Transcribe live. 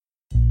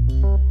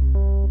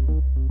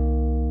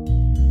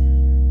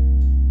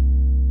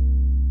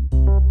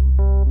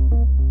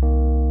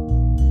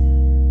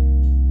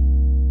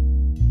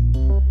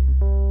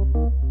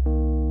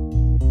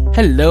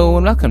Hello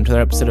and welcome to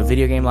another episode of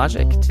Video Game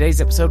Logic. Today's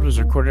episode was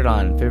recorded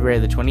on February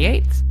the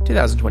 28th,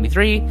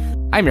 2023.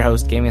 I'm your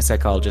host, Gaming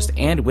Psychologist,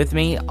 and with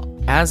me,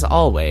 as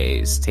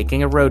always,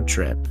 taking a road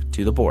trip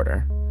to the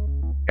border,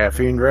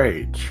 Caffeine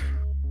Rage.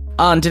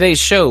 On today's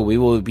show, we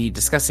will be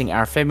discussing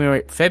our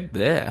February,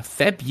 that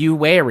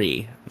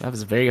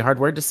was a very hard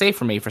word to say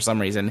for me for some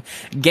reason,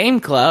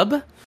 Game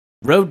Club,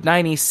 Road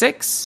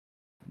 96.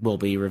 We'll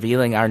be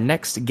revealing our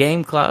next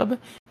game club,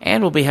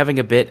 and we'll be having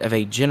a bit of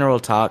a general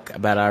talk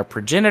about our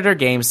Progenitor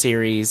game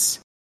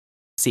series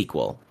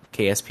sequel,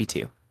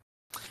 KSP2.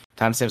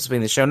 Timestamps will be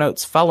in the show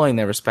notes following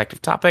their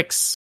respective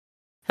topics.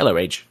 Hello,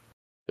 Rage.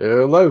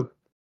 Hello.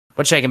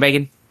 What's shaking,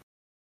 Bacon?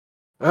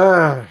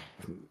 Well,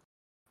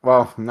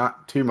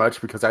 not too much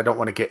because I don't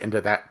want to get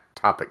into that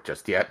topic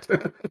just yet.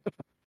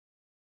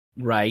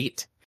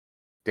 Right.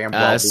 Damn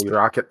blue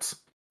rockets.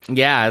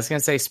 Yeah, I was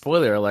going to say,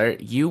 spoiler alert,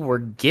 you were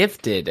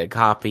gifted a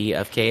copy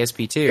of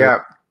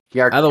KSP2.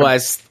 Yeah.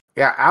 Otherwise...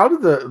 Yeah, out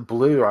of the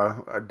blue, I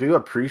do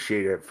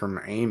appreciate it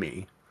from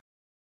Amy.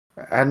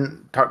 I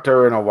hadn't talked to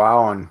her in a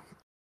while, and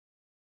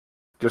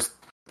just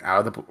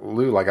out of the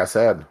blue, like I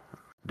said.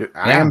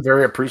 I am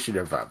very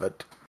appreciative of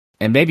it.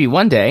 And maybe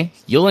one day,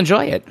 you'll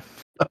enjoy it.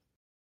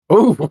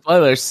 Oh,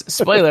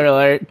 Spoiler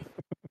alert.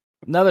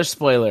 Another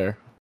spoiler.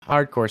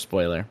 Hardcore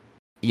spoiler.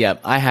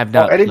 Yep, I have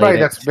not anybody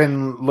played that's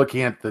been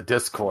looking at the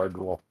Discord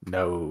will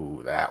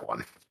know that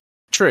one.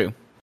 True.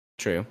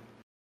 Yeah,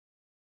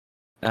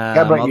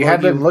 but you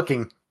have been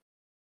looking.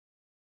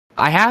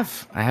 I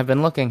have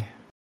been looking.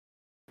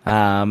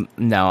 No,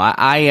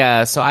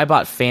 so I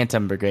bought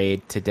Phantom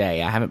Brigade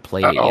today. I haven't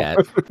played it yet,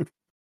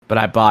 but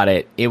I bought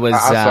it. It was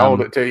I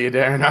sold it to you,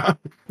 Darren.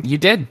 You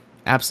did,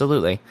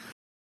 absolutely.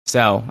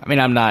 So, I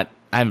mean, I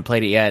haven't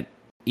played it yet.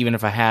 Even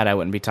if I had, I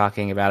wouldn't be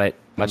talking about it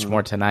much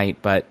more tonight.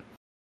 But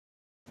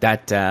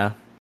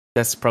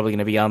that's probably going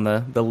to be on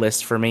the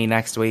list for me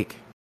next week.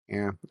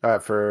 Yeah,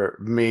 for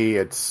me,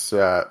 it's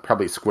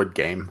probably Squid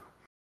Game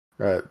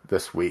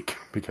this week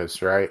because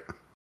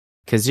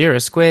you're a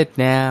squid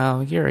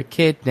now, you're a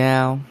kid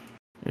now,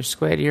 you're a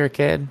squid, you're a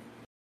kid,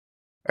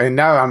 and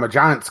now I'm a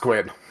giant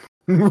squid.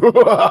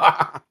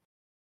 Oh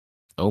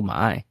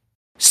my!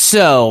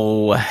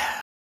 So,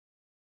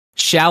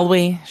 shall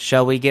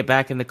we get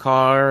back in the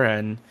car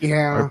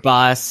or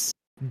bus?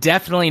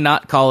 Definitely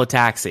not call a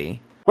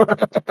taxi.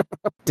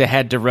 To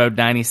head to Road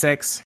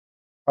 96.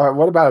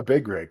 What about a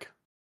big rig?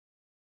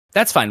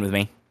 That's fine with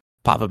me,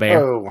 Papa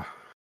Bear. Oh,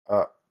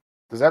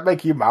 does that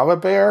make you Mama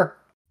Bear?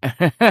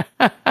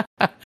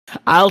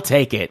 I'll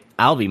take it.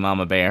 I'll be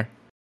Mama Bear.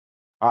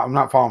 I'm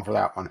not falling for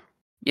that one.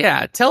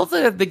 Yeah, tell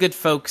the good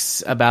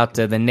folks about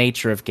the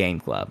nature of Game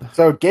Club.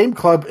 So Game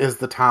Club is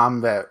the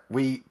time that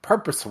we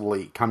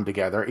purposefully come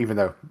together, even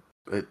though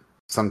it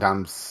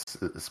sometimes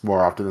it's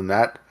more often than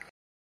that.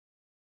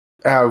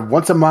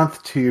 Once a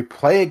month to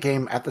play a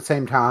game at the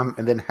same time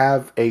and then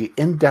have a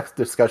in-depth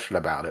discussion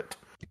about it.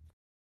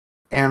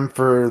 And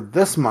for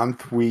this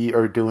month, we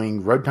are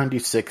doing Road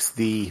 96,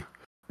 the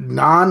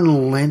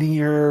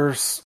non-linear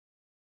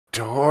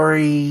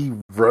story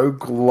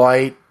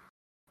roguelite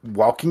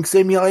walking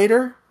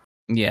simulator.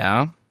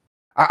 Yeah.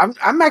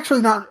 I'm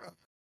actually not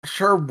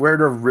sure where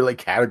to really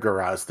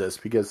categorize this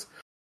because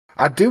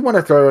I do want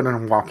to throw it in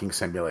a walking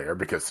simulator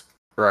because,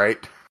 right?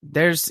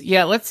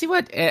 Let's see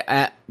what,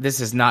 this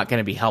is not going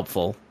to be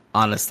helpful,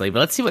 honestly, but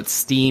let's see what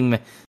Steam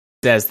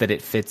says that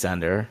it fits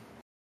under.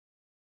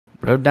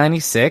 Road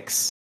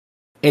 96.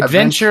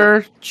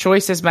 Adventure,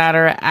 choices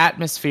matter,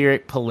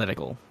 atmospheric,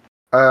 political.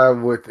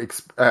 With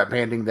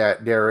expanding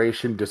that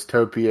narration,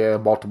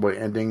 dystopia, multiple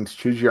endings,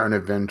 choose your own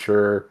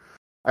adventure,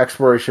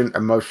 exploration,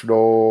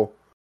 emotional,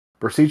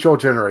 procedural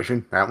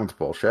generation, that one's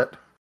bullshit.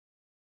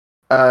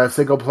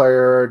 Single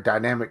player,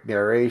 dynamic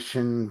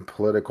narration,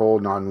 political,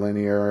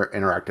 non-linear,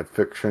 interactive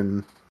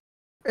fiction.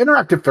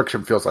 Interactive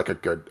fiction feels like a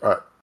good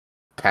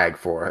tag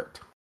for it.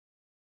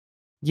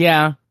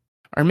 Yeah.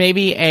 Or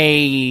maybe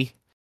a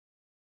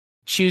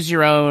choose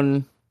your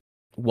own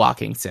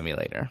walking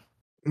simulator.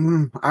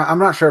 I'm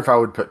not sure if I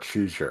would put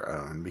choose your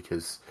own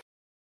because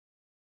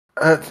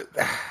I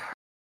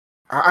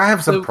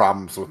have some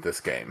problems with this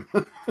game.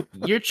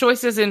 Your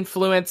choices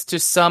influence to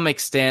some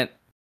extent.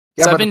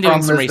 Yeah, so I've been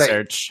doing some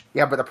research.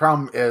 But the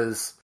problem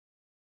is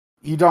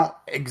you don't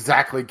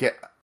exactly get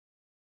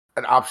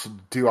an option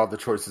to do all the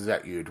choices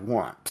that you'd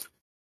want.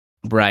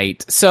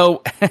 Right.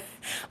 So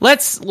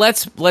let's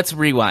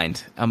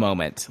rewind a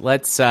moment.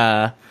 Let's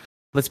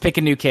pick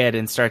a new kid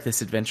and start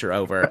this adventure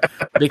over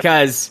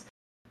because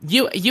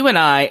you and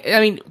I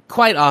mean,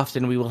 quite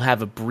often we will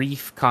have a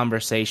brief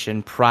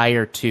conversation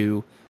prior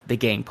to the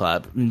game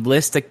club,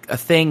 list a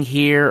thing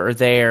here or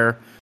there,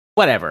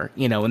 whatever,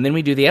 and then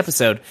we do the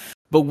episode.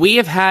 But we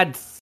have had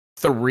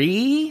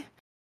 3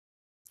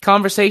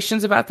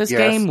 conversations about this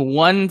game,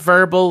 1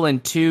 verbal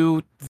and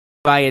 2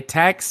 via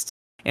text.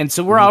 And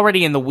so we're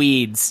already in the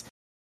weeds.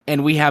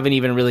 and we haven't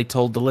even really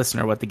told the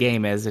listener what the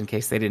game is in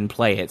case they didn't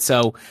play it.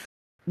 So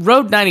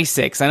Road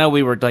 96, I know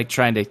we were like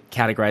trying to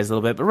categorize a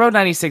little bit, but Road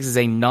 96 is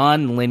a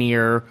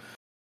non-linear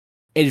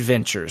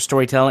adventure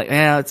storytelling.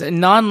 It's a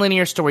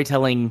non-linear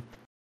storytelling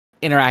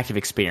interactive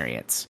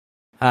experience.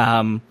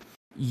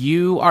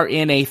 You are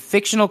in a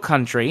fictional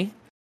country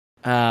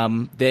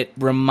that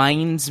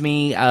reminds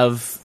me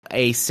of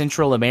a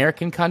Central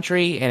American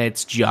country and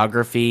its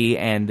geography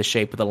and the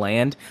shape of the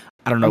land.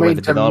 I don't know where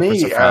the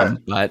developers are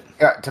from,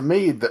 but to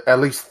me, at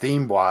least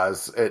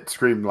theme-wise, it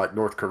screamed like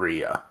North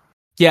Korea.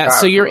 Yeah,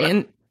 so you're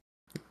in.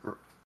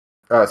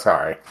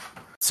 Sorry.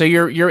 So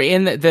you're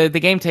in the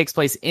game takes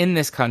place in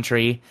this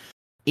country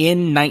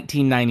in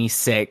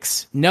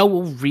 1996.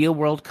 No real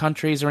world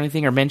countries or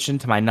anything are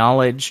mentioned to my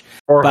knowledge,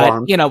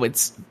 but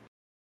it's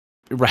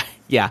right.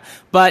 Yeah,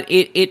 but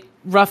it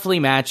roughly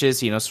matches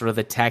sort of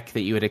the tech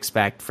that you would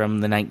expect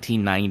from the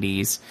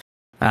 1990s.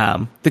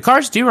 The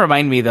cars do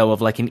remind me though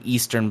of like an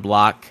Eastern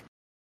Bloc,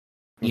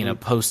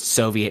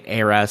 post-Soviet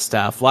era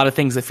stuff. A lot of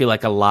things that feel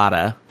like a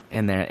Lada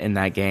in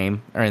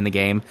the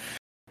game,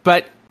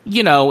 but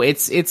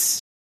it's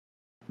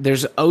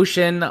there's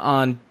ocean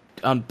on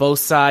both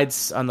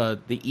sides, on the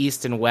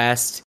east and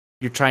west.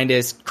 You're trying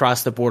to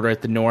cross the border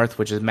at the north,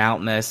 which is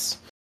mountainous.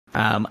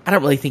 I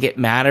don't really think it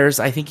matters.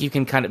 I think you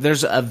can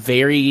there's a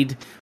varied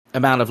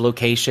amount of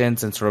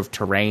locations and sort of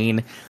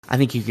terrain. I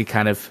think you could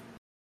kind of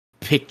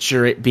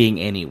picture it being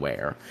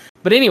anywhere.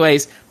 But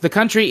anyways, the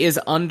country is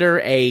under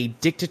a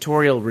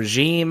dictatorial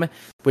regime,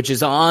 which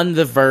is on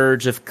the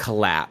verge of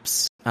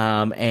collapse.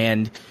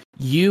 And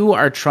you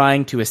are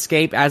trying to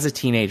escape as a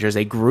teenager, as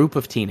a group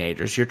of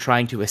teenagers. You're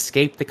trying to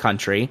escape the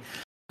country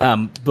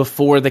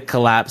before the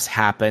collapse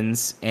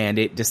happens and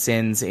it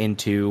descends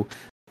into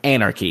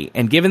anarchy.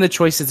 And given the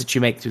choices that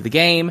you make through the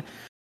game,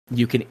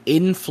 you can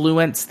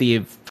influence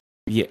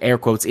air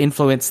quotes,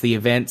 influence the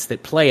events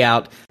that play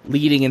out,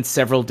 leading in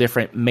several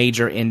different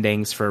major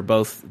endings for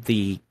both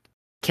the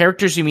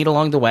characters you meet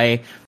along the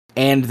way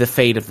and the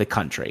fate of the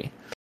country.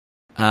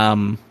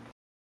 And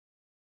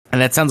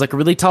that sounds like a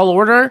really tall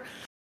order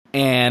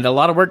and a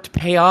lot of work to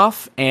pay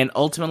off. And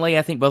ultimately,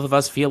 I think both of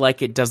us feel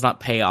like it does not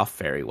pay off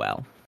very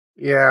well.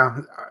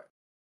 Yeah,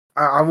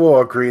 I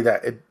will agree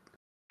that it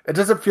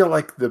doesn't feel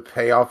like the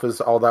payoff is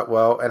all that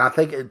well. And I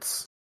think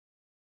it's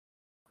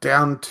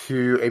down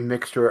to a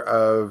mixture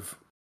of,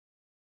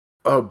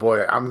 oh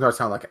boy, I'm going to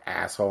sound like an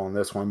asshole on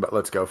this one, but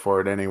let's go for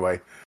it anyway.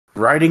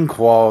 Writing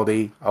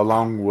quality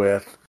along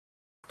with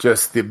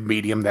just the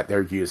medium that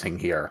they're using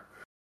here.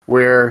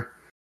 Where,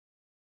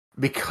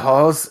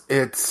 because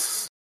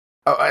it's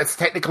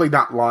technically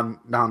not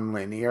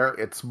non-linear,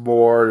 it's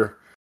more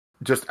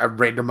just a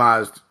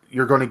randomized,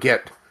 you're going to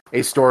get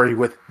a story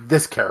with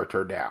this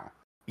character now.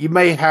 You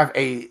may have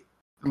a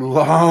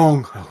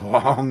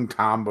long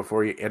time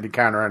before you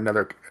encounter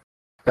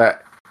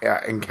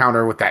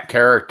encounter with that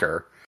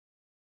character,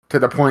 to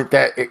the point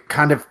that it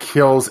kind of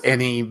kills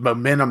any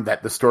momentum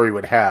that the story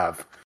would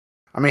have.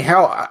 I mean,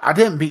 hell, I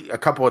didn't beat a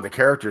couple of the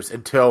characters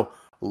until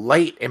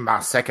late in my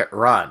second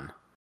run,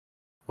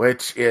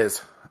 which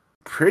is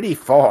pretty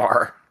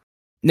far.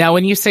 Now,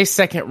 when you say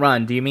second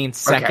run, do you mean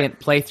second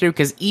playthrough?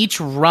 Because each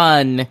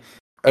run,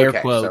 air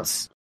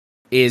quotes,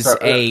 is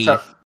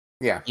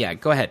yeah.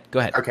 Go ahead.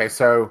 Okay,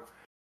 so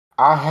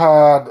I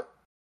had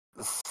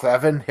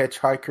 7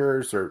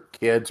 hitchhikers or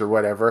kids or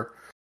whatever.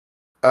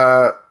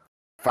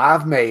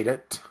 5 made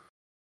it.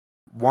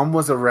 1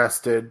 was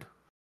arrested,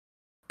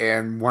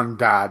 and 1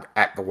 died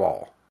at the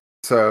wall.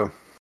 So,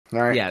 all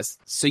right. Yes.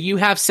 So you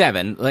have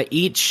 7. Like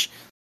each,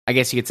 I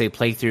guess you could say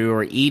playthrough,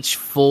 or each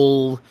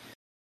full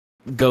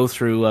go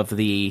through of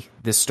the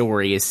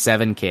story is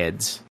 7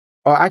 kids.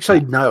 Oh,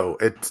 actually, no.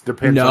 It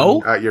depends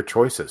on your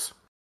choices.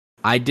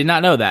 I did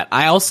not know that.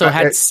 I also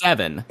had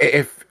 7.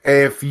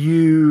 If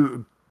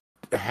you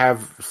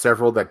have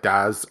several that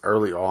dies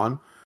early on,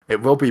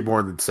 it will be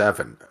more than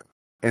 7.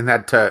 And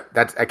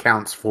that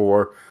accounts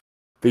for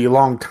the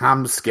long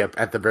time skip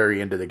at the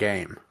very end of the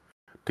game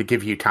to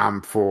give you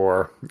time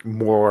for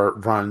more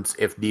runs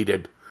if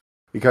needed.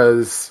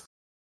 Because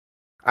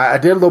I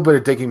did a little bit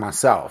of digging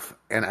myself,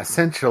 and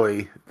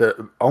essentially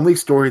the only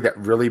story that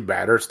really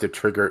matters to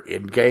trigger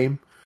in-game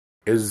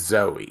is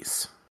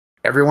Zoe's.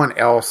 Everyone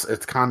else,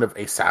 it's kind of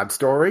a side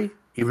story,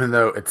 even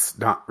though it's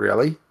not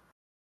really.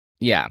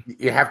 Yeah.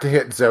 You have to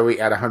hit Zoe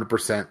at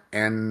 100%,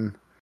 and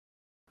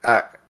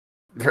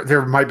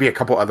there might be a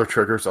couple other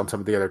triggers on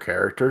some of the other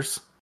characters.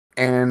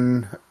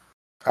 And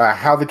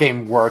how the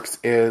game works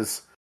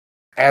is,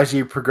 as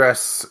you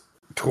progress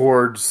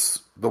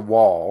towards the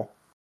wall,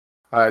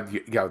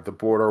 the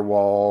border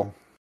wall,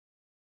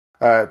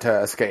 to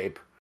escape,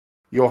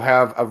 you'll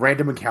have a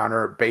random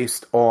encounter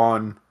based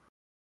on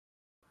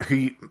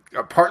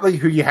partly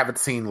who you haven't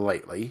seen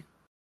lately,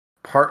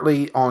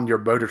 partly on your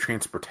mode of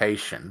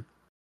transportation,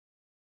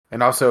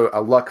 and also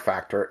a luck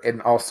factor,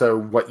 and also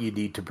what you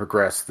need to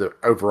progress the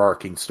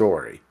overarching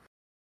story.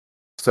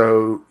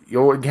 So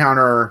you'll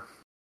encounter,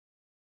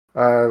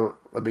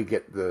 let me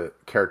get the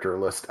character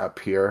list up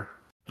here.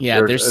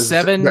 Yeah, there's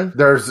 7.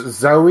 There's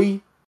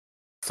Zoe,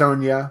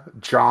 Sonia,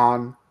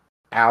 John,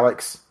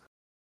 Alex,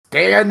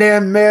 Stan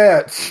and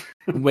Mitch.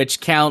 Which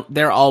count,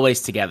 they're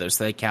always together,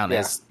 so they count Yeah.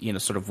 as,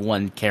 sort of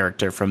one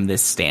character from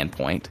this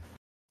standpoint.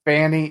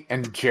 Fanny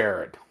and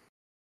Jared.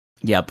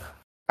 Yep.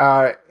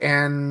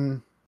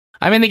 And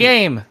I'm in the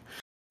game.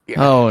 yeah,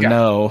 Oh, yeah.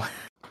 no.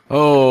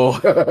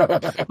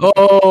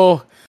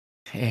 Oh.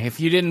 If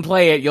you didn't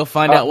play it, you'll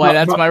find out why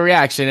that's my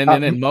reaction,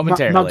 and then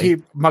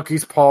momentarily.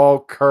 Monkey's paw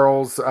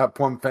curls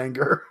one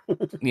finger.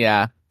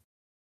 Yeah.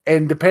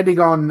 And depending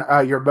on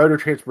your mode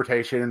of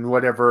transportation and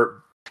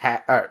whatever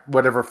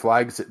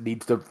flags it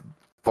needs to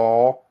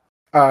fall,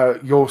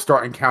 you'll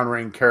start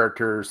encountering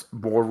characters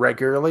more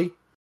regularly.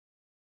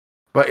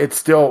 But it's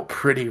still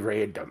pretty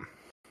random.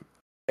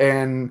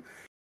 And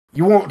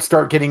you won't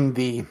start getting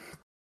the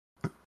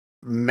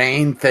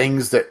main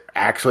things that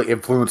actually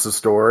influence the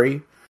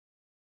story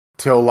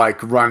till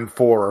like run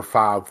 4 or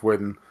 5,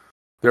 when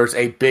there's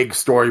a big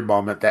story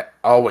moment that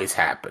always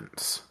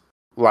happens.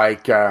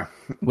 Like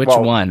which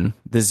one?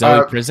 The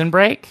Zoe prison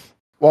break?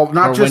 Well,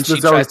 not or just when the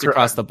she Zoe tries to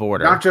cross the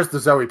border. Not just the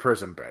Zoe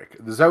prison break.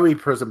 The Zoe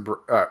prison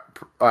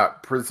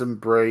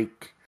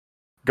break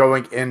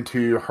going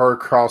into her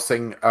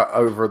crossing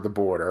over the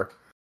border,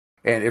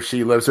 and if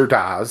she lives or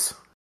dies.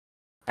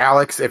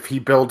 Alex, if he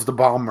builds the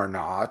bomb or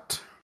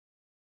not.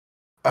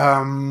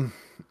 Stan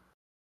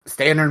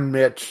and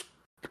Mitch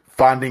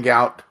finding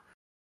out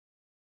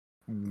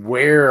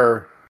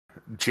where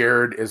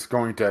Jared is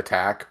going to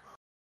attack,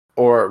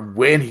 or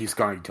when he's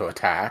going to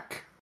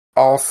attack.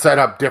 All set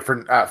up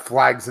different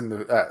flags in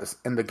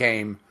the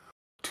game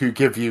to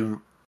give you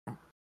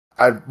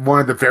one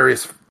of the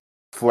various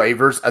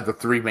flavors of the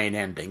 3 main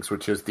endings,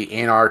 which is the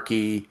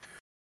anarchy,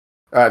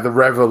 the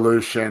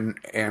revolution,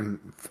 and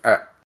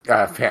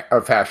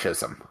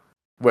fascism,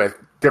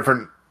 with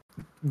different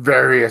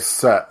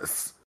various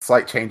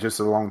slight changes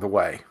along the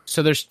way.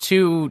 So there's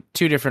two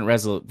different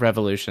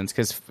revolutions,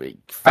 because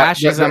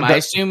fascism, I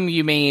assume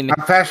you mean...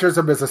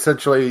 Fascism is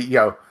essentially,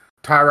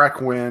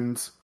 Tyrek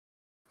wins.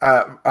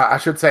 I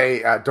should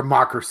say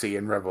democracy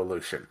and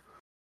revolution.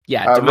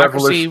 Yeah,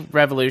 democracy,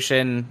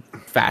 revolution,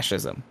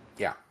 fascism.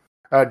 Yeah.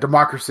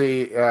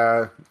 Democracy,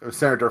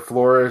 Senator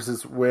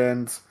Flores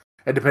wins,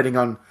 and depending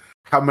on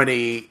how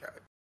many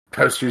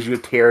posters you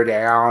tear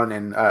down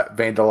and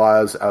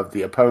vandalize of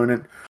the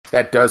opponent,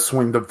 that does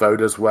swing the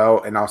vote as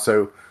well, and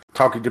also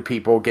talking to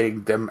people,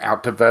 getting them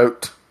out to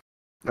vote.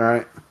 All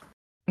right?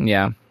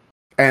 Yeah.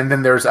 And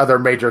then there's other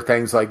major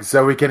things like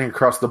Zoe getting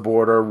across the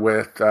border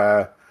with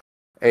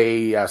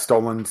a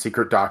stolen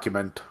secret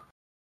document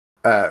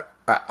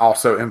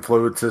also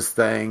influences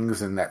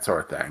things and that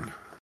sort of thing.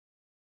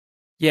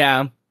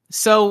 Yeah.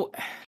 So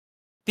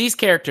these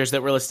characters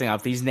that we're listing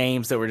off, these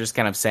names that we're just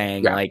kind of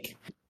saying, let's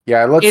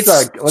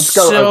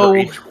go over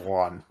each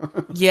one.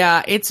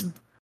 Yeah, it's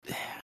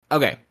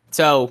okay.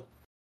 So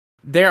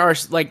there are,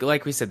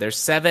 like we said, there's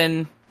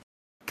 7,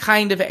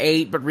 kind of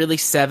 8, but really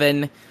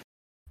 7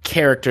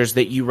 characters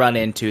that you run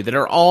into that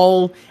are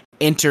all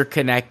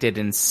interconnected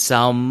in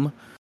some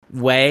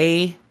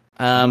way.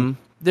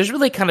 There's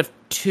really kind of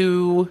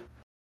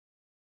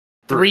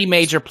 3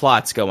 major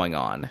plots going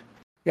on.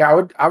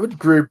 Yeah, I would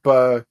group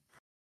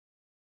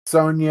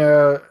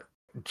Sonia,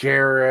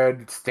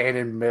 Jared, Stan,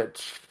 and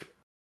Mitch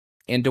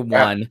into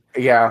one.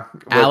 Yeah.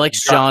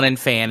 Alex, John, and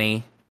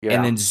Fanny,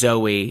 and then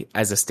Zoe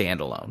as a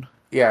standalone.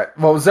 Yeah,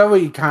 well,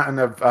 Zoe kind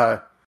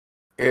of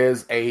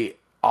is a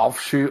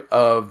offshoot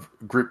of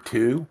Group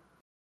 2,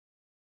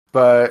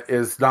 but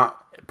is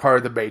not part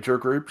of the major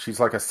group. She's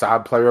like a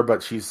side player,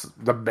 but she's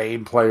the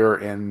main player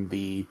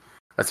in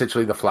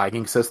essentially the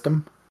flagging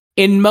system.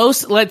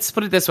 Let's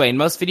put it this way, in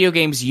most video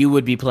games, you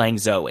would be playing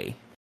Zoe.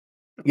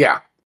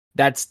 Yeah.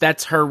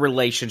 That's her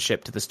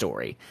relationship to the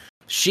story.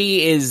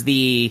 She is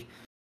the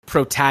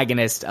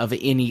protagonist of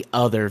any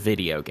other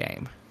video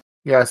game.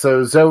 Yeah,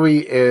 so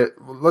Zoe,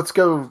 let's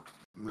go...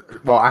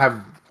 Well, I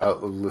have a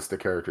list of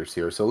characters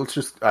here, so let's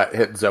just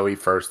hit Zoe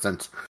first,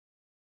 since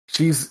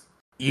she's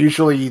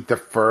usually the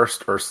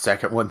first or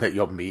second one that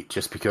you'll meet,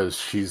 just because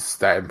she's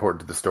that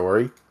important to the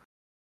story.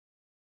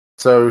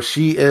 So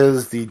she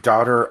is the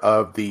daughter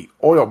of the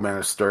oil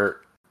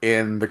minister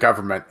in the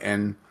government,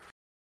 and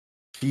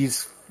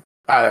she's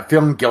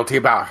feeling guilty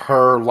about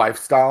her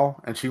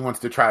lifestyle, and she wants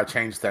to try to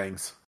change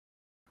things.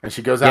 And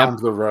she goes out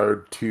onto the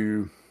road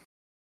to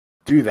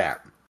do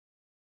that.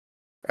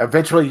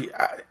 Eventually,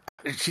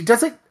 she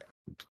doesn't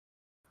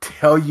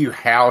tell you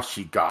how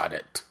she got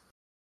it,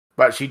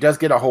 but she does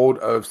get a hold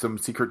of some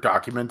secret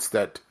documents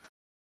that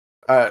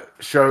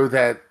show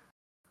that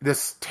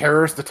this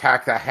terrorist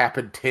attack that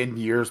happened 10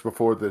 years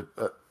before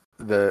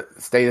the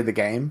state of the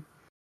game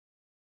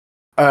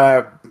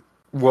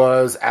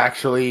was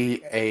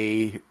actually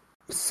a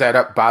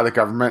setup by the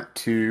government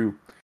to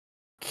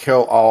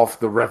kill off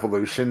the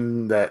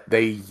revolution that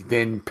they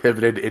then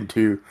pivoted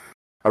into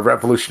a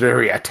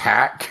revolutionary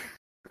attack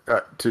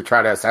to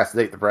try to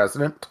assassinate the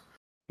president.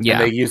 Yeah.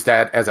 And they used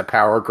that as a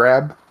power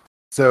grab.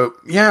 So,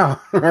 yeah,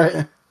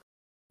 right.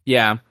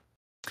 Yeah.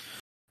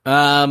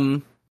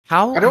 I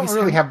don't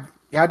really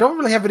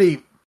have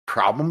any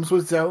problems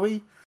with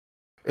Zoe.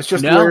 It's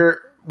just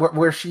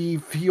where she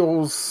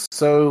feels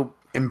so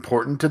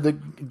important to the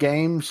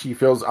game. She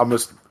feels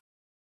almost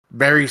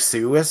Mary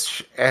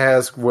Sue-ish,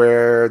 as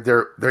where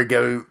they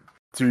go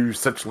through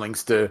such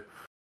lengths to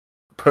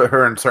put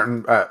her in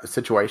certain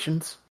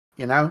situations.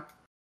 You know?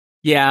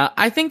 Yeah,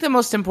 I think the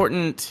most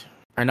important,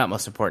 or not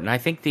most important. I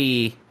think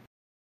I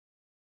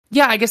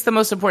guess the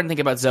most important thing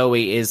about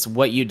Zoe is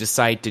what you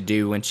decide to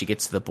do when she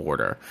gets to the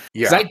border.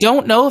 Because I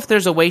don't know if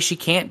there's a way she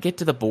can't get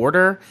to the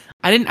border.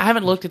 I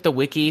haven't looked at the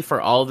wiki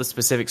for all the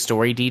specific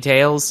story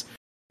details.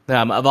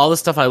 Of all the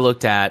stuff I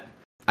looked at,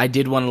 I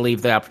did want to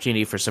leave the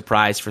opportunity for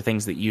surprise for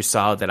things that you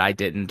saw that I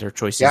didn't, or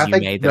choices you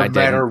made that I didn't.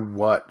 No matter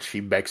what,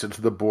 she makes it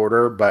to the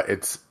border, but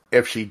it's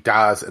if she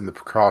dies in the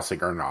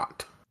crossing or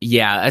not.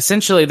 Yeah,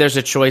 essentially there's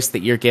a choice that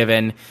you're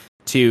given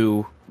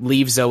to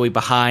leave Zoe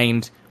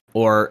behind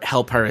or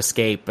help her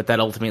escape, but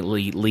that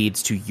ultimately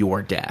leads to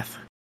your death.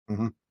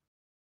 Mm-hmm.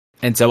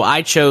 And so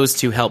I chose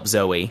to help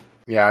Zoe.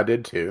 Yeah, I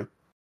did too.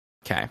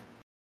 Okay.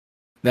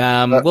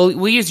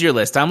 We'll use your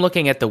list. I'm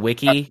looking at the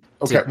wiki.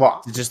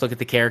 To just look at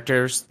the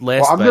characters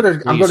list. Well,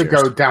 I'm gonna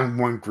go down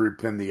one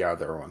group then the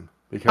other one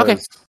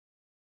because.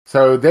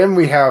 So then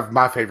we have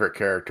my favorite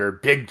character,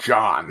 Big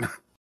John.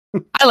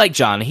 I like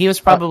John. He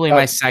was probably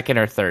my second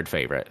or third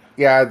favorite.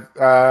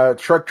 Yeah,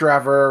 truck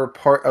driver,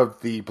 part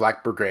of the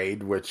Black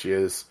Brigade, which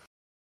is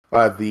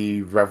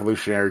the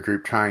revolutionary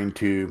group trying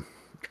to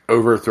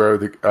overthrow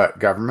the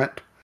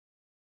government.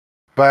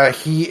 But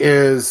he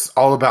is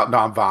all about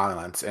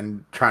nonviolence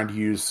and trying to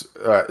use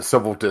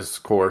civil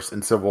discourse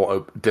and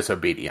civil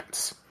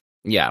disobedience.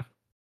 Yeah.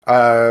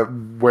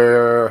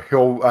 Where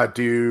he'll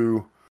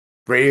do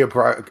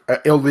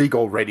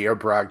illegal radio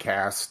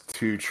broadcasts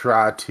to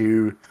try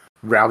to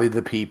rally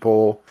the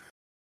people,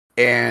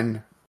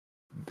 and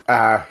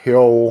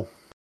he'll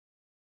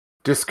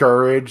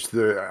discourage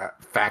the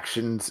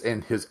factions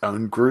in his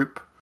own group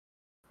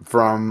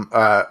from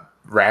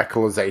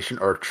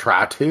radicalization, or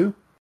try to,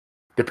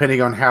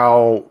 depending on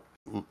how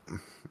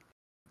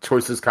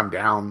choices come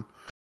down,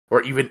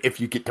 or even if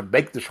you get to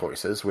make the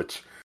choices,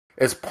 which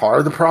is part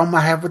of the problem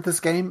I have with this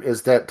game,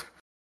 is that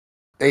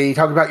they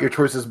talk about your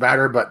choices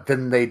matter, but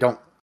then they don't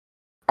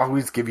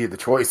always give you the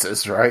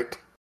choices, right?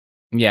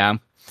 Yeah.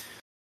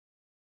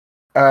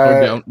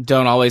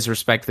 Don't always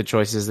respect the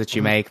choices that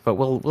you make, but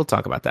we'll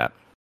talk about that.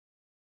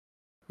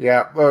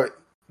 Yeah, but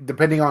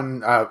depending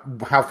on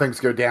how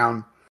things go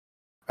down,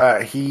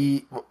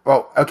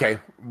 okay.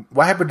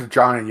 What happened to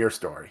John in your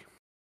story?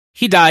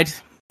 He died.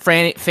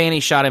 Fanny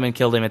shot him and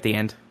killed him at the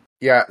end.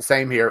 Yeah,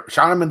 same here.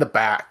 Shot him in the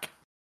back.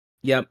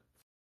 Yep.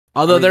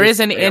 Although there is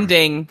an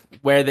ending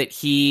where that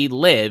he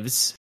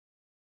lives.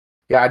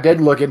 Yeah, I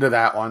did look into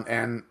that one,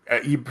 and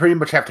you pretty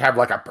much have to have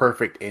like a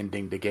perfect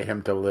ending to get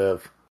him to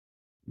live.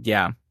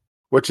 Yeah.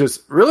 Which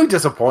is really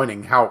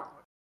disappointing how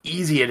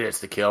easy it is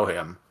to kill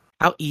him.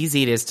 How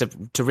easy it is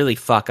to really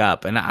fuck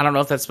up. And I don't know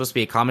if that's supposed to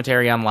be a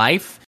commentary on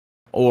life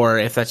or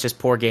if that's just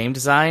poor game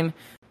design,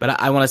 but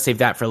I want to save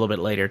that for a little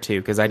bit later too,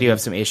 because I do have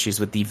some issues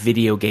with the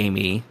video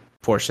gamey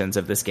portions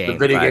of this game.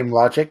 The video game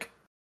logic?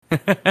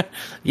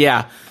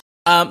 Yeah.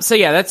 So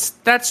yeah,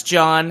 that's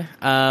John.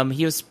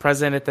 He was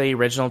present at the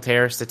original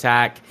terrorist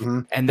attack,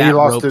 and that he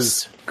lost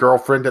his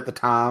girlfriend at the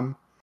time.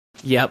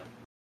 Yep.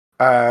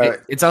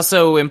 It's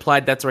also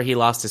implied that's where he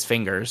lost his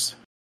fingers.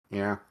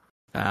 Yeah.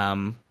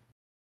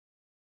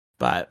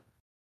 But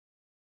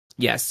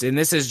yes, and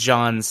this is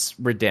John's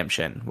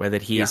redemption, where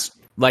that he's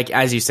like,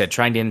 as you said,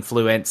 trying to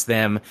influence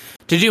them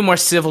to do more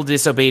civil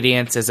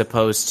disobedience as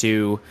opposed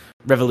to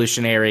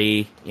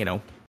revolutionary,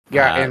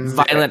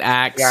 violent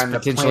acts,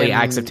 potentially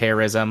acts of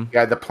terrorism.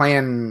 Yeah, the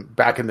plan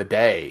back in the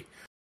day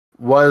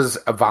was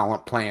a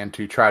violent plan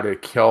to try to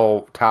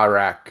kill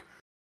Tyrak,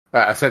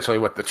 essentially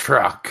with the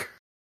truck.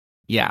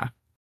 Yeah.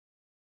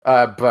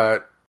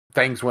 But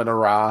things went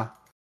awry,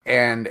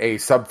 and a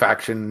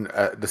sub-faction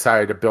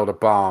decided to build a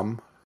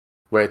bomb,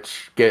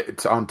 which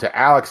gets onto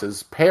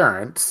Alex's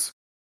parents,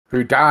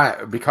 who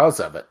die because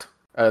of it,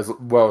 as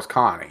well as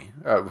Connie,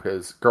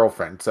 his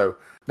girlfriend. So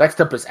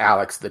next up is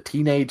Alex, the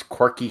teenage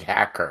quirky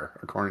hacker,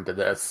 according to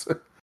this.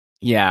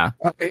 Yeah.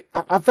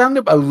 I found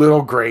him a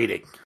little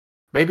grating.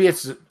 Maybe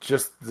it's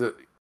just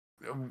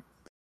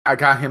I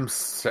got him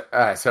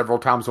several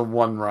times in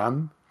one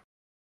run,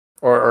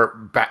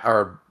 or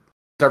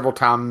several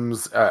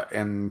times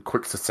in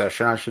quick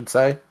succession, I should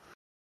say.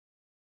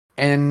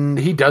 And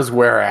he does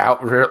wear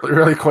out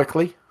really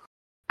quickly.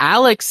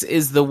 Alex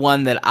is the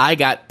one that I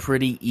got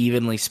pretty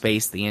evenly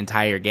spaced the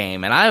entire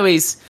game, and I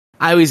always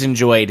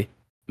enjoyed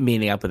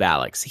meeting up with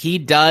Alex. He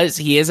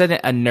is a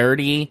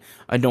nerdy,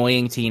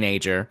 annoying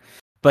teenager,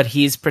 but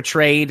he's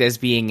portrayed as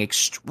being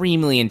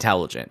extremely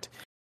intelligent.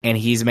 And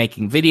he's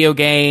making video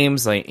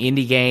games, like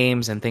indie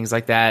games and things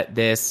like that.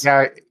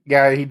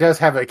 Yeah, he does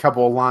have a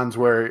couple of lines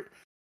where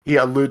he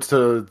alludes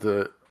to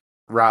the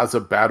rise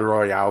of Battle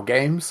Royale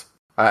games.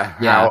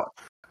 How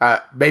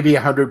maybe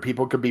 100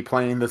 people could be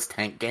playing this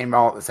tank game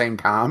all at the same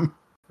time,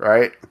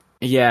 right?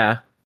 Yeah.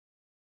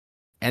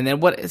 And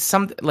then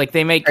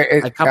they make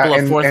a couple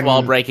of fourth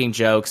wall breaking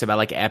jokes about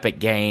like Epic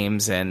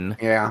Games and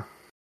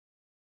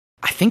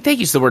I think they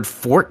use the word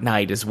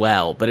Fortnite as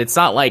well, but it's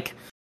not like,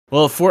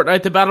 well,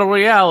 Fortnite the Battle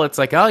Royale. It's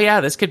like, oh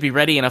yeah, this could be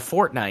ready in a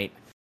fortnight.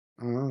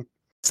 Mm-hmm.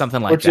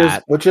 Something like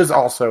that. Which is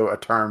also a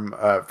term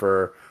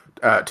for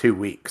 2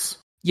 weeks.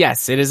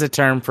 Yes, it is a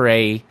term for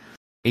a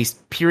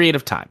period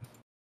of time.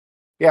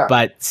 Yeah.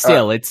 But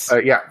still, it's...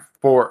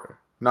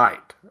 Fortnite.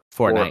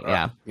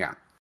 Fortnite, yeah.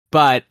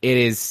 But it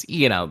is,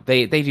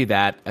 they do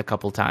that a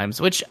couple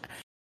times, which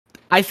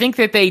I think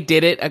that they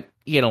did it,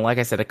 like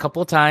I said, a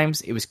couple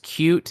times. It was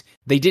cute.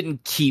 They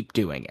didn't keep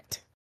doing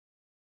it,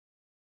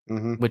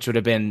 which would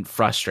have been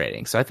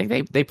frustrating. So I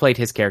think they played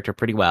his character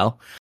pretty well.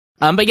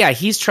 But yeah,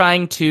 he's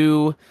trying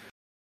to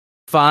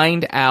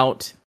find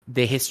out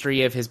the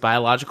history of his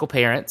biological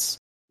parents.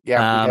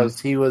 Yeah, because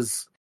he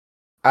was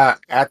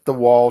at the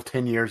wall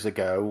 10 years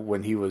ago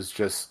when he was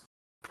just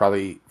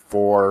probably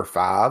 4 or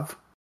 5.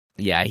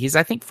 Yeah, he's,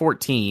 I think,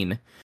 14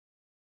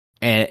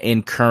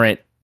 in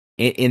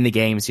the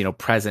game's,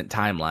 present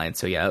timeline.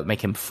 So yeah, it would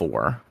make him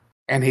 4.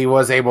 And he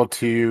was able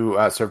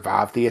to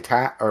survive the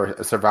attack,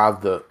 or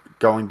survive the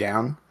going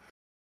down.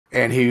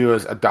 And he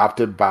was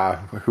adopted by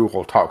who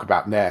we'll talk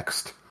about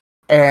next.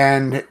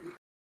 And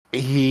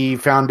he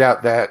found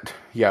out that,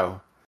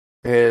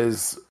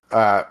 his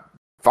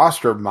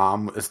foster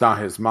mom is not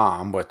his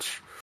mom,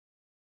 which,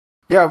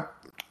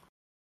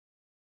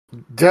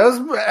 does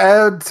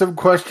add some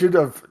question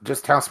of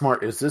just how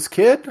smart is this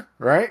kid,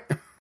 right?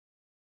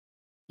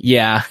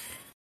 Yeah.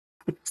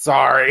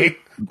 Sorry.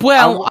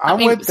 Well, I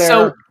went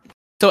there.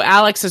 So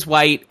Alex is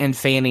white and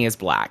Fanny is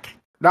black.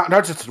 Not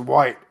just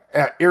white,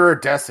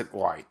 iridescent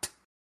white.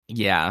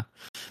 Yeah.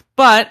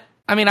 But,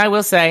 I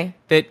will say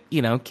that,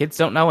 kids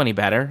don't know any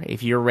better.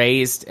 If you're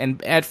raised,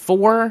 and at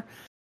 4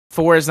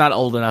 is not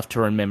old enough to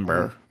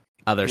remember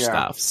other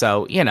stuff.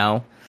 So,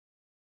 and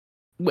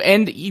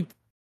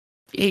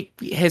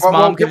his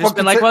mom could have just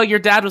been like, well, your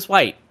dad was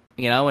white,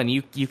 and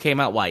you came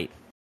out white.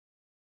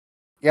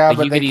 Yeah, like,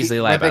 but you could easily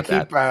lie about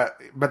that.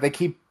 But they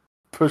keep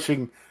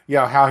pushing,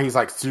 how he's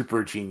like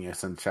super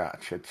genius and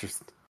such. It's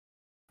just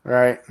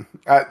right.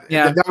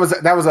 That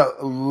was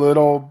a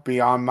little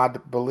beyond my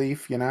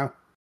belief,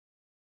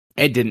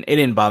 It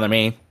didn't bother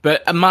me,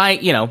 but my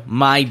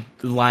line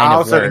I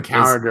also of work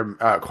encountered him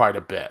quite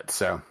a bit.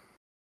 So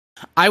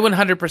I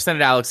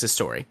 100%ed Alex's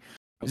story.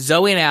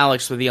 Zoe and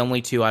Alex were the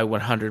only two I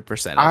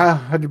 100%ed. I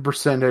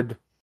 100%ed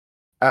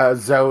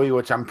Zoe,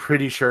 which I'm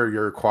pretty sure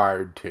you're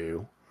required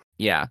to.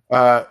 Yeah.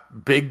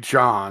 Big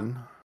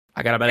John.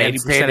 I got about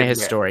 80% of his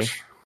Mitch. story.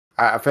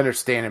 I finished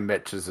Stan and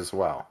Mitch's as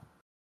well,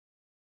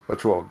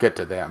 which we'll get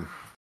to them.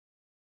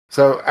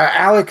 So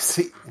Alex,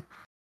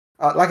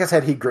 like I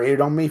said, he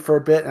graded on me for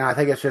a bit, and I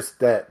think it's just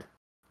that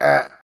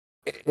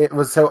it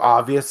was so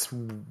obvious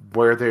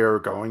where they were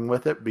going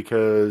with it,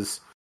 because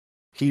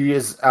he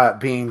is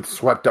being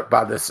swept up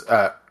by this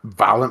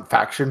violent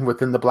faction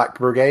within the Black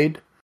Brigade,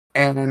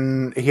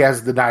 and he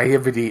has the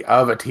naivety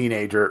of a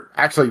teenager,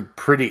 actually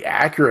pretty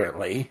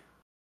accurately.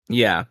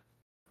 Yeah.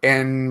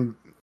 And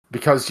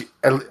because,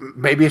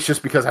 maybe it's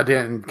just because I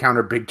didn't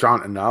encounter Big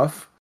John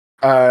enough,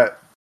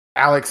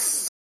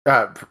 Alex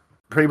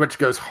pretty much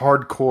goes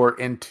hardcore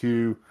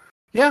into,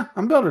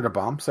 I'm building a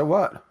bomb, so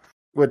what?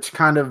 Which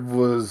kind of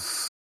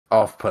was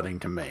off-putting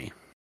to me.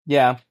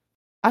 Yeah.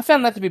 I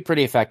found that to be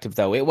pretty effective,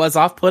 though. It was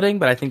off-putting,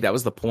 but I think that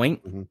was the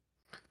point.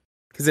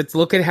 Because it's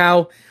look at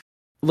how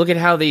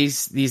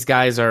these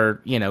guys are,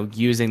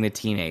 using the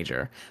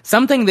teenager.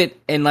 Something that,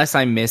 unless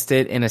I missed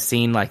it in a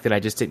scene like that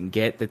I just didn't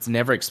get, that's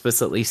never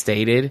explicitly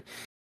stated,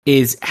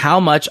 is how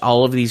much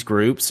all of these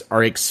groups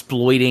are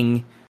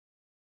exploiting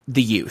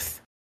the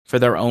youth for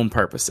their own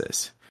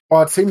purposes.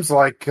 Well, it seems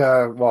like, he's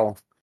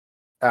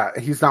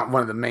not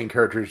one of the main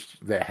characters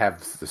that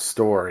have the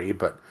story,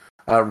 but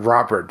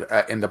Robert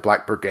in the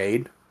Black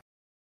Brigade.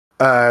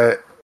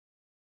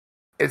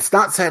 It's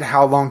not said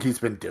how long he's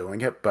been doing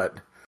it, but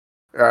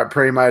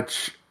pretty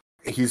much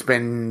he's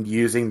been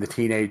using the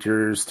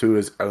teenagers to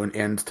his own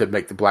ends to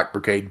make the Black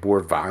Brigade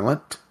more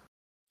violent.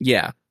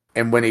 Yeah.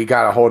 And when he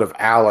got a hold of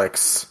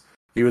Alex,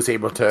 he was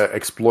able to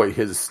exploit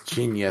his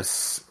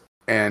genius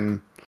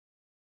and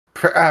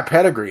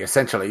pedigree,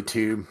 essentially,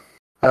 to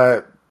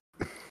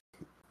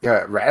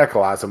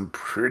radicalize him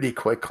pretty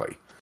quickly.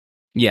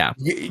 Yeah.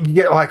 You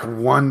get like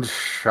one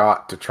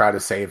shot to try to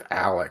save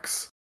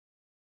Alex.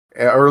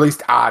 Or at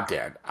least I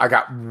did. I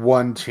got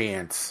one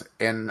chance,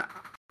 and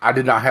I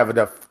did not have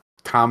enough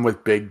time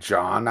with Big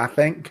John, I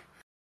think,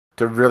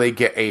 to really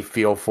get a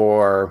feel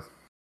for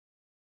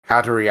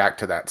how to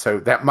react to that. So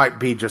that might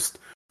be just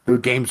the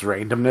game's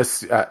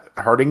randomness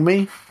hurting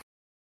me.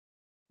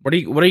 What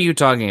are you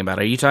talking about?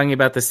 Are you talking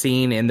about the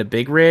scene in the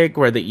big rig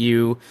where that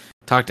you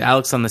talked to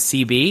Alex on the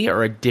CB,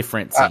 or a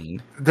different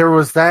scene? There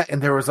was that,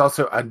 and there was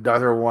also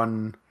another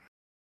one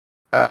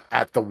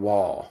at the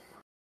wall.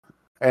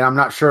 And I'm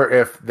not sure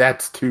if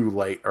that's too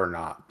late or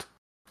not.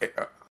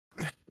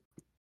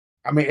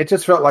 It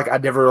just felt like I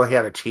never really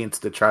had a chance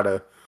to try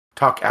to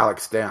talk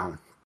Alex down.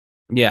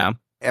 Yeah.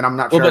 And I'm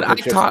not sure. Well,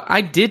 but I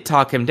did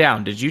talk him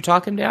down. Did you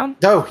talk him down?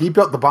 No, he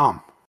built the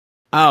bomb.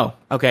 Oh,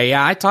 okay.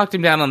 Yeah, I talked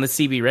him down on the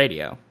CB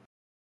radio.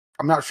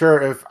 I'm not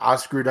sure if I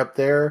screwed up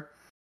there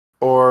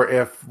or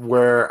if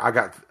where I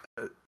got.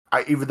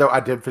 Even though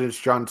I did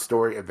finish John's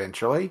story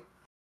eventually,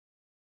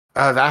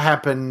 that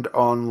happened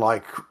on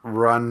like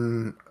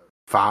run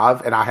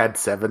 5, and I had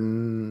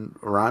 7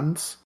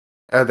 runs.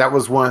 That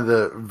was one of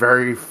the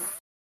very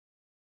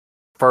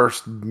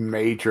first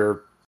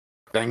major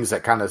things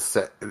that kind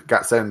of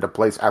got set into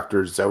place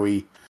after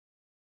Zoe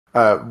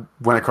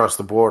went across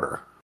the border.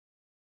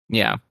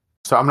 Yeah.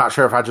 So I'm not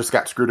sure if I just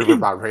got screwed over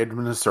by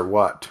randomness or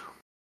what.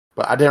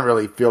 But I didn't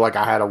really feel like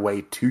I had a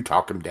way to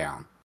talk him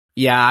down.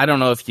 Yeah, I don't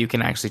know if you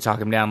can actually talk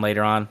him down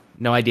later on.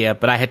 No idea,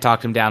 but I had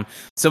talked him down.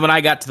 So when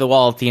I got to the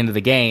wall at the end of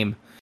the game,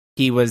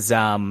 he was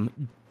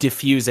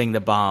defusing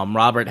the bomb.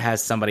 Robert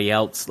has somebody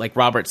else. Like,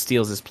 Robert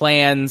steals his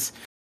plans,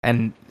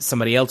 and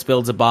somebody else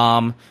builds a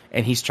bomb,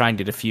 and he's trying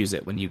to defuse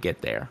it when you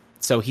get there.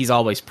 So he's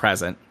always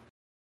present.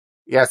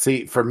 Yeah,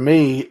 see, for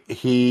me,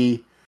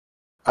 he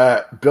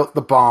built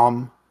the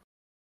bomb,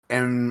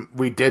 and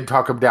we did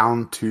talk him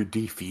down to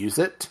defuse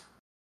it.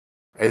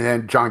 And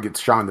then John gets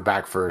shot in the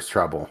back for his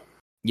trouble.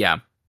 Yeah.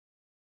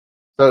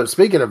 So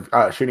speaking of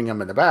shooting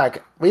him in the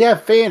back, we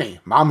have Fanny,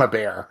 Mama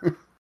Bear.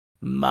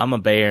 Mama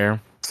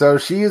Bear. So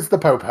she is the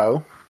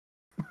Popo.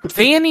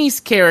 Fanny's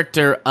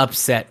character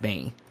upset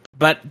me,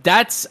 but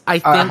that's, I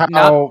think,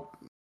 how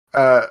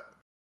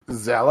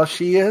zealous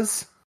she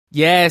is.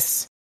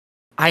 Yes,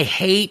 I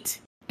hate.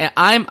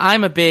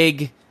 I'm a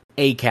big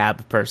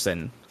ACAB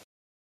person.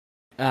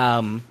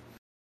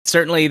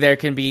 Certainly, there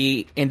can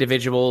be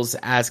individuals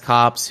as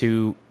cops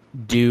who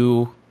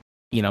do,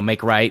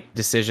 make right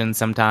decisions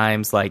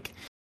sometimes.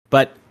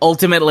 But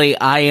ultimately,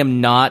 I do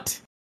not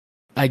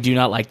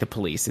like the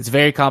police. It's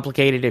very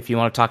complicated. If you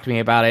want to talk to me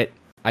about it,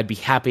 I'd be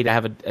happy to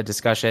have a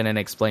discussion and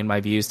explain my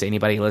views to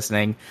anybody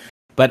listening.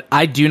 But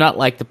I do not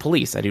like the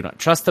police. I do not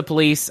trust the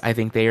police. I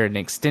think they are an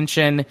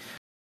extension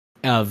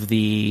of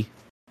the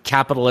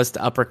capitalist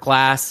upper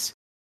class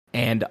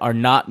and are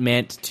not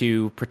meant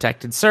to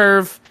protect and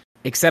serve,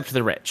 except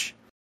the rich.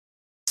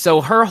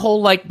 So her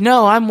whole,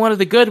 no, I'm one of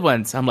the good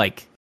ones. I'm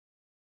like,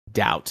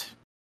 doubt.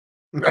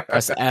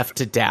 Press F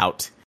to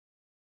doubt.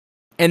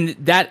 And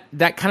that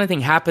kind of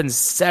thing happens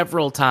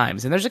several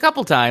times. And there's a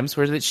couple times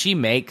where that she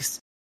makes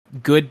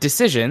good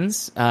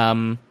decisions.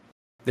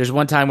 There's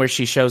one time where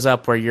she shows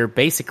up where you're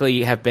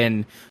basically have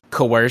been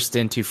coerced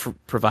into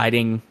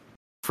providing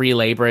free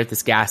labor at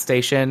this gas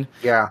station.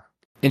 Yeah.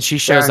 And she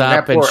shows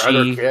up and she...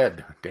 other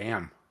kid.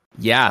 Damn.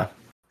 Yeah.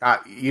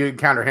 You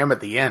encounter him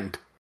at the end.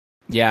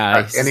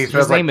 Yeah. And he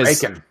smells like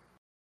bacon.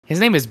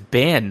 His name is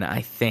Ben,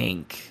 I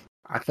think.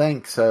 I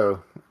think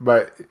so.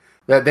 But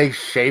that they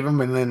shave him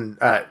and then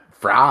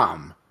fry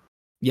him.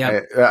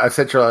 Yeah.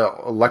 Essentially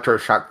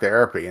electroshock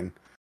therapy and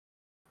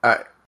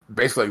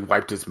basically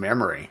wiped his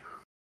memory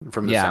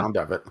from the sound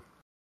of it.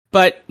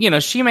 But,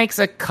 she makes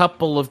a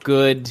couple of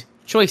good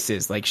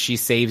choices. Like, she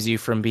saves you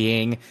from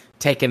being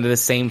taken to the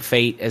same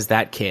fate as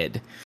that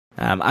kid.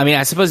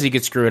 I suppose you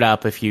could screw it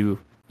up if you,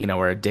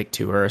 were a dick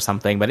to her or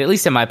something. But at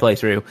least in my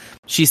playthrough,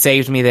 she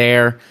saved me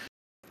there.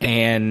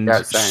 And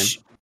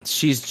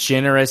she's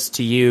generous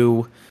to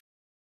you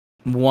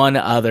one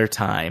other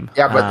time.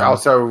 Yeah, but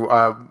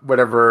also,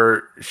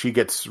 whenever she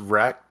gets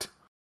wrecked,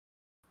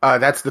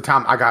 that's the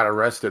time I got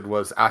arrested,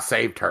 was I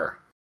saved her.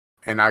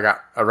 And I got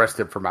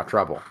arrested for my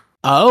trouble.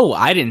 Oh,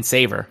 I didn't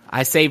save her.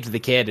 I saved the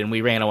kid and we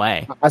ran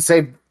away. I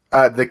saved,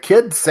 the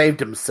kid saved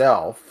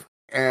himself,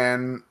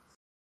 and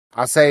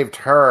I saved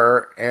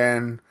her,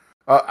 and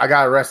I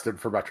got arrested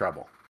for my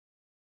trouble.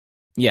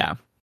 Yeah.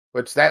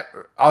 Which that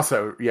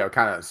also,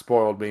 kind of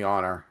spoiled me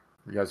on her.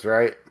 You guys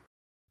right?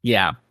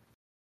 Yeah.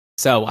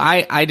 So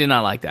I did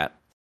not like that.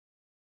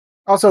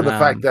 Also the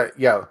fact that,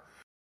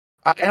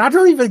 and I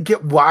don't even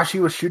get why she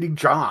was shooting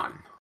John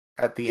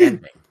at the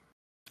ending.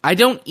 I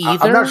don't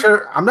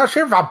either. I'm not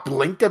sure if I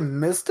blinked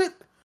and missed it,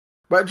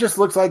 but it just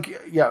looks like,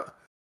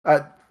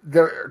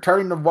 they're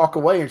turning to walk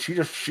away and she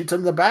just shoots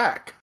him in the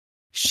back.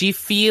 She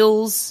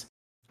feels,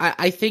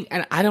 I think,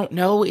 and I don't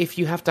know if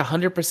you have to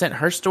 100%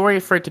 her story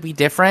for it to be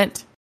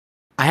different.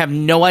 I have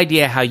no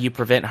idea how you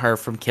prevent her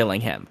from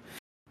killing him.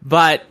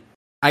 But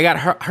I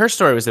got her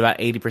story was about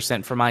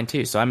 80% for mine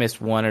too, so I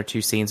missed 1 or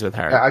 2 scenes with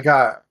her. Yeah, I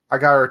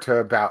got her to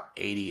about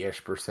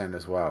 80-ish%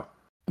 as well.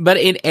 But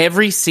in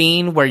every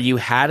scene where you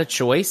had a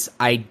choice,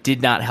 I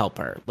did not help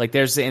her. Like,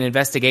 there's an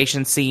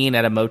investigation scene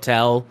at a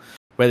motel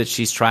where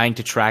she's trying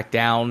to track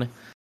down Big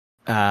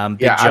John. I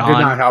did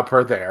not help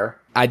her there.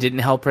 I didn't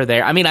help her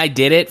there. I mean, I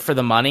did it for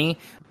the money,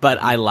 but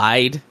I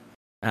lied.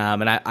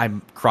 And I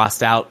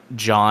crossed out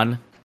John.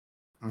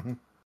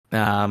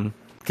 Mm-hmm.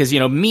 Because,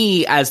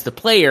 me as the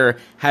player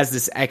has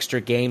this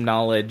extra game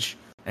knowledge.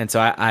 And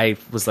so I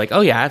was like,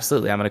 oh, yeah,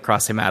 absolutely. I'm going to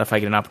cross him out if I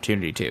get an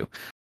opportunity to.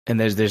 And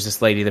there's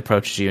this lady that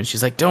approaches you, and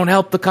she's like, don't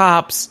help the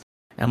cops.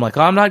 And I'm like,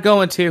 oh, I'm not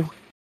going to.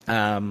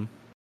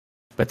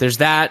 But there's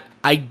that.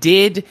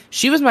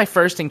 She was my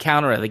first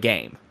encounter of the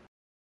game.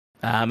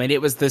 And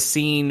it was the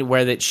scene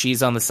where that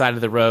she's on the side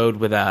of the road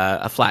with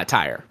a flat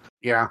tire.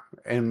 Yeah,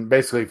 and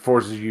basically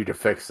forces you to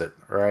fix it,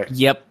 right?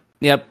 Yep.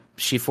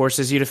 She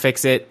forces you to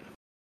fix it.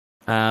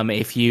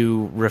 if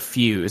you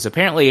refuse.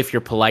 Apparently, if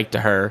you're polite to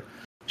her,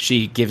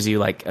 she gives you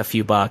like a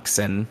few bucks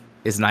and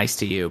is nice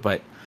to you.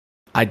 But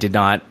I did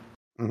not.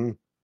 Mm-hmm.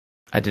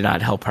 I did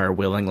not help her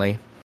willingly.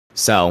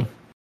 So,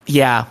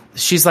 yeah,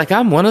 she's like,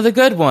 I'm one of the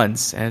good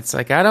ones, and it's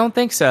like, I don't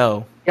think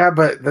so. Yeah,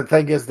 but the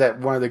thing is that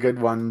one of the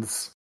good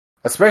ones,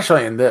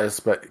 especially in this,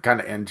 but kind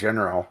of in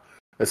general,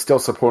 is still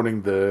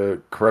supporting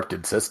the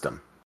corrupted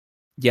system.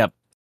 Yep.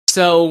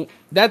 So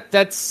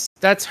that's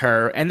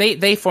her, and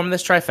they form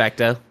this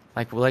trifecta.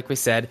 Like we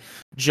said,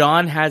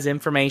 John has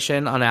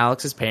information on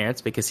Alex's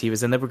parents because he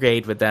was in the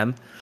brigade with them.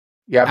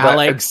 Yeah,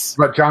 Alex,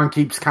 but John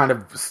keeps kind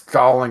of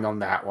stalling on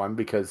that one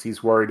because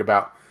he's worried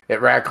about it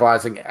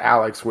radicalizing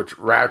Alex, which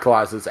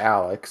radicalizes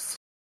Alex.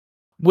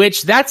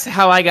 Which that's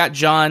how I got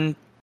John,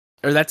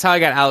 or that's how I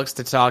got Alex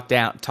to talk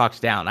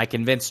down. I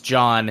convinced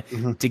John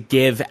to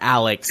give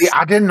Alex. See,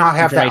 I did not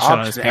have that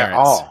option at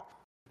all.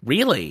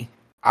 Really?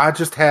 I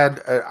just had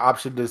an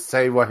option to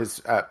say what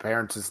his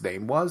parents'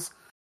 name was,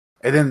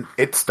 and then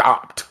it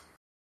stopped.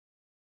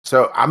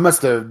 So I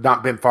must have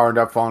not been far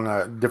enough on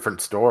a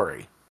different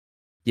story.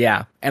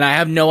 Yeah, and I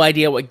have no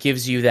idea what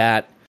gives you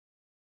that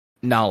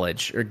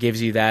knowledge or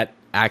gives you that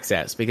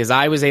access, because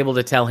I was able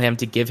to tell him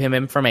to give him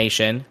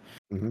information,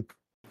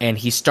 and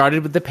he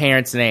started with the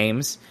parents'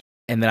 names,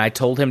 and then I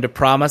told him to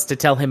promise to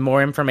tell him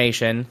more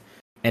information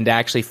and to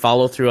actually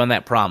follow through on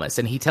that promise.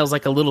 And he tells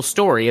like a little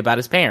story about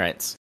his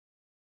parents.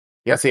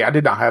 Yeah, see, I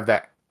did not have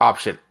that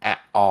option at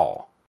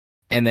all.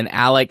 And then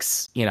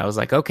Alex, was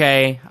like,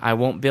 okay, I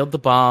won't build the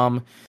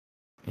bomb.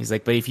 He's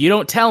like, but if you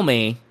don't tell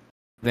me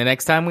the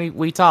next time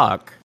we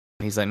talk,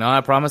 he's like, no,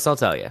 I promise I'll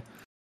tell you.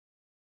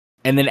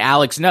 And then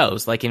Alex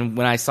knows, like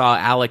when I saw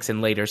Alex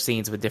in later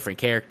scenes with different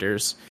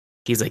characters,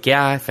 he's like,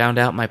 yeah, I found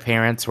out my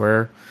parents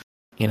were,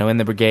 in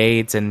the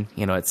brigades and,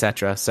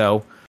 etc.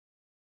 So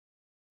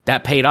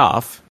that paid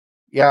off.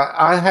 Yeah,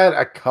 I had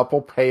a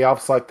couple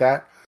payoffs like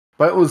that,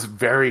 but it was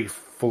very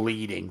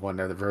fleeting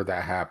whenever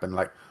that happened.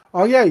 Like,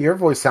 oh yeah, your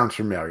voice sounds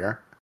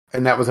familiar.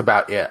 And that was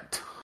about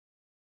it.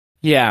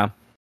 Yeah.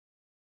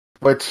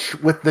 Which,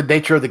 with the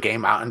nature of the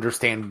game, I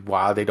understand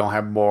why they don't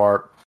have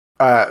more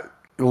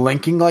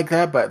linking like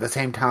that, but at the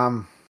same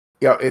time,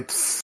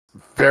 it's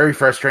very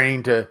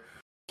frustrating to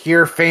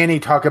hear Fanny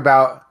talk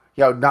about,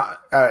 not,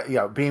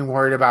 being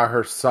worried about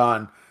her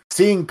son,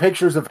 seeing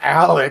pictures of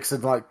Alex,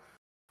 and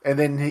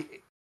then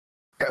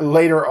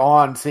later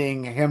on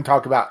seeing him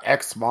talk about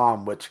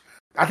ex-mom, which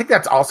I think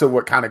that's also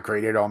what kind of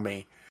grated on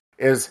me,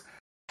 is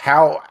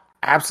how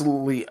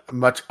absolutely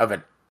much of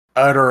an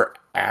utter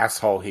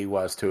asshole he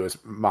was to his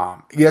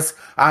mom. Yes,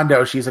 I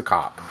know she's a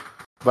cop,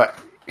 but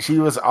she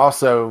was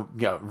also,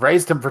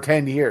 raised him for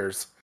 10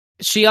 years.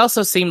 She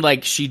also seemed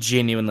like she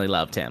genuinely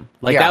loved him.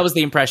 That was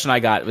the impression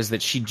I got, was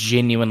that she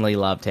genuinely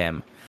loved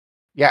him.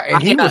 Yeah,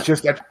 and he was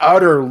just an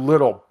utter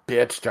little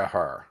bitch to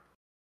her.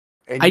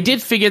 And I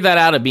did figure that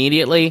out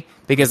immediately,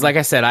 because like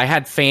I said, I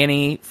had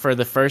Fanny for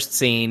the first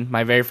scene,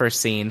 my very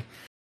first scene,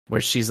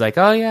 where she's like,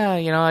 oh yeah,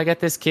 I got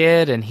this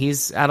kid and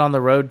he's out on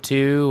the road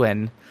too,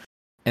 and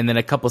then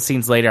a couple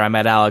scenes later I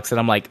met Alex and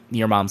I'm like,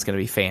 your mom's going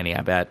to be Fanny,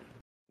 I bet.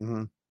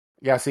 Mm-hmm.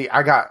 Yeah, see,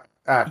 I got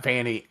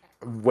Fanny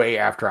way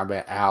after I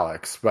met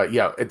Alex, but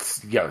it's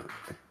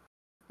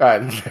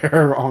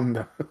they're on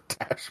the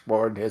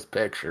dashboard, his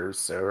pictures,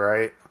 so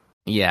right?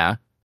 Yeah.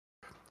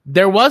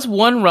 There was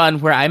one run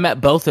where I met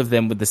both of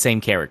them with the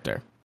same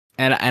character.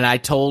 And I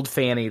told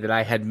Fanny that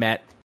I had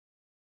met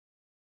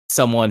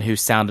someone who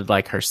sounded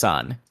like her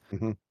son.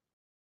 Mm-hmm.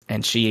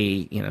 And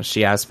she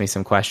asked me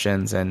some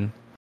questions, and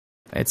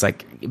it's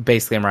like,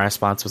 basically my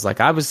response was like,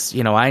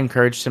 I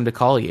encouraged him to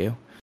call you.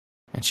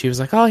 And she was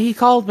like, oh, he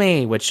called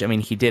me, which,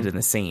 he did in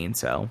the scene,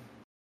 so.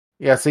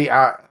 Yeah, see,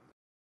 I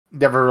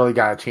never really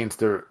got a chance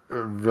to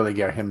really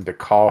get him to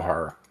call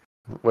her,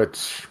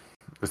 which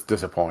was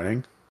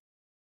disappointing.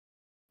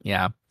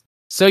 Yeah.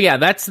 So yeah,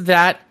 that's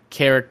that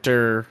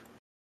character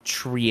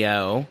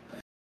trio.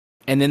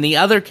 And then the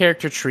other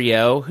character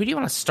trio, who do you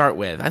want to start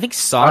with? I think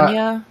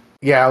Sonya?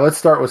 Yeah, let's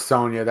start with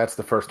Sonya. That's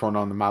the first one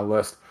on my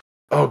list.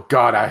 Oh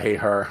god, I hate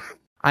her.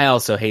 I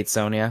also hate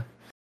Sonya.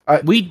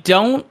 We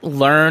don't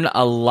learn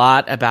a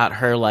lot about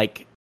her,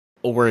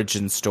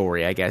 origin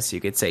story, I guess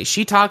you could say.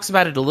 She talks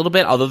about it a little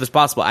bit, although it's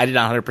possible I did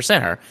not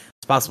 100% her.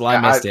 It's possible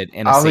I missed it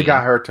in a I only scene.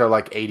 got her to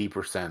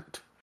 80%.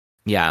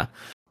 Yeah.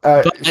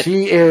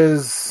 She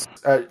is,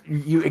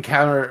 you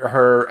encounter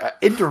her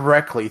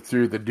indirectly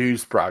through the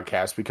news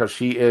broadcast because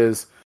she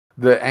is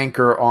the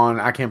anchor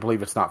on, I can't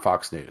believe it's not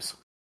Fox News.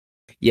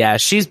 Yeah,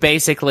 she's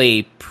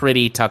basically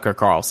pretty Tucker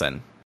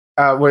Carlson.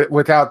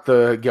 Without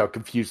the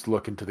confused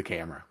look into the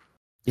camera.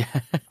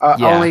 Yeah.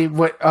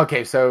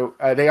 Okay, so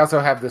they also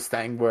have this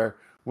thing where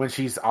when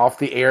she's off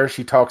the air,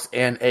 she talks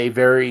in a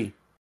very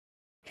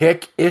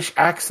hick-ish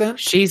accent.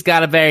 She's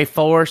got a very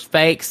forced,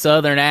 fake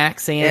Southern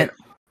accent.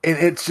 And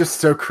it's just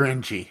so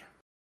cringy.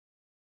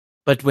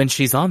 But when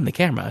she's on the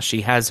camera,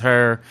 she has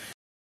her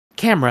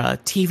camera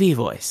TV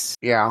voice.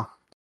 Yeah.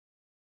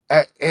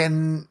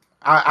 And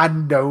I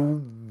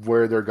know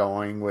where they're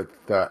going with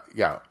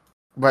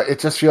but it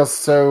just feels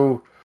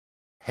so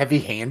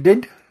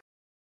heavy-handed.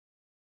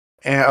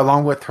 and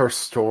along with her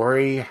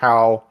story,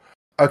 how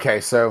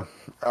so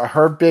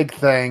her big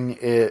thing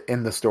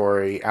in the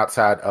story,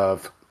 outside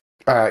of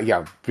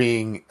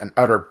being an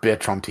utter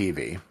bitch on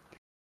TV,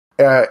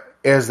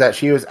 is that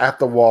she was at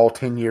the wall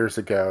 10 years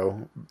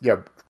ago.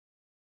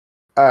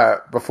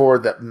 Before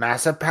the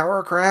massive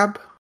power grab.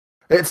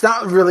 It's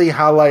not really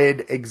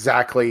highlighted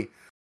exactly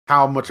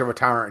how much of a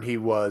tyrant he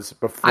was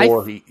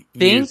before he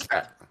used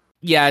that.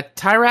 Yeah,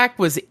 Tyrak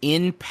was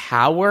in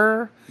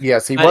power.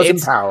 Yes, he was in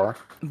power.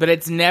 But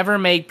it's never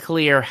made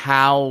clear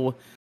how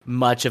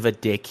much of a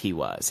dick he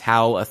was,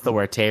 how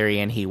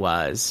authoritarian he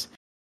was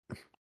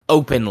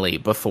openly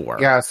before.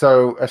 Yeah,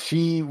 so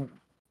she,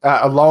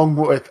 along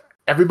with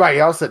everybody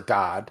else that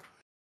died,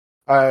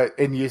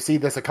 and you see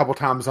this a couple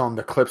times on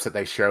the clips that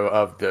they show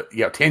of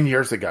 10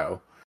 years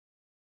ago,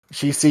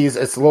 she sees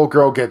this little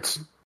girl gets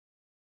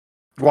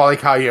Wally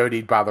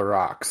Coyote'd by the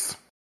rocks.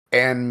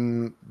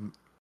 And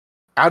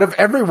out of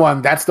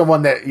everyone, that's the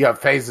one that,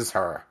 phases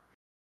her.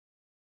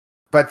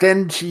 But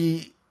then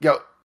she,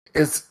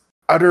 is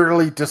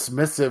utterly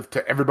dismissive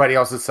to everybody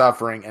else's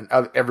suffering and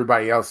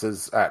everybody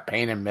else's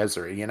pain and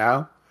misery,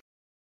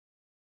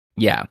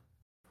 Yeah.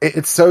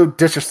 It's so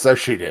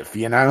disassociative,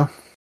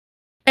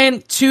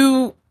 And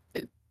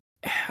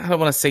I don't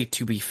want to say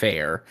to be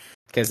fair,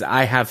 because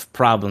I have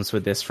problems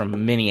with this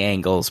from many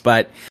angles,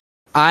 but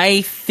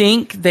I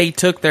think they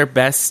took their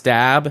best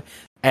stab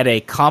at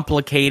a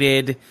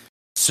complicated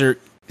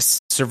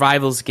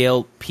survival's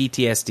guilt,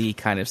 PTSD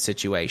kind of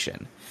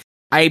situation.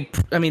 I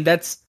mean,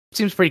 that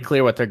seems pretty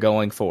clear what they're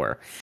going for.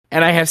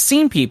 And I have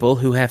seen people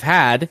who have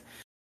had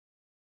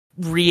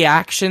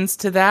reactions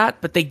to that,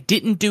 but they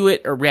didn't do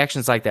it, or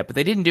reactions like that, but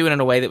they didn't do it in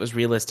a way that was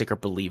realistic or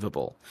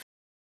believable.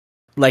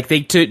 Like, they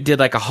did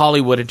like a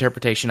Hollywood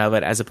interpretation of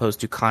it, as opposed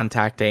to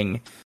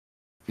contacting,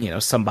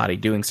 somebody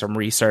doing some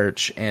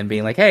research and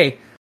being like, hey,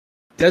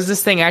 does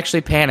this thing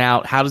actually pan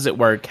out? How does it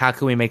work? How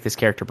can we make this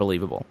character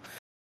believable?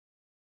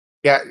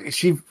 Yeah,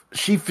 she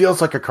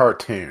feels like a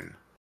cartoon.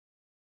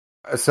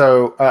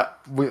 So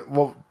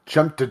we'll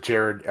jump to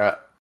Jared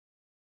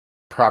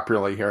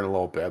properly here in a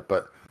little bit,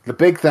 but the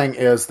big thing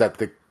is that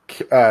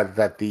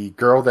the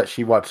girl that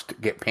she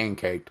watched get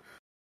pancaked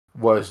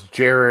was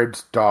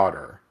Jared's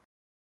daughter.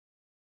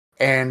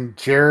 And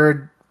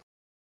Jared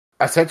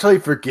essentially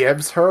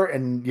forgives her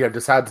and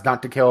decides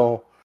not to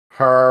kill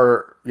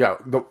her.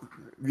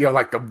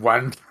 Like the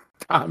one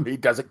time he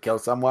doesn't kill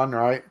someone,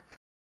 right?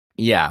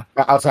 Yeah,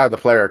 outside the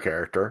player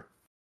character,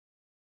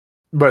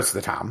 most of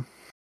the time,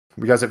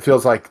 because it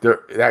feels like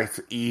that's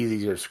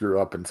easy to screw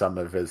up in some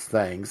of his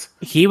things.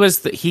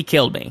 He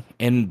killed me,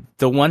 and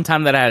the one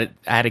time that I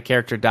had a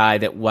character die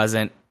that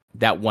wasn't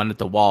that one at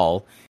the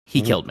wall,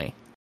 he killed me.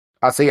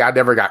 I see. I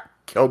never got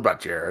killed by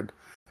Jared.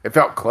 It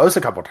felt close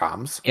a couple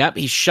times. Yep,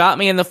 he shot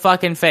me in the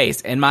fucking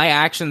face, and my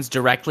actions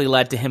directly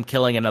led to him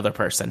killing another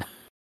person.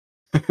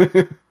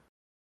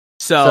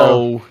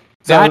 So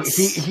that's...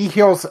 he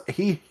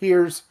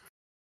hears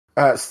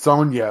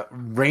Sonya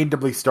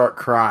randomly start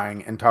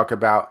crying and talk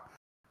about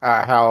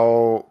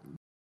how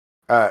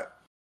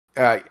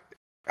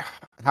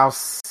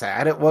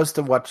sad it was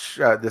to watch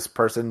this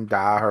person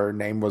die. Her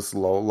name was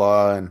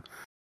Lola, and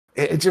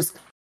it just...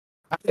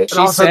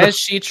 She says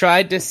she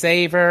tried to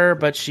save her,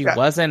 but she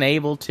wasn't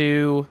able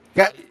to.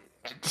 Yeah,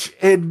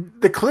 in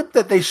the clip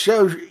that they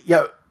show,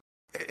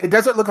 it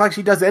doesn't look like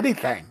she does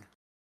anything.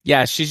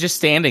 Yeah, she's just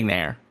standing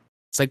there.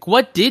 It's like,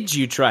 what did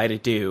you try to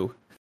do?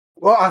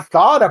 Well, I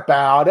thought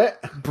about it.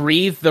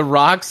 Breathe the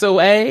rocks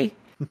away?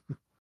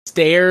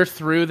 Stare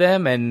through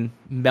them and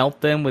melt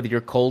them with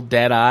your cold,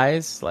 dead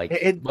eyes? Like,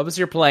 what was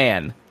your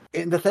plan?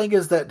 And the thing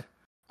is that,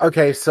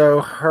 okay,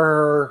 so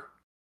her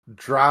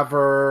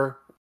driver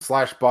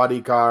 /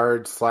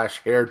 bodyguard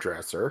 /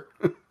 hairdresser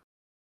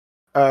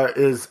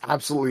is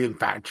absolutely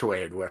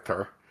infatuated with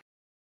her.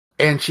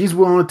 And she's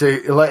willing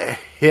to let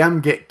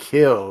him get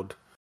killed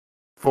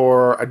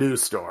for a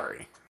news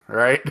story,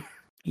 right?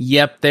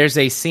 Yep, there's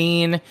a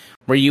scene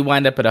where you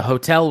wind up at a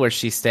hotel where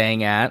she's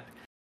staying at,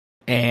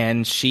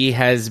 and she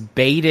has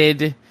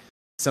baited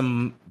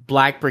some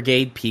Black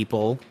Brigade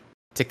people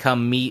to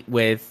come meet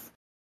with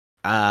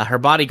her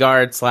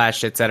bodyguard /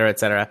 et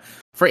cetera,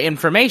 for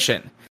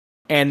information.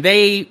 And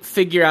they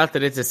figure out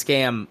that it's a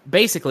scam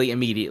basically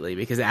immediately,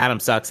 because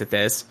Adam sucks at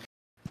this.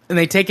 And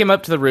they take him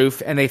up to the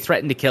roof, and they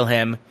threaten to kill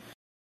him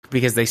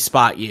because they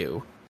spot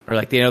you. Or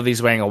like they know that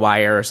he's wearing a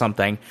wire or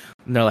something.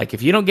 And they're like,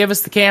 if you don't give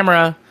us the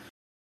camera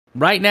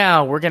right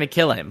now, we're going to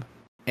kill him.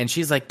 And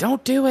she's like,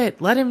 don't do it.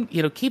 Let him,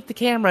 keep the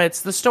camera.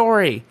 It's the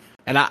story.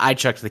 And I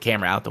chucked the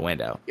camera out the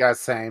window. Yeah,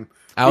 same.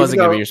 I wasn't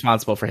going to be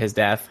responsible for his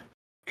death.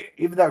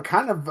 Even though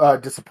kind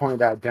of disappointed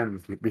that I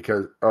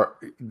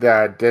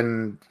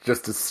didn't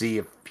just to see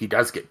if he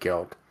does get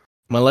killed.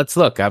 Well, let's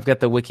look. I've got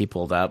the wiki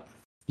pulled up.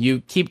 You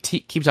keep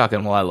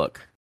talking while I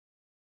look.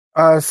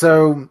 Was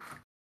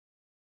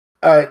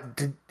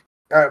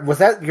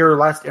that your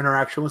last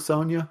interaction with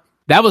Sonya?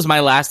 That was my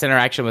last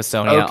interaction with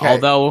Sonya, okay.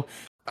 Although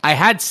I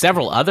had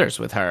several others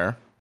with her.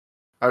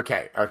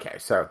 Okay,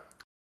 so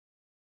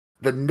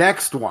the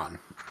next one,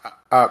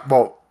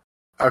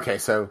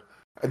 so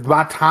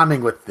my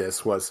timing with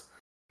this was,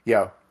 you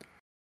know,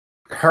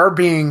 her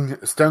being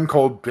stone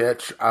cold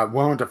bitch,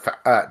 willing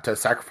to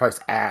sacrifice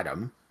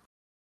Adam.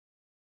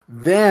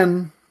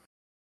 Then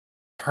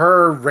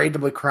her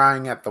randomly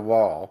crying at the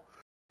wall.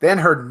 Then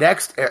her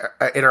next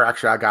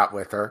interaction I got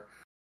with her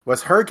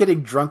was her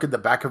getting drunk in the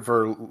back of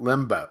her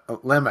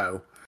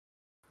limo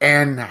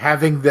and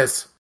having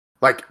this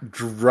like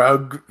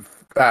drug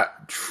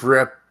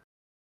trip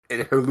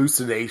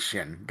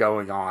hallucination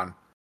going on.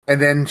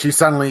 And then she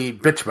suddenly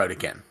bitch mode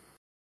again.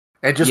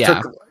 It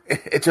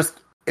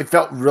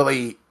felt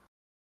really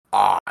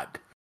odd.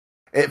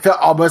 It felt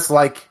almost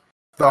like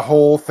the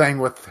whole thing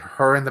with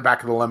her in the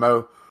back of the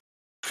limo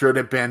should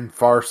have been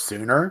far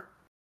sooner.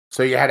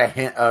 So you had a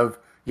hint of,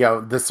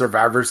 the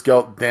survivor's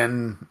guilt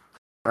then,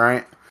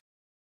 right?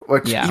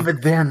 Which even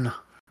then,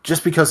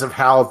 just because of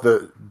how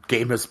the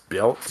game is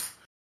built,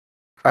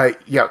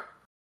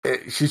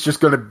 she's just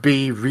going to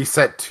be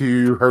reset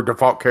to her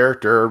default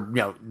character,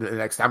 the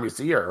next time you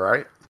see her,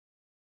 right?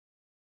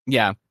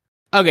 Yeah.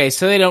 Okay,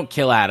 so they don't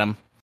kill Adam.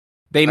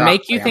 They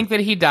make you think that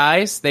he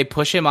dies. They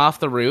push him off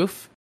the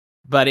roof,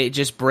 but it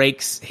just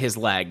breaks his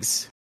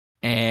legs.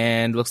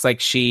 And looks like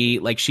she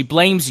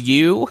blames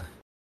you.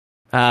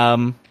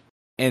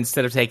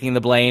 Instead of taking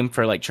the blame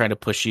for trying to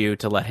push you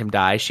to let him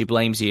die, she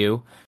blames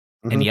you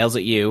and yells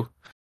at you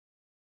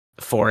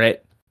for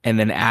it. And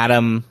then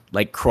Adam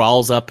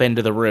crawls up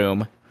into the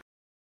room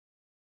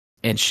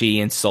and she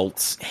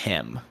insults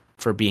him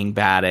for being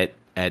bad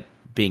at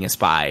being a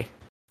spy.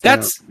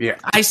 That's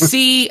I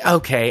see.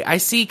 Okay, I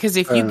see. Because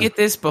if you get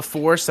this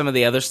before some of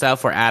the other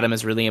stuff where Adam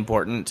is really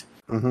important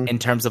in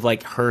terms of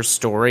her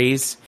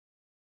stories,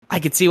 I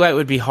could see why it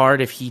would be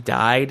hard if he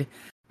died.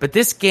 But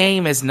this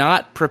game is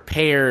not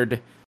prepared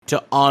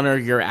to honor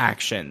your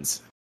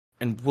actions,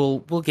 and we'll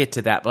get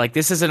to that. But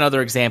this is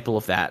another example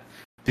of that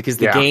because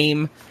the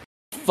game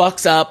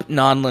fucks up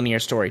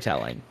nonlinear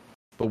storytelling.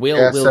 But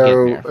we'll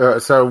get there.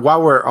 So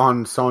while we're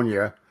on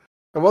Sonya,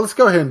 let's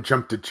go ahead and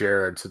jump to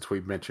Jared since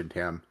we mentioned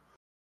him.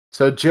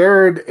 So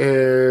Jared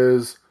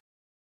is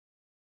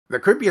the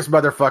creepiest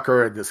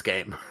motherfucker in this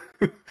game.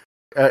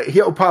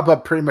 He'll pop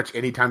up pretty much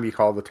anytime you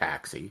call the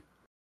taxi.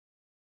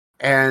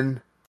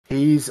 And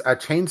he's a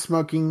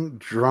chain-smoking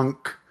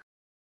drunk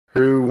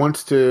who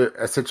wants to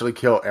essentially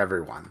kill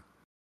everyone.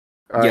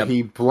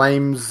 He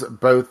blames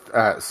both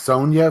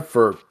Sonya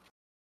for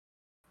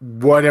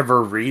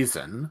whatever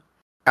reason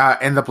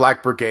and the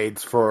Black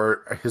Brigades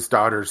for his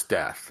daughter's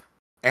death.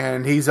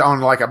 And he's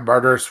on a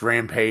murderous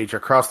rampage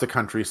across the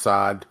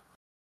countryside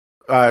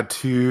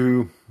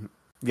to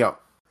get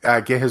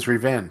his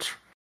revenge.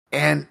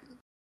 And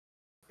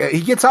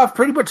he gets off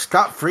pretty much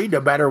scot-free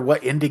no matter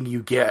what ending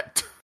you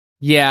get.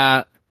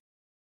 Yeah.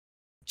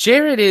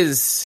 Jared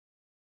is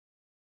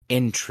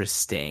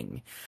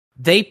interesting.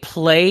 They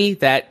play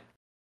that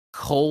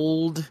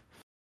cold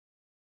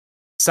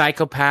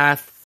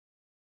psychopath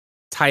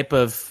type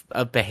of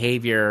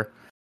behavior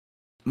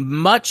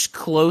much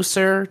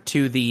closer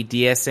to the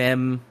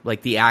DSM,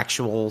 the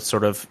actual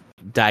sort of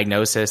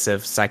diagnosis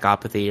of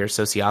psychopathy or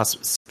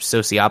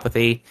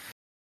sociopathy,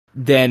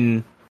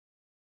 than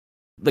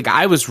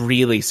I was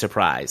really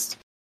surprised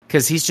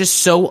because he's just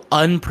so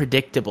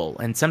unpredictable,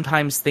 and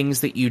sometimes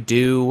things that you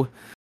do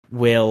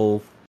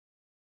will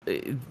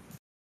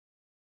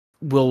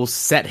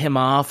set him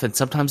off, and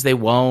sometimes they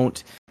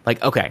won't.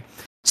 Okay,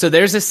 so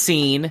there's a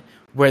scene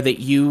where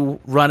that you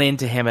run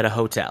into him at a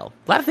hotel.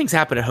 A lot of things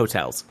happen at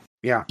hotels.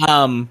 Yeah.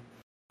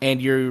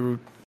 And you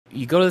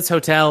go to this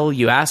hotel,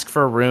 you ask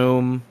for a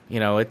room,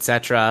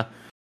 etc.,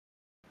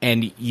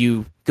 and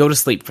you go to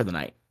sleep for the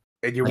night.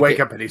 And you wake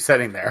up and he's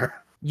sitting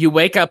there. You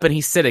wake up and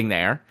he's sitting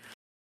there,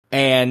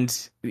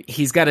 and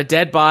he's got a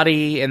dead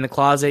body in the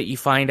closet. You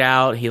find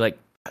out he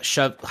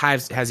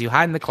has you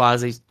hide in the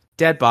closet,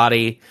 dead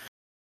body.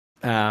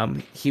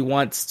 He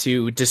wants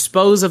to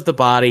dispose of the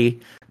body.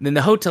 And then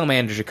the hotel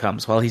manager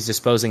comes while he's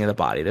disposing of the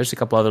body. There's a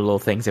couple other little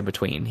things in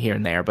between here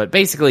and there, but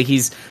basically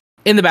he's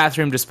in the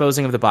bathroom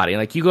disposing of the body.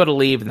 You go to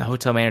leave, and the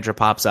hotel manager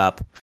pops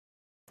up,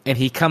 and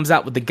he comes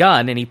out with the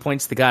gun, and he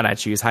points the gun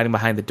at you. He's hiding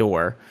behind the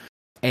door.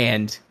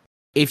 And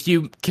if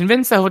you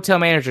convince the hotel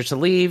manager to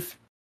leave,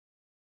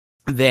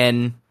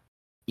 then,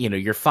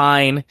 you're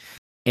fine,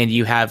 and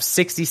you have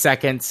 60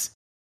 seconds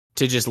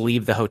to just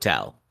leave the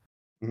hotel.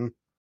 Mm-hmm.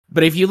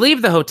 But if you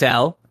leave the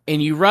hotel,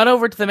 and you run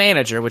over to the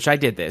manager, which I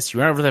did this,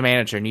 you run over to the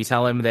manager, and you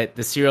tell him that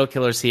the serial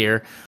killer's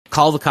here,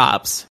 call the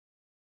cops.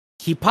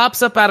 He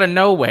pops up out of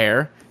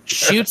nowhere,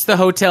 shoots the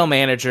hotel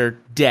manager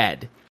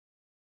dead.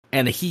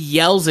 And he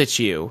yells at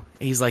you.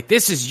 He's like,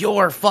 "This is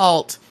your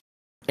fault."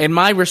 And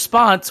my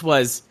response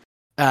was,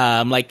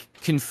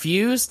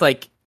 confused,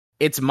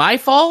 "It's my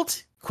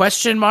fault?" ?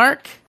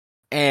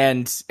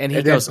 And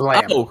he goes,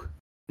 "Oh."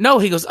 No,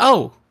 he goes,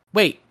 "Oh,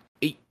 wait.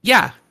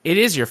 Yeah, it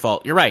is your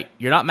fault. You're right.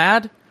 You're not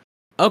mad?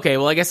 Okay,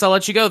 well, I guess I'll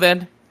let you go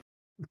then."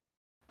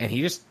 And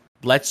he just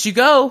lets you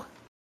go.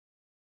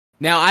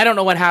 Now, I don't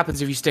know what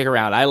happens if you stick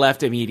around. I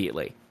left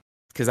immediately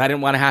because I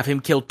didn't want to have him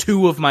kill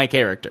two of my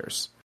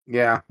characters.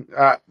 Yeah,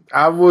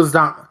 I was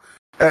not.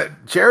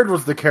 Jared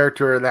was the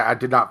character that I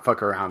did not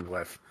fuck around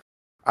with.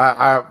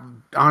 I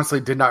honestly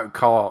did not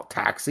call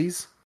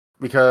taxis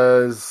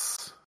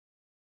because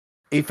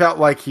he felt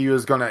like he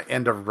was going to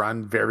end a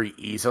run very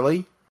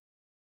easily.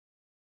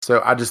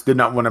 So I just did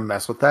not want to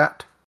mess with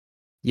that.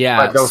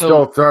 Yeah. But they'll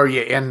still throw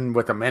you in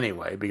with them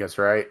anyway, because,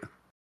 right?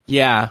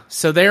 Yeah.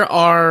 So there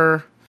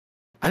are,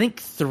 I think,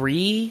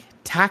 3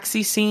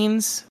 taxi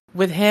scenes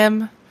with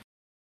him.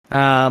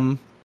 And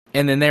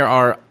then there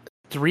are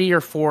 3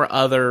 or 4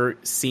 other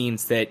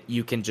scenes that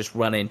you can just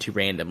run into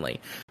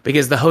randomly.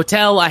 Because the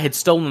hotel, I had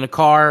stolen a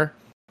car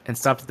and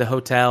stopped at the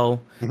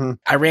hotel. Mm-hmm.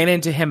 I ran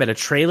into him at a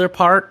trailer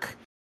park.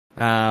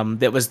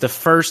 That was the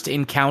first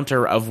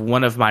encounter of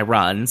one of my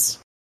runs.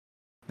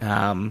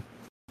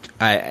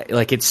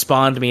 It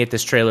spawned me at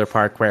this trailer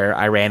park where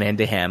I ran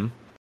into him.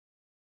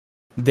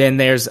 Then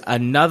there's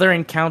another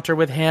encounter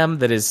with him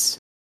that is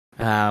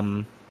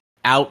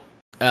out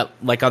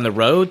on the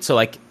road. So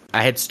I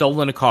had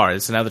stolen a car.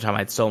 It's another time I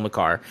had stolen a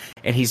car,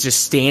 and he's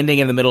just standing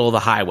in the middle of the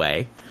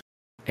highway,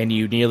 and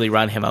you nearly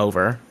run him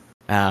over.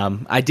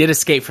 I did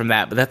escape from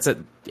that, but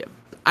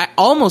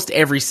almost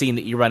every scene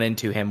that you run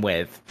into him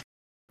with,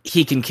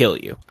 he can kill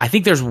you. I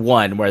think there's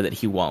one where that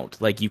he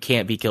won't. Like, you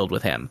can't be killed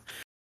with him.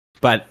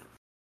 But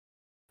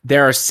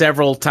there are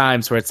several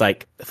times where it's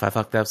like, if I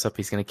fuck this up,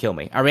 he's going to kill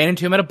me. I ran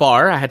into him at a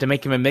bar. I had to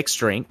make him a mixed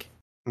drink.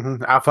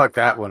 Mm-hmm. I fucked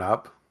that one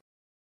up.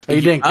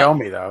 He didn't kill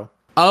me, though.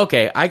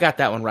 Okay, I got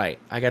that one right.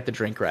 I got the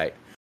drink right.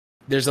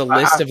 There's a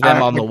list of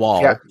them on the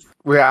wall.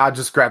 Yeah, I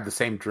just grabbed the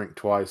same drink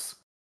twice.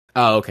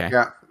 Oh, okay.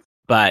 Yeah.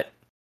 But,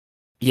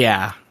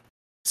 yeah.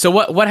 So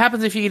what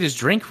happens if you get his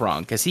drink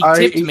wrong? Because he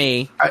tipped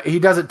me. He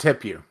doesn't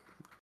tip you.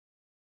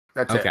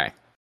 That's okay. It.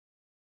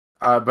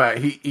 But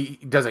he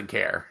doesn't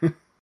care.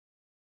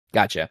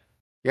 Gotcha.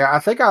 Yeah, I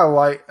think I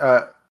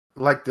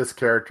like this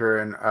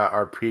character in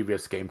our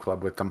previous game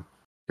club with them.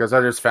 Because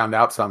I just found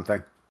out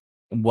something.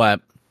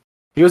 What?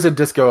 He was in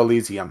Disco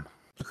Elysium.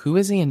 Who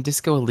is he in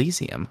Disco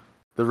Elysium?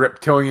 The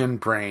reptilian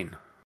brain.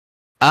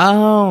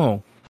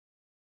 Oh.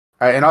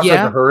 And also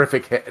the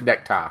horrific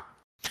necktie.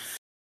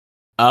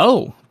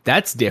 Oh,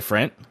 that's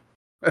different.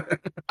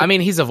 I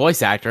mean, he's a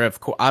voice actor. Of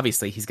course,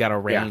 obviously, he's got a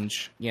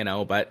range,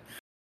 but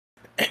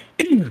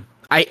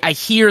I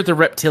hear the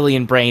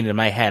reptilian brain in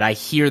my head. I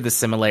hear the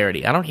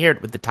similarity. I don't hear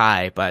it with the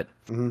tie, but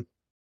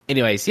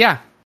anyways, yeah.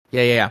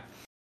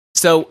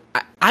 So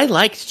I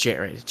liked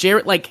Jared.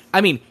 Jared,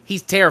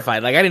 he's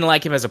terrified. Like, I didn't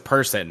like him as a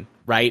person,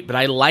 right? But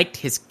I liked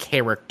his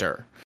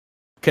character.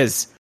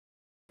 Because,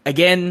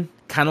 again,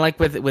 kind of like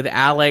with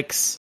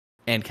Alex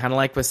and kind of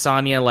like with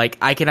Sonya, like,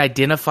 I can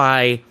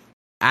identify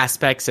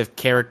aspects of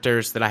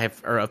characters that I have,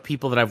 or of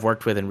people that I've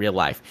worked with in real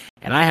life.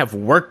 And I have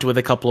worked with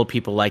a couple of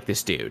people like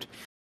this dude.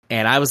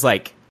 And I was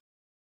like,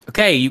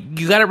 okay,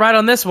 you got it right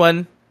on this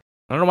one.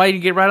 I don't know why you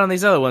get right on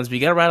these other ones, but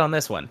you got it right on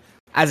this one.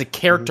 As a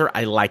character,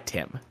 I liked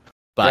him.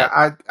 But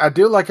yeah, I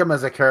do like him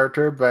as a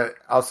character, but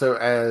also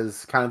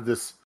as kind of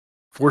this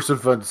force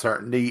of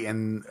uncertainty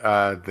in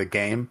the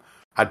game.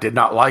 I did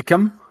not like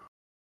him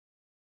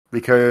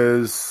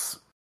because,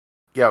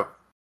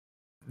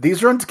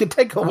 these runs can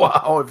take a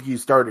while if you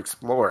start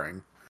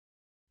exploring.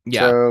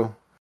 Yeah. So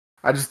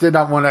I just did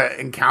not want to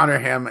encounter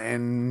him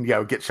and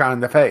get shot in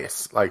the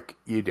face like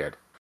you did.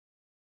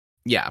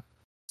 Yeah.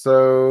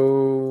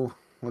 So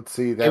let's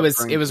see.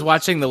 It was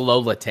watching the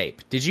Lola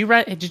tape. Did you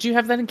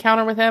have that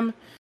encounter with him?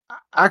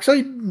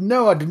 Actually,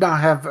 no, I did not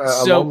have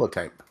a Lola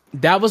tape.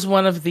 That was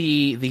one of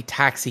the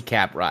taxi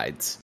cab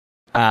rides.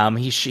 He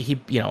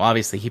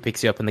obviously he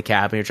picks you up in the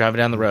cab and you're driving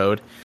down the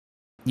road.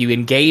 You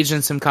engage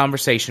in some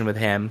conversation with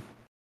him,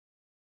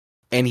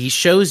 and he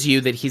shows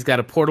you that he's got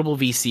a portable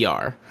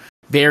VCR,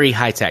 very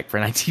high tech for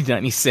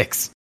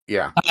 1996.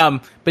 Yeah.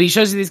 But he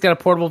shows you that he's got a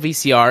portable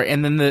VCR,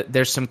 and then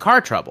there's some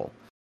car trouble.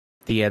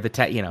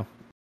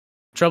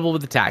 Trouble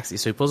with the taxi.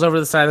 So he pulls over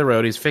to the side of the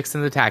road. He's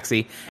fixing the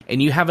taxi,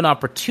 and you have an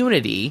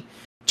opportunity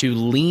to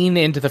lean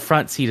into the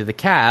front seat of the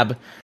cab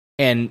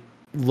and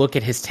look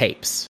at his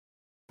tapes.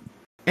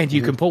 And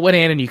you can put one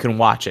in and you can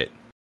watch it.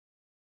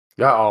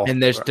 Uh-oh.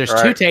 And there's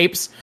two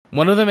tapes.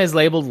 One of them is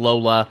labeled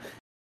Lola,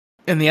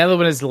 and the other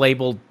one is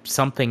labeled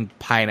something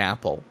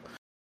pineapple.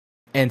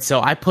 And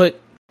so I put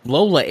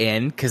Lola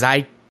in because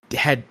I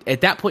had,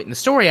 at that point in the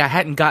story, I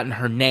hadn't gotten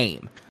her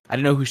name. I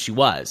didn't know who she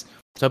was.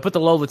 So I put the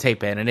Lola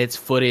tape in, and it's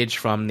footage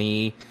from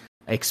the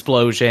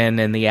explosion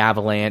and the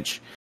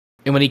avalanche.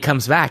 And when he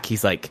comes back,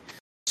 he's like,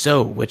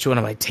 so which one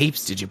of my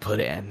tapes did you put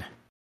in?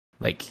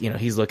 Like,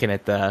 he's looking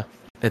at the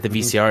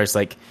VCR. It's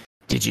like,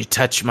 did you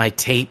touch my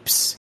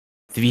tapes?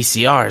 The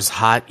VCR is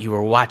hot. You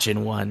were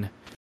watching one.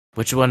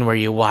 Which one were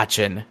you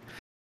watching?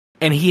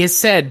 And he has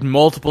said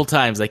multiple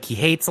times, like, he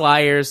hates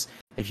liars.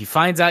 If he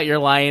finds out you're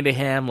lying to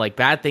him, like,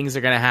 bad things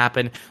are going to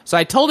happen. So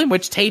I told him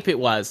which tape it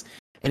was.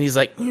 And he's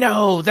like,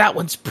 no, that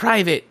one's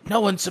private.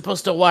 No one's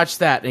supposed to watch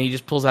that. And he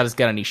just pulls out his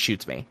gun and he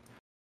shoots me.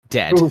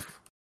 Dead.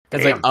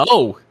 It's like,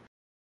 oh,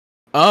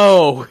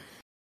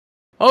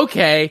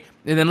 okay.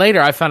 And then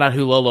later I found out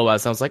who Lola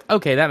was. I was like,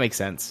 okay, that makes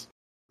sense.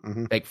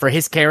 Mm-hmm. Like, for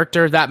his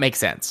character, that makes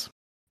sense.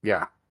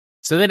 Yeah.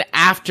 So then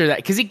after that,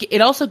 because it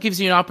also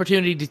gives you an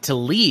opportunity to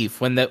leave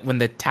when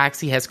the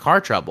taxi has car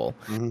trouble.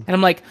 And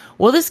I'm like,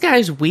 well, this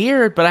guy's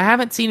weird, but I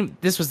haven't seen him.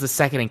 This was the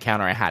second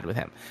encounter I had with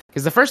him,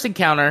 because the first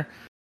encounter,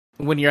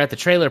 when you're at the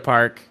trailer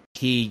park,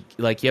 you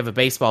have a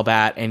baseball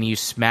bat and you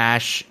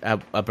smash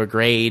a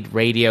brigade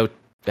radio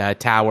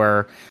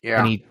tower,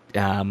 and he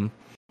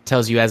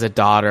tells you has a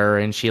daughter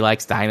and she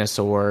likes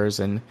dinosaurs,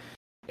 and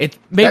it's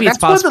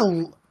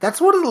possible.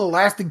 That's one of the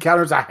last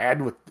encounters I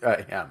had with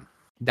him.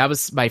 That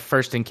was my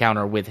first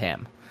encounter with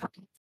him.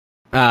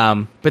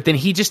 But then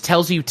he just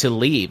tells you to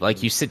leave.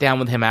 Like, you sit down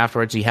with him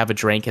afterwards, you have a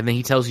drink, and then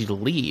he tells you to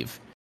leave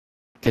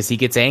because he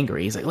gets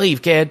angry. He's like,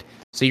 "Leave, kid."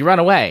 So you run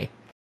away.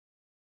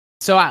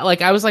 So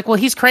I was like, well,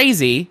 he's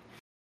crazy,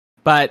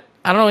 but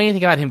I don't know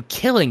anything about him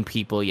killing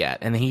people yet.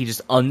 And then he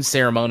just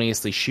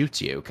unceremoniously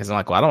shoots you, because I'm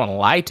like, well, I don't want to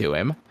lie to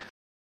him.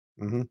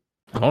 Mm-hmm.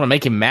 I don't want to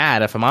make him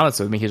mad. If I'm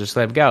honest with me, he'll just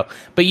let him go.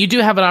 But you do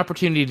have an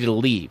opportunity to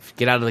leave,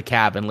 get out of the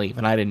cab and leave,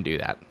 and I didn't do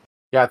that.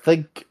 Yeah, I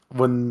think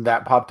when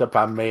that popped up,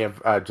 I may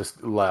have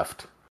just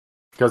left,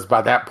 because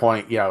by that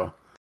point,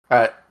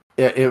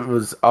 it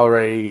was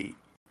already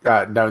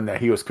known that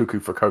he was cuckoo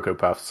for Cocoa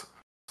Puffs.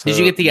 So, did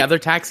you get the other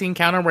taxi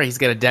encounter where he's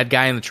got a dead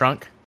guy in the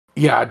trunk?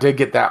 Yeah, I did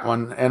get that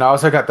one, and I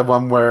also got the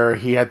one where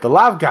he had the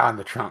live guy in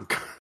the trunk.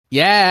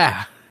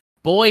 Yeah,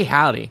 boy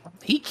howdy,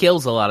 he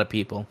kills a lot of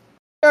people.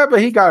 Yeah,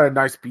 but he got a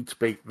nice beach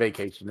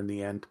vacation in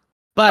the end.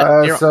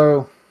 But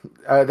so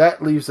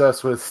that leaves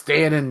us with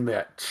Stan and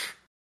Mitch.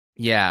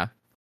 Yeah.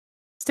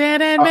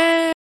 Stan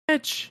and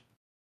Mitch.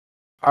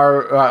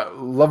 Our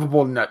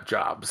lovable nut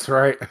jobs,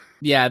 right?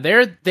 Yeah,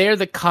 they're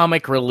the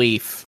comic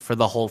relief for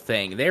the whole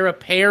thing. They're a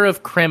pair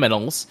of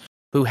criminals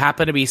who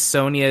happen to be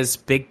Sonya's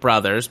big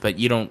brothers, but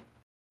you don't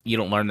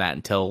learn that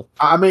until...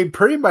 I mean,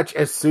 pretty much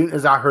as soon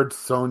as I heard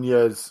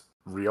Sonya's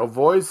real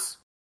voice,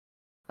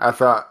 I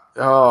thought,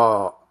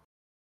 oh,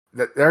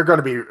 they're going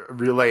to be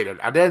related.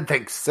 I didn't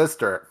think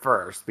sister at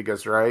first,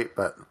 because, right,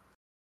 but...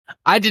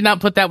 I did not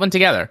put that one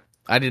together.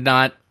 I did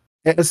not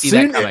see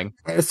that coming.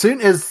 As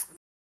soon as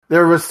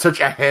there was such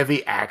a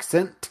heavy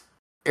accent,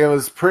 it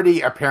was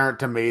pretty apparent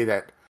to me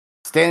that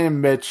Stan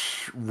and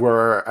Mitch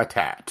were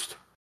attached.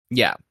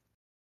 Yeah.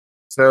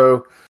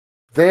 So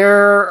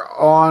they're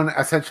on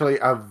essentially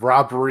a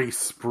robbery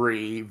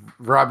spree,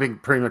 robbing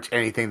pretty much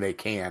anything they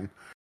can,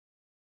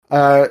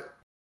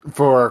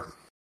 for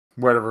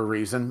whatever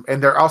reason.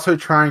 And they're also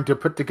trying to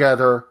put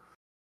together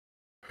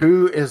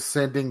who is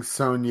sending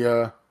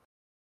Sonya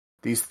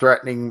these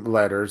threatening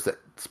letters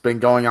that's been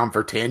going on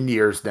for 10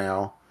 years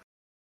now.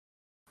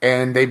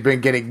 And they've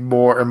been getting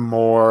more and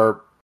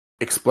more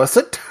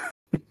explicit.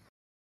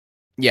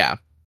 Yeah.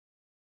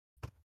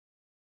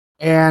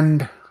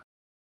 And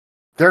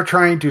they're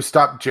trying to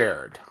stop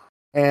Jared.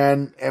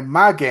 And in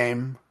my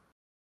game,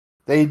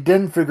 they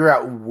didn't figure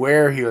out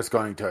where he was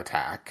going to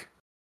attack,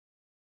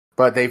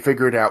 but they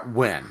figured out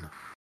when.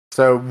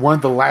 So one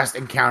of the last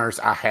encounters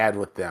I had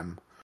with them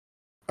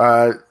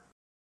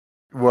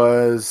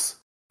was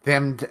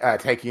them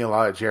taking a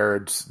lot of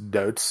Jared's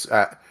notes.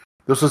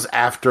 This was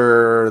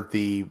after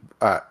the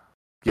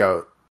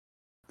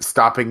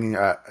stopping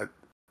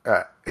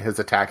his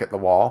attack at the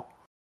wall.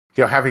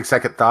 Having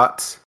second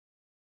thoughts.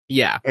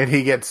 Yeah. And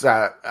he gets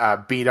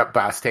beat up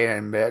by Stan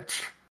and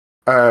Mitch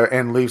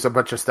and leaves a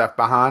bunch of stuff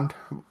behind.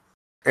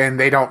 And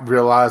they don't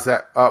realize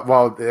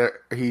that,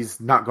 he's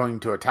not going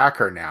to attack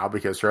her now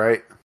because,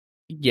 right?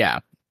 Yeah.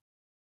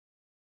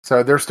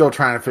 So they're still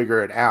trying to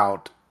figure it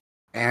out.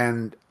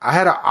 And I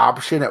had an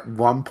option at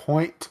one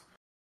point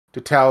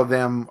to tell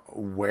them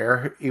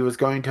where he was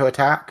going to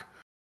attack.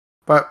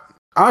 But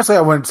honestly,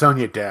 I wanted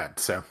Sonya dead,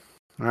 so,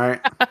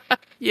 right?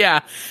 Yeah.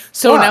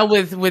 So now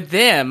with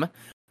them,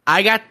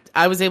 I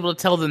was able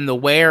to tell them the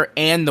where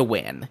and the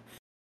when,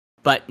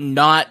 but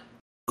not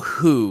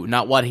who,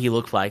 not what he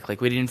looked like.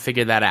 Like, we didn't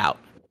figure that out.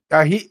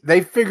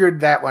 They figured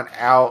that one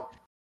out,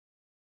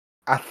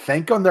 I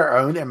think, on their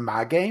own in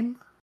my game,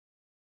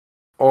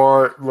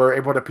 or were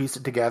able to piece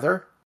it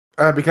together.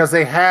 Because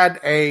they had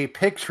a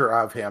picture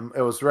of him.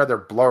 It was rather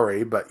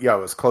blurry, but it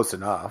was close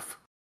enough.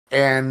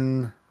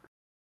 And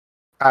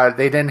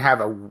they didn't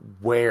have a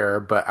where,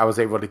 but I was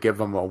able to give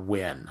them a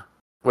when,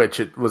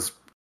 which it was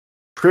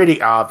pretty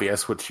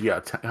obvious, which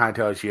kind of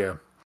tells you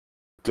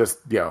just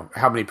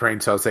how many brain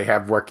cells they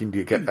have working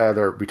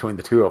together between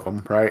the two of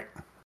them, right?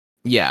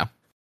 Yeah.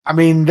 I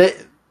mean,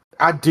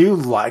 I do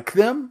like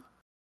them.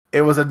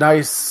 It was a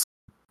nice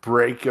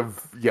break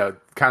of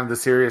kind of the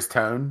serious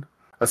tone,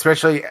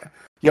 especially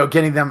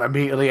getting them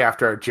immediately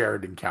after a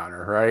Jared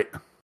encounter, right?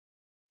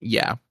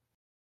 Yeah.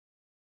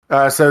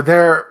 So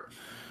they're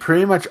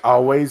pretty much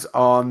always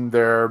on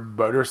their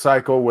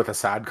motorcycle with a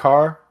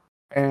sidecar,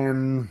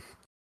 and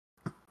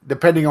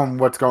depending on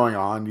what's going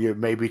on, you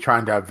may be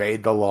trying to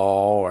evade the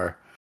law,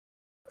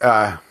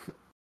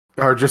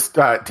 or just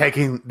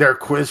taking their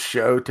quiz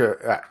show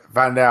to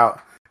find out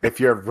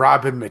if you're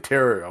robbing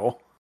material.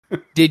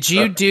 Did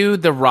you do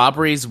the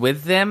robberies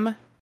with them?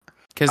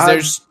 Because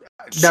there's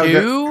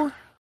two.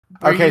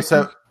 Okay,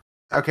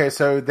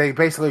 so they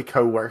basically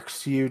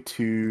coerce you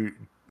to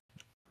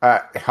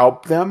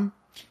help them.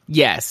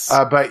 Yes.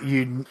 But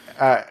you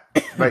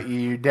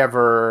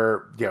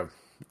never,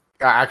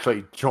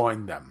 actually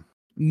joined them.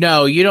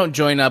 No, you don't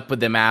join up with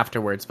them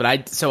afterwards. But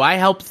I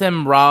helped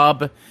them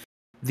rob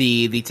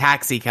the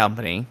taxi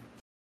company.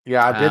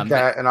 Yeah, I did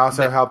that, and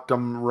also helped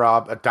them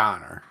rob a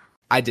diner.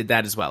 I did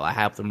that as well. I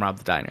helped them rob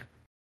the diner.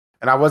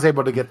 And I was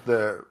able to get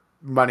the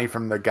money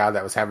from the guy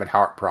that was having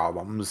heart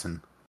problems. And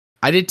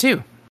I did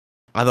too.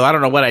 Although I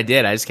don't know what I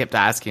did. I just kept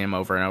asking him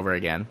over and over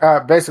again.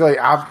 Basically,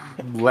 I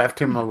left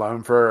him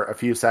alone for a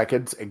few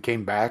seconds and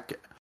came back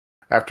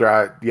after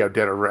I did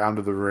a round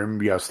of the room,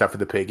 stuff with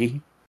the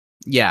piggy.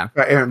 Yeah.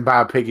 And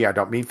by piggy, I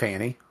don't mean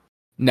Fanny.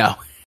 No.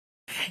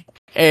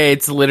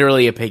 It's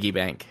literally a piggy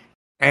bank.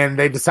 And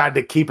they decided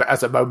to keep it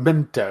as a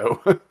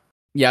memento.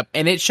 Yep,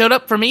 and it showed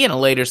up for me in a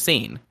later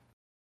scene.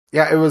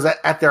 Yeah, it was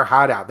at their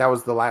hideout. That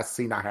was the last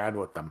scene I had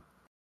with them.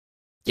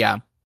 Yeah.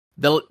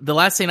 The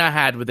last scene I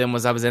had with them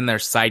was I was in their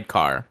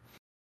sidecar.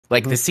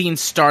 Like, the scene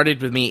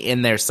started with me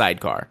in their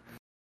sidecar.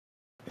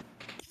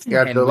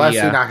 Yeah, And the last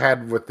scene I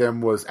had with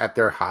them was at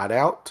their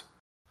hideout.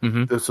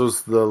 Mm-hmm. This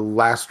was the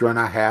last run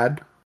I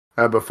had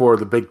before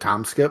the big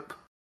time skip.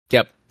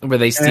 Yep, where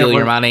they steal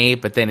your money,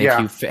 but then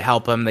if you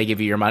help them, they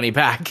give you your money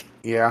back.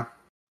 Yeah.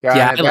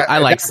 Yeah, I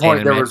like Stan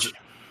and Mitch.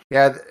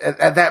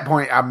 At that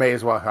point, I may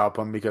as well help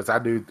them because I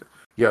knew,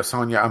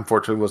 Sonya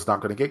unfortunately was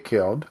not going to get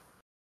killed.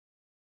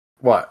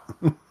 What?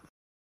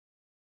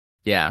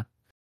 Yeah.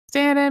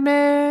 Stan and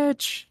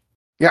Mitch.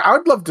 Yeah, I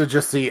would love to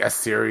just see a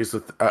series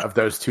of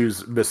those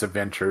two's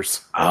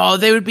misadventures. Oh,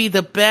 they would be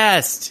the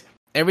best.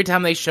 Every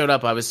time they showed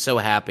up, I was so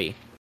happy.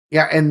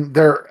 Yeah, and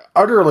they're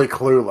utterly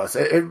clueless.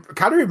 It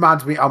kind of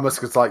reminds me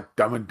almost it's like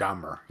Dumb and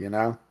Dumber,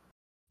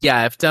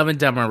 Yeah, if Dumb and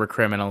Dumber were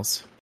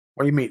criminals.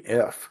 What do you mean,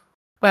 if?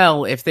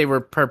 Well, if they were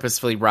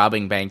purposefully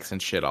robbing banks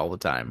and shit all the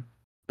time.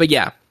 But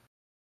yeah.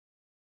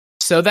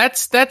 So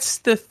that's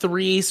the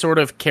three sort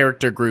of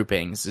character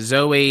groupings.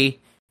 Zoe,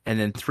 and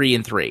then 3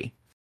 and 3.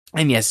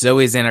 And yes,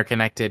 Zoe's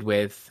interconnected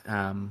with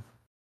one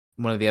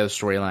of the other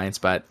storylines,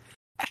 but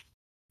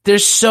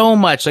there's so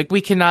much. Like,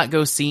 we cannot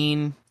go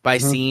scene by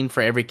scene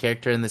for every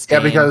character in this game.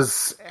 Yeah,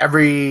 because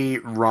every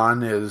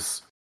run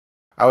is,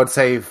 I would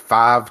say,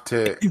 5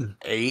 to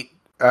 8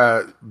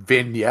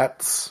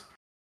 vignettes.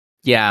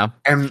 Yeah.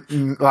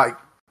 And like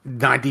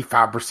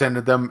 95%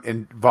 of them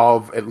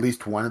involve at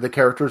least one of the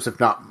characters, if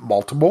not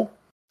multiple.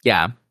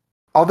 Yeah.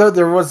 Although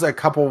there was a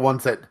couple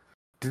ones that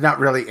did not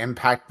really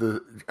impact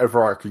the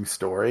overarching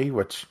story,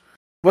 which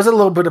was a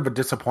little bit of a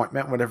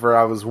disappointment whenever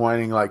I was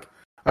wanting, like,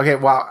 okay,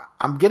 well,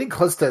 I'm getting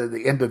close to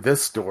the end of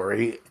this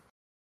story,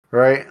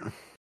 right?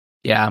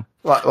 Yeah.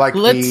 Like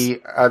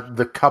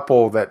the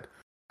couple that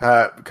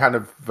kind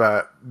of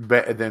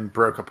then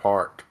broke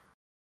apart.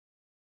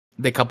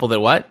 The couple that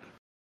what?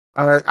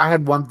 I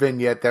had one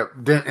vignette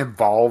that didn't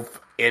involve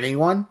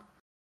anyone.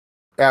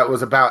 It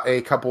was about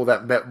a couple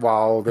that met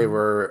while they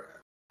were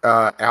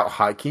out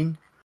hiking,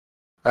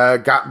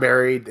 got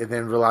married, and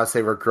then realized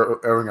they were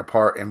growing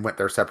apart and went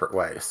their separate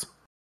ways.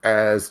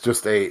 As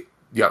just a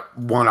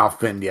one-off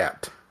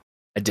vignette.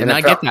 I did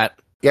not get that.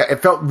 Yeah, it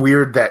felt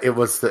weird that it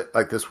was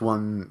this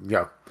one,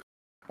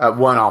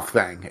 one-off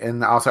thing.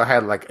 And I also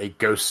had like a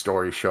ghost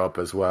story show up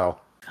as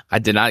well. I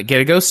did not get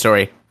a ghost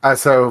story.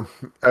 So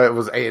it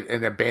was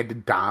an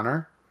abandoned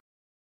diner.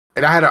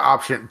 And I had an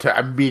option to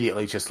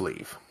immediately just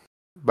leave.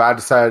 But I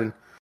decided,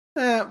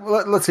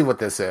 let's see what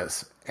this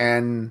is.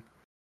 And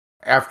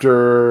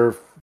after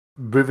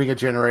moving a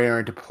generator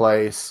into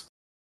place,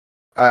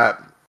 there's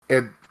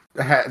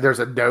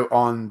a note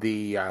on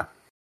the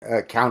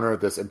counter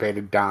of this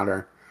abandoned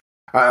diner.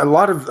 A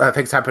lot of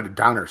things happen in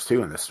diners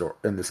too in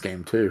this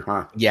game too,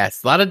 huh?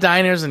 Yes, a lot of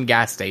diners and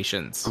gas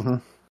stations.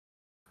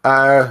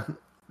 Mm-hmm.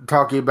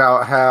 Talking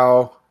about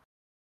how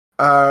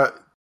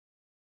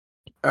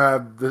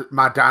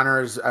my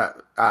diners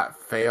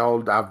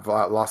failed. I've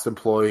lost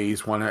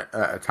employees one at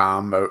a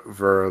time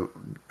over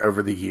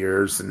the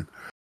years, and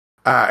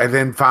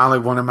then finally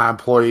one of my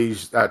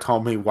employees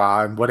told me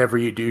why. And whatever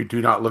you do, do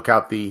not look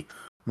out the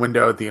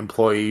window at the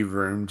employee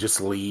room.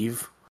 Just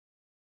leave.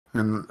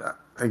 And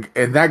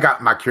that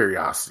got my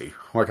curiosity.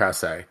 What can I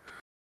say?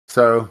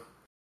 So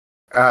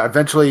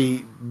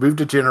eventually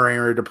moved a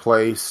generator to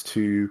place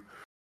to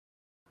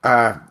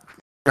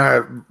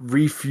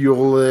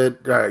refuel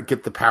it,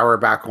 get the power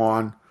back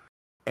on,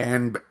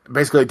 and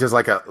basically it does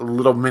like a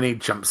little mini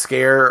jump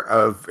scare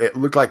of, it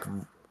looked like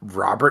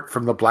Robert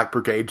from the Black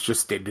Brigade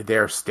just standing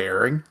there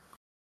staring.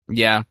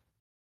 Yeah.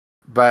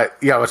 But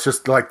it's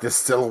just like this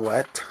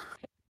silhouette.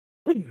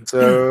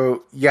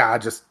 So I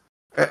just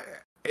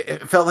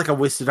it felt like a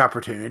wasted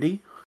opportunity,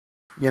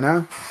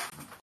 Yeah.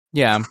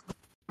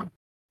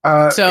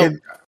 One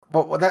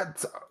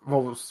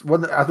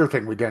other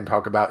thing we didn't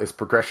talk about is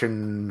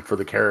progression for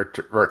the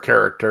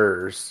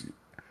characters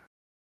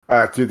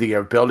through the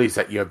abilities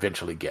that you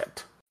eventually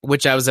get.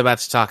 Which I was about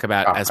to talk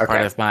about as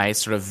part of my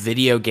sort of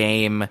video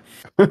game,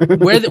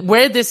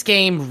 where this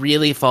game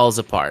really falls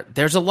apart.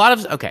 There's a lot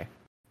of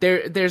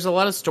there's a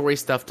lot of story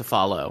stuff to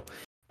follow,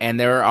 And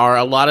there are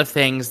a lot of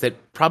things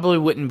that probably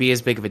wouldn't be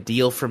as big of a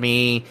deal for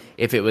me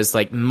if it was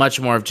like much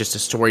more of just a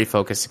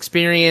story-focused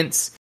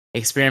experience,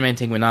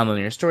 experimenting with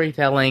nonlinear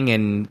storytelling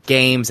and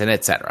games and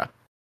etc.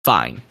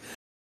 Fine.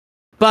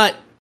 But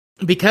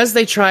because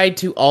they tried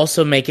to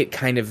also make it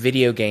kind of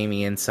video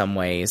gamey in some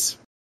ways,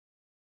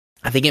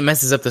 I think it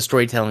messes up the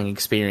storytelling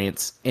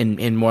experience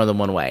in more than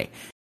one way.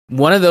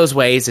 One of those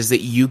ways is that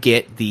you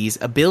get these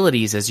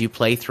abilities as you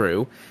play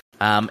through,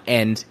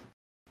 and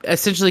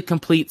essentially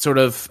complete sort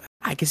of,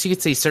 I guess you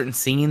could say, certain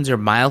scenes or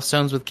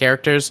milestones with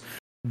characters.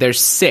 There's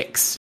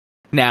 6.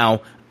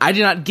 Now, I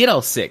did not get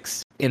all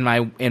 6 in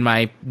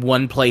my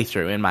one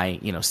playthrough, in my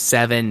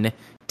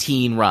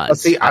 17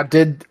 runs. See, I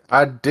did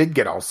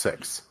get all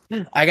 6.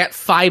 I got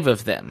 5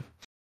 of them.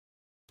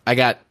 I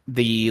got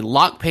the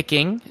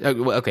lockpicking.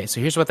 Okay,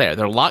 so here's what they are.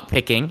 They're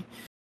lockpicking,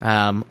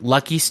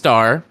 Lucky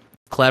Star,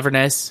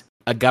 Cleverness,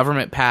 a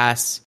government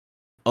pass,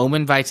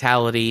 Omen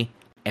Vitality,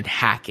 and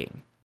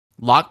hacking.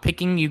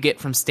 Lockpicking you get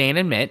from Stan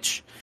and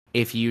Mitch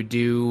if you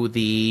do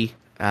the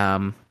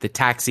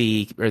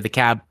taxi or the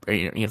cab,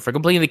 or, for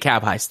completing the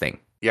cab heist thing.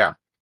 Yeah.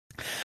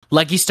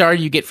 Lucky Star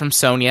you get from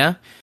Sonia,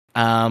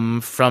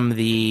 from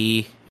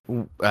the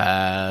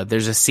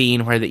there's a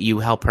scene where that you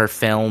help her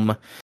film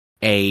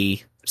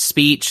a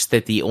speech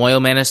that the oil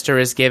minister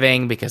is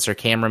giving because her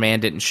cameraman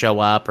didn't show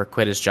up or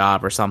quit his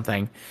job or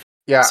something.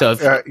 Yeah, so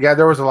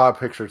there was a lot of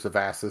pictures of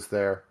asses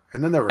there.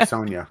 And then there was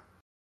Sonia.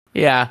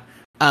 Yeah.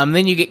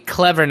 Then you get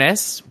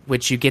Cleverness,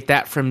 which you get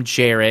that from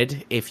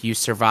Jared if you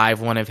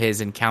survive one of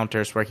his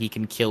encounters where he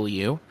can kill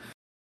you.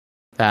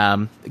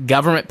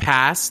 Government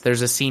Pass,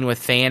 there's a scene with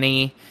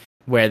Fanny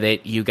where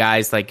that you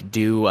guys like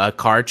do a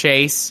car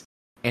chase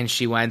and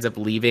she winds up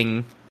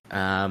leaving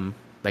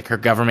like her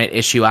government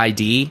issue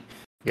ID,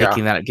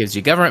 thinking that it gives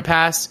you Government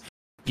Pass.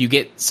 You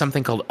get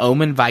something called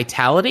Omen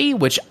Vitality,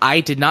 which I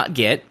did not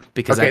get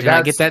because I did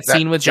not get that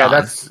scene with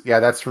John.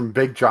 That's from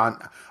Big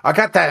John. I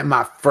got that in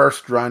my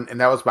first run, and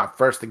that was my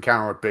first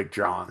encounter with Big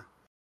John.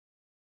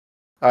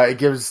 It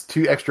gives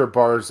 2 extra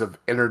bars of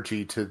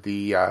energy to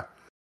the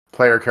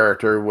player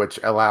character, which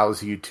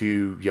allows you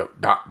to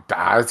not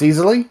die as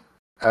easily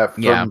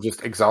from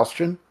just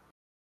exhaustion.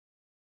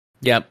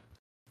 Yep.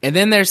 And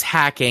then there's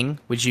hacking,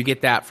 which you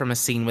get that from a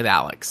scene with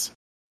Alex.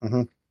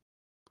 Mm-hmm.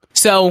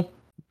 So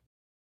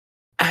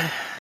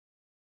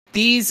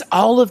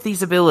all of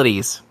these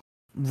abilities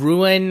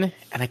ruin,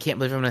 and I can't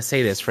believe I'm going to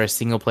say this for a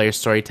single player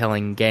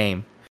storytelling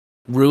game,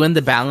 ruin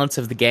the balance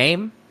of the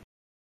game.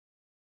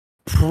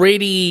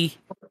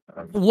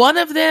 One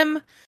of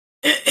them,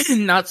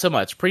 not so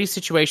much, pretty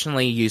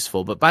situationally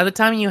useful, but by the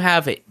time you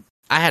have it,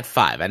 I had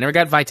 5. I never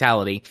got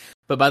Vitality,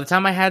 but by the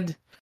time I had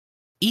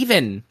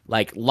even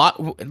like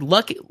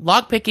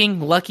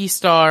lockpicking, Lucky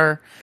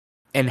Star,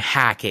 and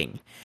hacking,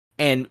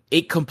 and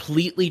it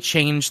completely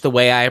changed the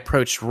way I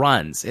approached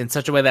runs in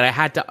such a way that I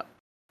had to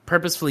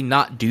purposefully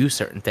not do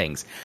certain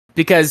things.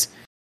 Because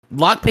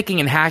lockpicking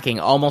and hacking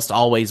almost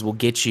always will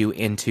get you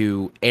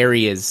into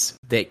areas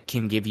that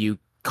can give you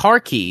car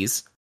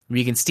keys where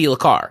you can steal a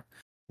car.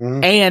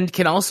 Mm-hmm. And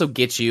can also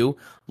get you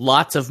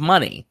lots of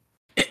money,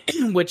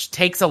 which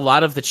takes a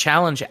lot of the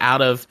challenge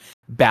out of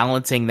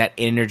balancing that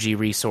energy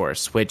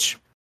resource, which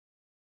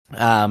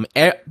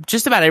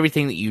just about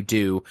everything that you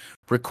do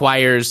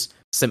requires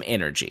some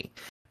energy.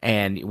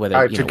 And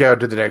whether to go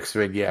to the next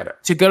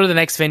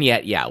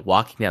vignette. Yeah,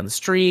 walking down the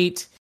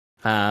street,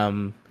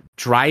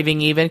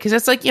 driving even, because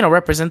that's like,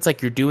 represents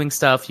like you're doing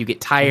stuff, you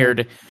get tired.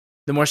 Mm-hmm.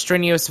 The more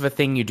strenuous of a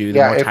thing you do, the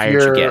more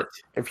tired you get.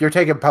 If you're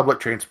taking public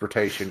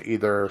transportation,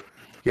 either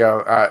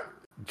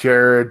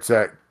Jared's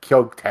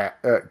kill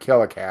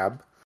a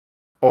cab,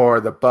 or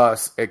the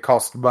bus, it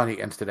costs money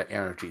instead of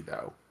energy,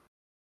 though.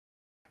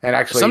 And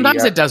actually,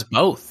 sometimes it does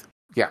both.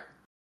 Yeah,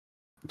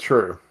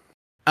 true.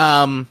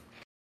 Well,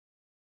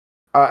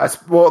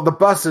 the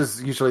bus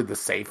is usually the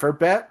safer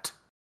bet.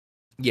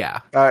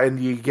 Yeah.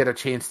 And you get a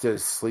chance to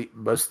sleep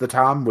most of the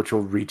time, which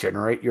will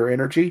regenerate your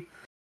energy.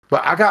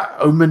 But I got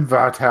Omen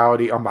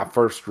Vitality on my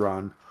first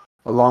run,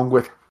 along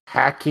with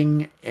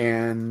hacking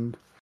and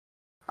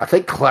I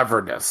think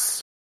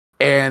Cleverness.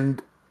 And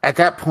at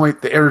that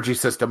point, the energy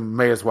system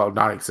may as well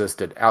not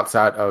existed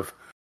outside of...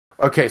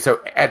 Okay,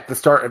 so at the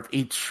start of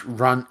each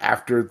run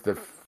after the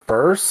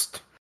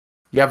first,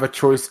 you have a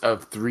choice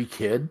of 3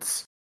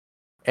 kids.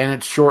 And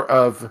it's short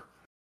of,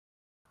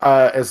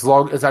 as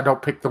long as I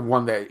don't pick the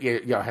one that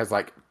has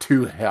like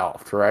 2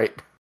 health, right?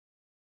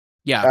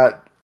 Yeah.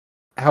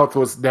 Health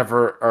was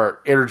never, or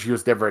energy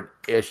was never an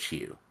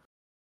issue.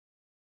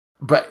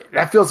 But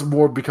that feels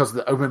more because of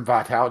the Omen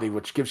Vitality,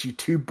 which gives you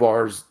 2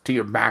 bars to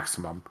your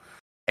maximum.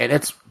 And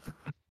it's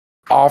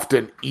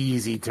often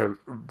easy to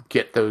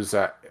get those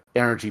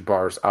energy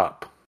bars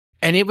up.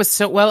 And it was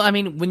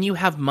when you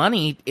have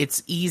money,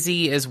 it's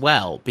easy as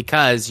well,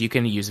 because you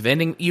can use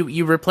vending.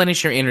 You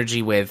replenish your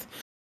energy with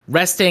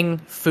resting,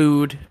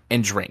 food,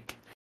 and drink.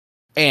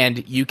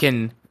 And you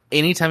can,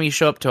 anytime you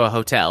show up to a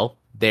hotel,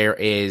 there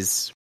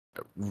is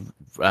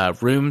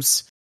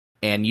rooms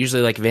and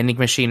usually like a vending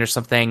machine or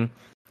something.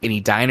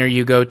 Any diner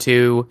you go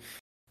to,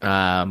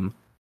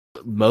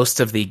 most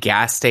of the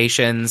gas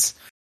stations.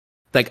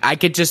 Like, I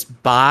could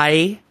just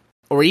buy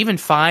or even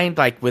find,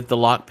 like, with the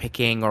lock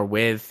picking or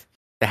with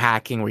the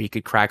hacking where you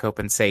could crack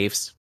open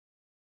safes,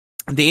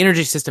 the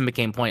energy system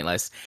became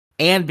pointless.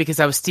 And because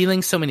I was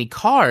stealing so many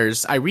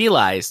cars, I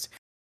realized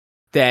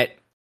that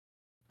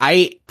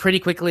I pretty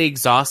quickly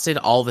exhausted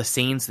all the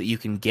scenes that you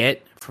can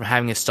get from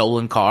having a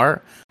stolen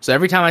car. So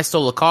every time I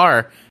stole a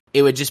car,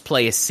 it would just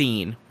play a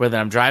scene where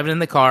I'm driving in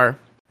the car,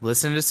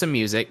 listening to some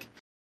music.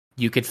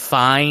 You could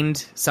find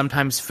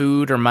sometimes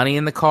food or money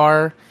in the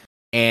car,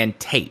 and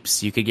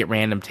tapes. You could get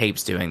random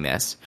tapes doing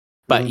this.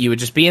 But you would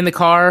just be in the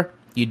car,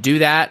 you'd do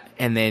that,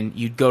 and then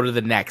you'd go to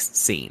the next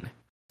scene.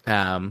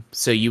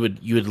 So you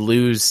would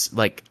lose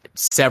like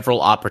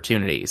several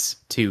opportunities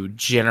to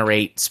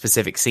generate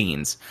specific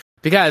scenes.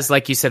 Because,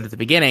 like you said at the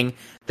beginning,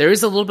 there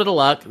is a little bit of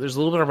luck, there's a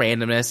little bit of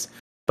randomness,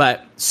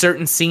 but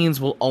certain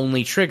scenes will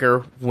only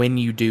trigger when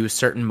you do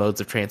certain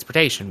modes of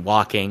transportation.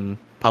 Walking,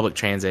 public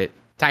transit,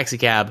 taxi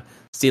cab,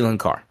 stealing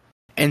car.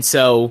 And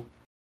so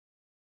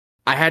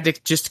I had to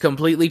just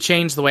completely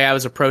change the way I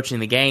was approaching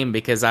the game,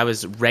 because I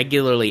was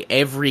regularly,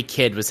 every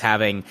kid was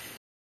having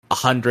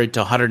 $100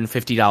 to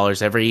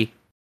 $150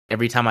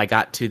 every time I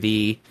got to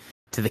the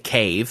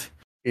cave.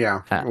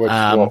 Yeah,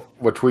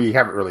 which we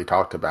haven't really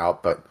talked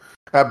about, but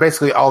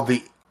basically all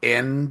the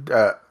end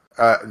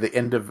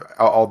of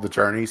all the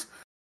journeys,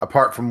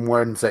 apart from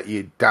ones that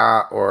you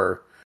die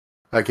or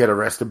get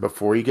arrested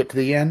before you get to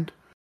the end,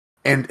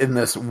 and in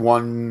this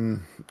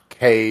one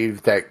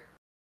cave that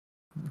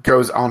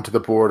goes onto the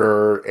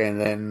border,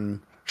 and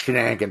then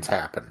shenanigans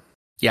happen.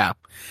 Yeah.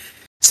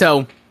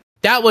 So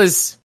that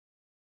was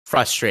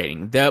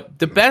frustrating.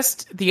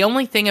 The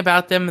only thing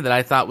about them that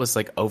I thought was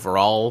like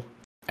overall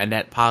a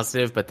net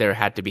positive, but there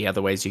had to be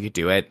other ways you could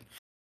do it,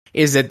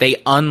 is that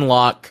they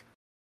unlock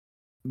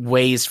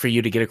ways for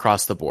you to get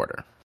across the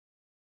border.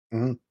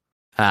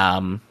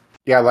 Mm-hmm.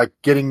 Yeah, like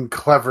getting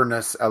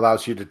cleverness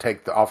allows you to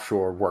take the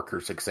offshore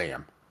workers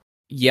exam.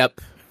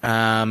 Yep.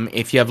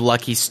 If you have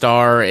Lucky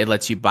Star, it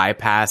lets you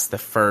bypass the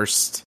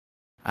first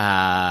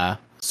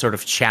sort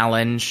of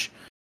challenge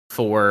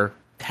for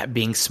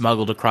being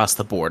smuggled across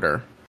the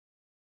border.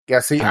 Yeah,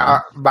 see,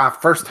 my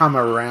first time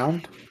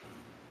around,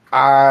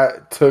 I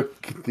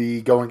took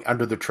the going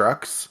under the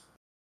trucks,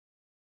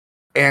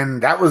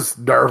 and that was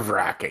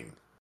nerve-wracking.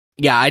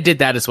 Yeah, I did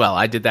that as well.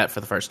 I did that for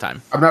the first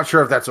time. I'm not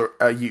sure if that's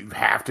you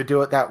have to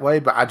do it that way,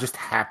 but I just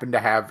happened to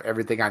have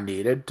everything I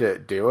needed to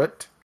do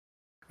it,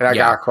 and I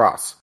got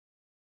across.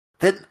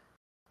 Then,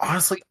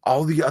 honestly,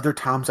 all the other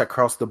times I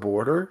crossed the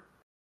border,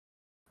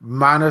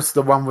 minus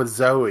the one with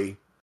Zoe,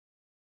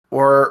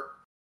 were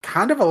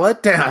kind of a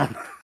letdown.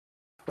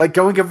 Like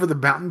going over the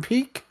mountain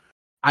peak.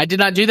 I did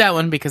not do that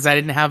one because I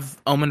didn't have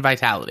Omen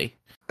Vitality.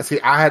 See,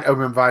 I had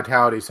Omen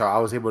Vitality, so I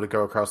was able to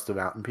go across the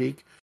mountain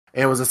peak.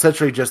 And it was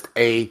essentially just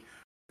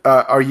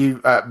are you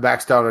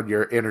maxed out on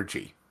your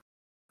energy?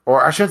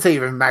 Or I shouldn't say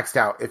even maxed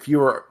out. If you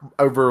were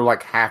over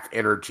like half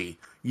energy,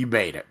 you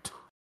made it.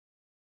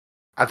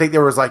 I think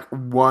there was like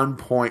one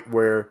point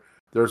where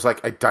there was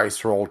like a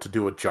dice roll to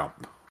do a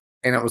jump.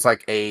 And it was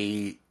like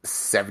a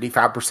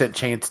 75%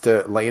 chance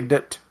to land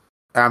it.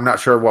 I'm not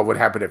sure what would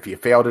happen if you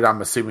failed it.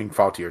 I'm assuming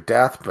fall to your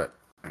death, but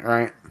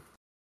right.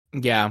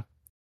 Yeah.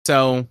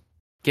 So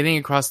getting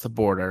across the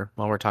border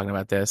while we're talking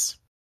about this,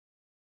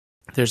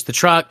 there's the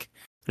truck,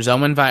 there's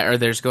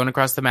there's going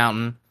across the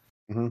mountain.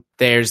 Mm-hmm.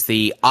 There's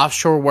the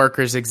offshore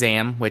workers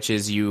exam, which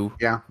is you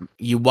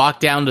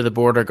walk down to the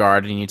border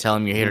guard and you tell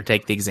him you're here to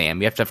take the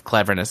exam. You have to have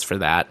cleverness for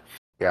that.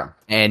 Yeah.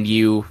 And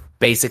you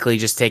basically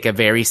just take a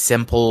very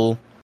simple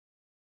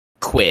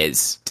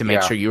quiz to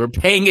make sure you were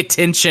paying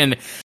attention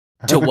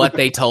to what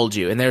they told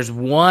you. And there's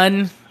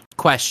one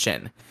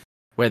question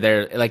where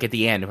they're like at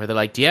the end where they're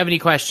like, do you have any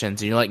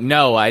questions? And you're like,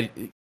 no,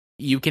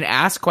 you can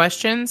ask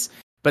questions,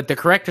 but the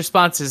correct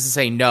response is to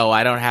say, no,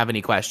 I don't have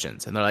any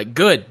questions. And they're like,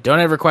 good, don't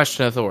ever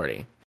question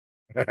authority.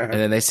 And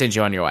then they send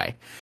you on your way.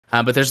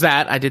 But there's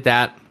that. I did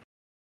that.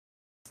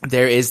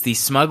 There is the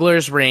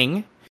Smuggler's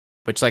Ring,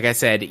 which, like I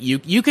said,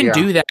 you can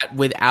do that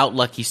without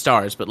Lucky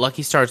Stars, but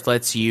Lucky Stars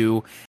lets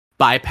you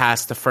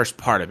bypass the first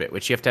part of it,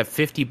 which you have to have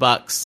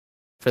 $50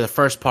 for the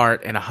first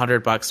part and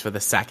 $100 for the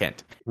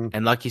second.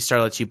 And Lucky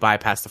Star lets you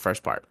bypass the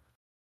first part.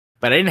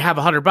 But I didn't have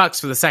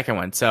 $100 for the second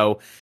one, so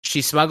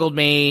she smuggled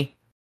me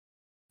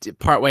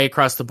partway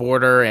across the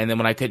border, and then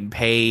when I couldn't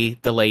pay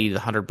the lady the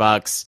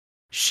 $100,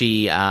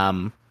 she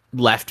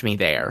left me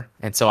there,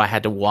 and so I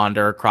had to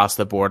wander across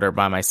the border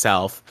by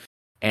myself.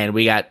 And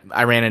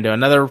I ran into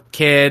another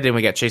kid, and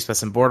we got chased by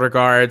some border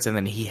guards, and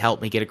then he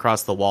helped me get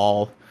across the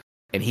wall,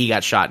 and he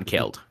got shot and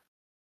killed.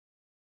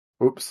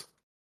 Whoops.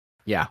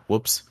 Yeah,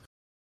 whoops.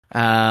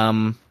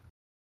 There's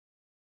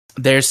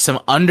some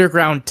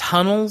underground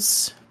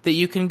tunnels that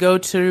you can go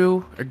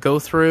to or go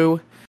through.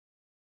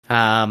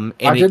 I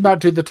did not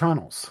do the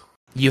tunnels.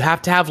 You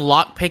have to have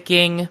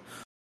lockpicking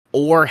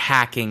or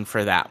hacking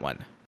for that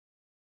one.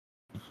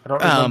 I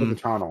don't remember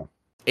the tunnel.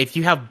 If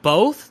you have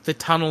both, the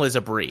tunnel is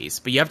a breeze,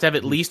 but you have to have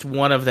at least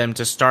one of them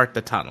to start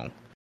the tunnel.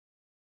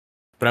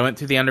 But I went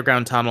through the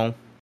underground tunnel,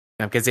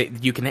 because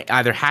you can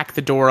either hack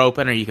the door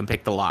open or you can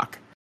pick the lock.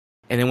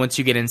 And then once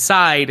you get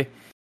inside,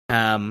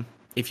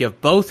 if you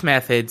have both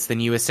methods, then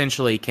you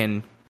essentially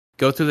can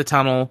go through the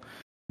tunnel.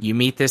 You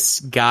meet this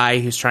guy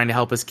who's trying to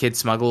help his kids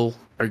smuggle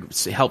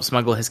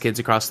his kids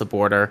across the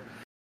border.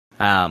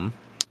 And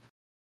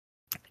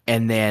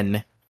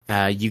then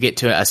you get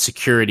to a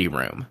security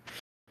room.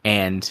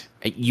 And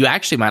you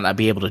actually might not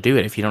be able to do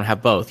it if you don't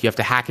have both. You have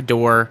to hack a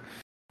door,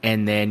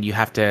 and then you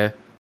have to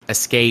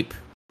escape,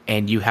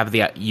 and you have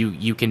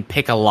you can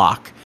pick a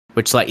lock,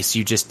 which lets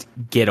you just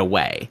get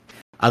away.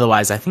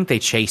 Otherwise, I think they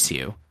chase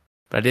you.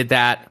 But I did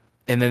that,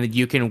 and then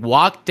you can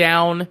walk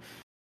down.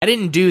 I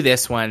didn't do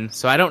this one,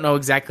 so I don't know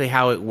exactly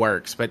how it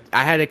works, but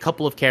I had a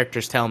couple of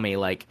characters tell me,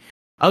 like,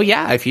 oh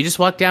yeah, if you just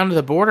walk down to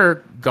the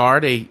border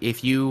guard,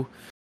 if you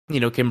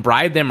can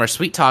bribe them or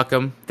sweet talk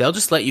them, they'll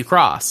just let you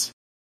cross.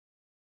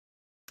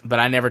 But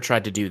I never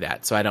tried to do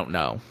that, so I don't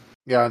know.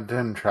 Yeah, I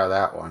didn't try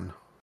that one.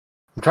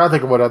 I'm trying to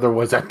think of what other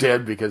ones I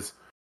did, because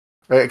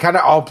it kind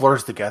of all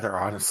blurs together,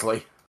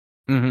 honestly.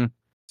 Mm-hmm.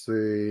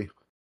 See,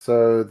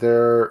 so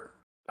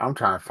I'm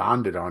trying to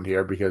find it on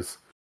here, because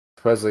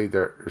supposedly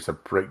there's a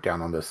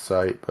breakdown on this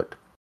site, but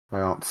I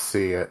don't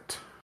see it.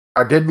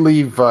 I did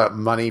leave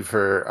money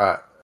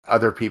for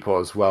other people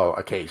as well,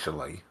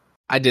 occasionally.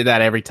 I did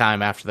that every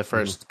time after the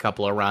first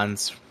couple of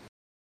runs.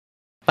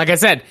 Like I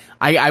said,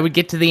 I would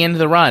get to the end of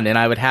the run, and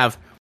I would have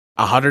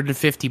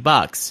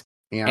 $150.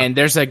 Yeah. And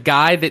there's a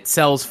guy that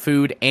sells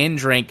food and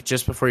drink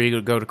just before you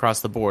go to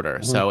cross the border.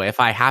 Mm-hmm. So if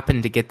I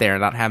happen to get there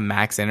and not have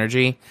max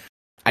energy,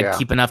 I'd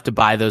keep enough to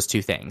buy those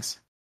two things.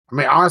 I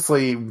mean,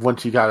 honestly,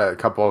 once you got a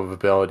couple of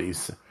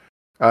abilities,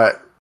 it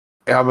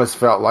almost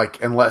felt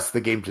like, unless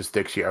the game just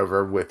dicks you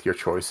over with your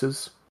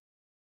choices.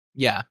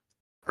 Yeah.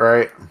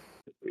 Right?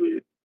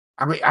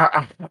 I mean,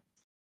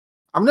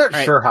 I'm not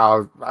sure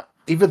how,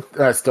 even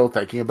still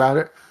thinking about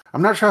it,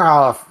 I'm not sure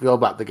how I feel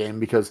about the game,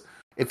 because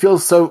it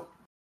feels so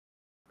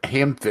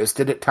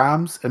ham-fisted at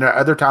times, and at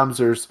other times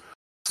there's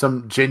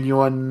some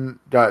genuine,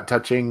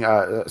 touching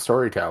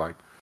storytelling.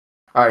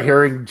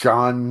 Hearing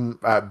John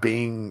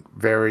being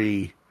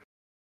very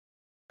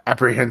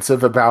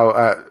apprehensive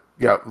about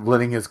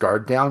letting his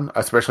guard down,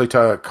 especially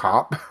to a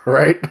cop,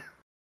 right?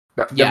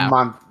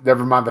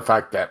 Never mind the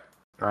fact that,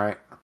 right?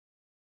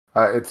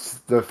 It's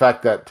the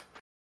fact that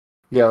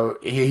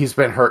he's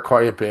been hurt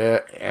quite a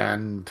bit,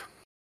 and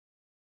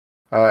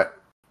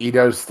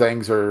Ito's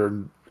things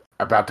are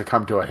about to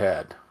come to a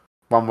head,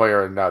 one way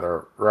or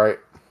another, right?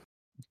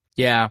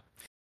 Yeah.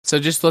 So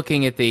just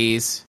looking at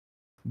these,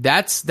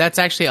 that's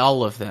actually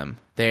all of them.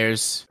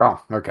 There's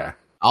okay.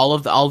 All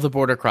of the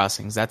border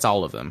crossings. That's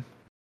all of them.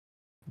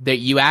 That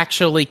you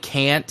actually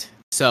can't.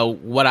 So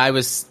what I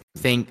was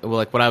saying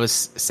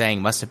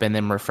must have been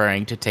them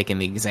referring to taking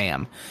the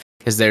exam,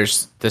 because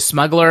there's the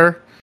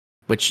smuggler,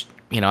 which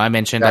I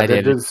mentioned. I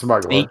did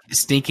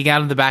sneaking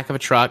out of the back of a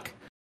truck,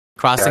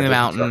 crossing the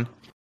mountain,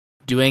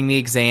 doing the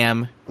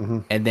exam,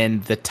 and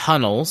then the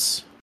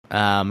tunnels,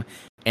 and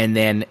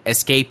then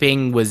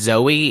escaping with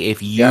Zoe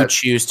if you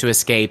choose to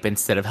escape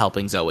instead of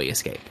helping Zoe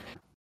escape.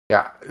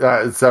 Yeah,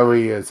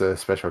 Zoe is a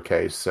special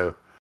case, so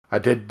I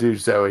did do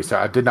Zoe, so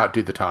I did not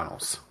do the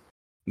tunnels.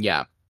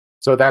 Yeah.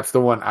 So that's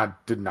the one I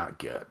did not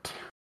get.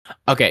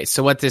 Okay,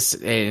 so what this,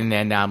 and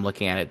then now I'm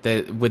looking at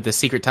it, with the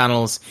secret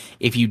tunnels,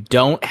 if you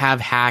don't have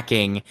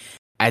hacking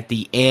at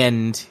the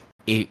end,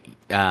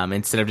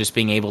 instead of just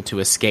being able to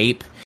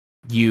escape,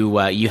 you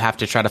have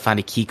to try to find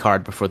a key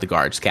card before the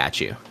guards catch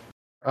you.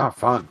 Oh,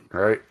 fun,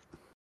 right?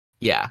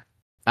 Yeah.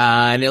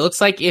 And it looks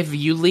like if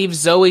you leave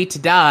Zoe to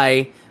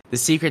die, the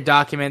secret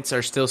documents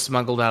are still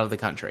smuggled out of the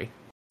country.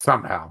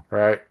 Somehow,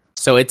 right?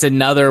 So it's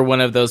another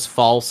one of those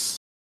false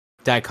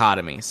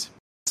dichotomies.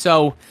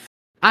 So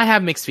I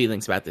have mixed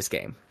feelings about this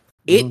game.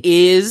 Mm-hmm. It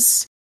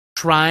is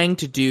trying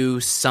to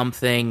do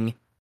something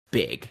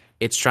big.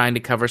 It's trying to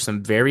cover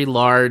some very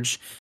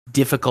large,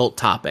 difficult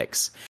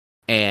topics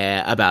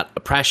about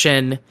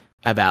oppression,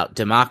 about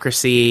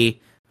democracy,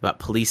 about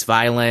police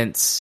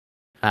violence,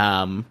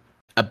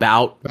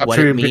 about what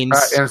it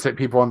means, innocent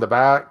people in the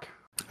back,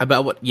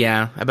 about what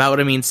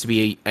it means to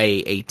be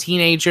a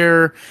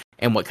teenager,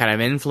 and what kind of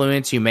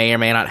influence you may or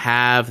may not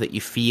have, that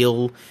you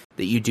feel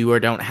that you do or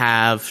don't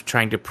have,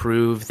 trying to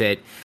prove that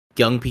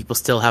young people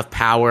still have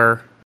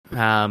power.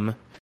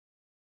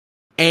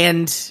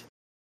 And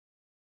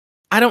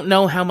I don't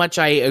know how much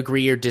I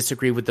agree or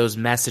disagree with those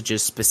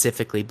messages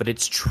specifically, but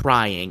it's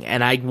trying,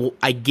 and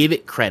I give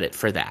it credit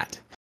for that.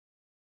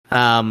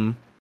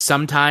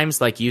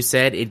 Sometimes, like you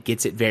said, it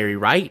gets it very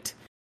right.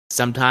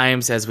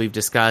 Sometimes, as we've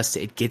discussed,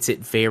 it gets it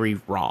very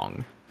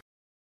wrong.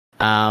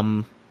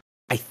 I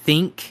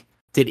think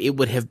that it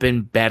would have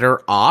been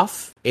better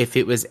off if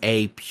it was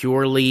a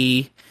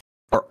purely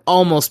or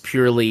almost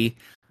purely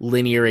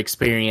linear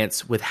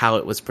experience with how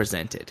it was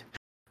presented.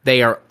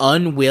 They are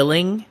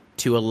unwilling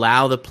to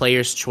allow the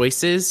player's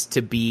choices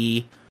to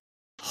be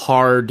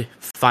hard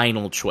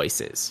final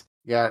choices.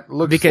 Yeah, it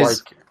looks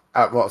like...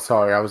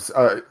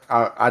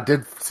 I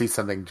did see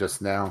something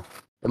just now.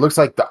 It looks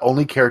like the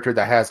only character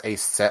that has a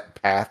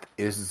set path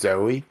is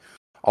Zoe.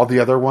 all the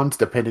other ones,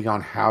 depending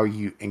on how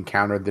you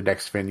encounter the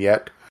next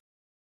vignette,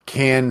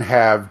 can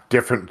have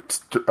different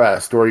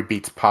story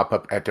beats pop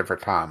up at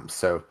different times.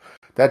 So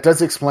that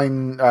does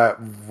explain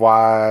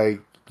why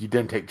you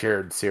didn't take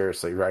Jared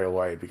seriously right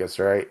away, because,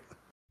 right?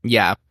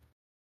 Yeah.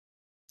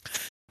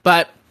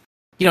 But,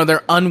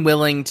 they're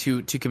unwilling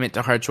to commit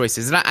to hard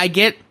choices. And I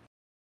get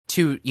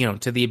to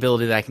the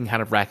ability that I can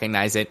kind of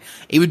recognize it.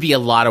 It would be a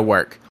lot of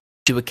work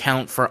to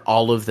account for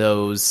all of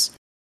those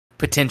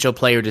potential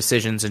player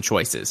decisions and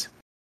choices.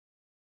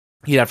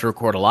 You'd have to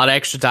record a lot of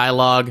extra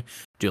dialogue,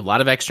 do a lot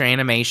of extra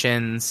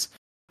animations,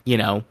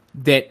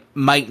 that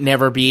might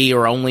never be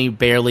or only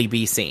barely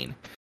be seen.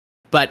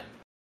 But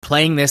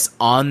playing this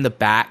on the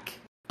back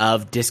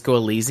of Disco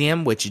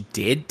Elysium, which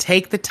did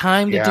take the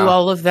time to do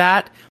all of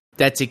that,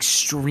 that's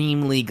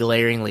extremely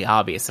glaringly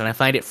obvious. And I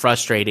find it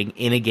frustrating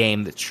in a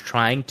game that's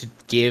trying to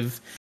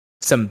give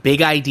some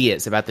big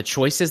ideas about the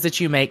choices that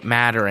you make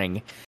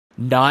mattering,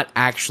 not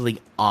actually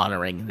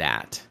honoring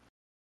that.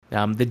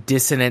 The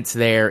dissonance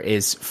there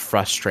is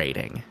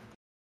frustrating.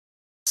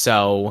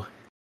 So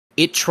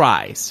it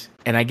tries,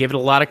 and I give it a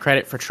lot of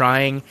credit for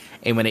trying,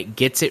 and when it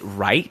gets it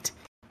right,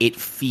 it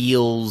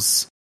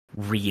feels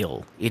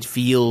real. It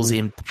feels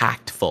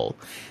impactful.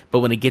 But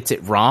when it gets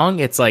it wrong,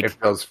 it's like... It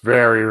feels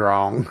very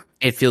wrong.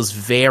 It feels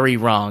very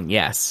wrong,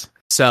 yes.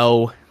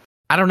 So,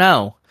 I don't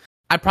know.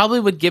 I probably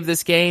would give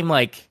this game,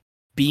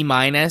 B-,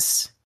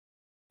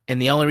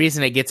 and the only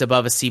reason it gets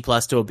above a C+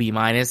 to a B-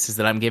 is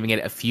that I'm giving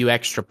it a few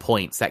extra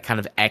points, that kind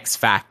of X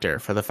factor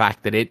for the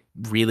fact that it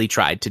really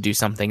tried to do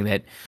something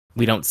that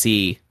we don't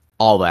see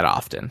all that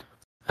often.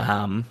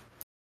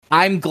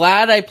 I'm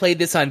glad I played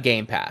this on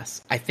Game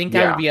Pass. I think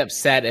I would be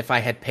upset if I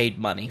had paid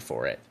money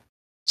for it,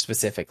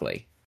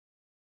 specifically.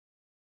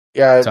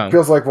 Yeah, it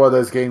feels like one of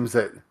those games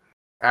that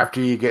after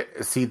you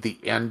see the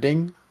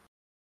ending,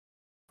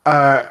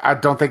 I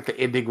don't think the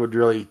ending would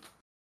really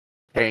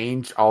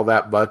change all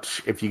that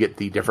much if you get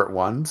the different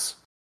ones.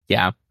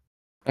 Yeah.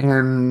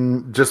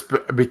 And just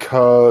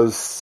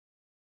because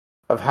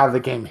of how the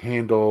game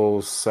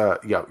handles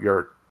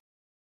your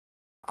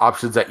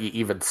options that you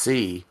even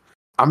see,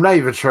 I'm not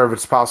even sure if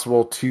it's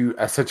possible to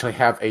essentially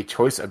have a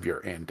choice of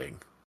your ending.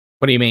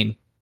 What do you mean?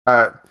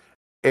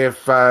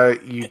 If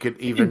you could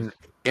even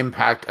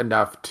impact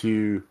enough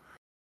to...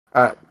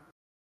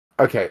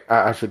 okay,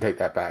 I should take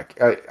that back.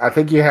 I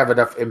think you have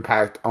enough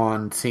impact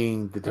on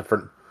seeing the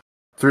different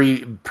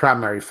 3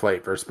 primary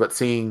flavors, but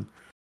seeing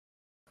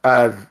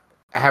have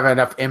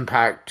enough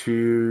impact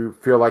to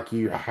feel like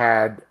you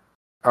had,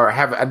 or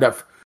have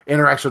enough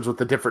interactions with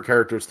the different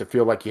characters to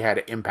feel like you had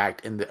an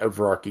impact in the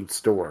overarching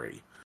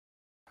story.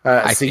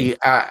 See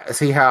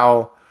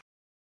how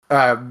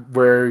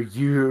where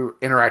you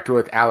interacted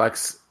with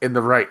Alex in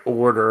the right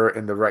order,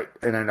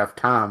 in enough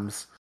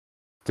times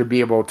to be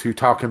able to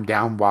talk him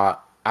down,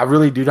 while I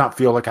really do not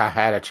feel like I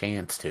had a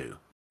chance to,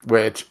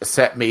 which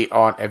set me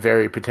on a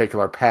very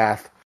particular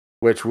path,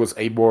 which was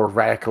a more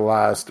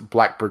radicalized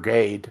Black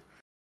Brigade,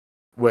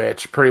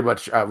 which pretty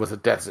much was a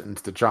death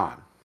sentence to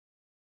John.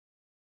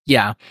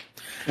 Yeah.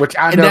 Which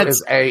I know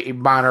is a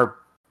minor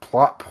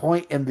plot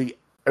point in the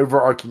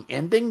overarching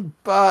ending,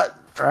 but,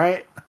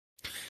 right?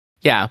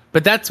 Yeah,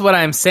 but that's what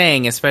I'm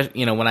saying,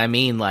 especially, when I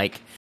mean,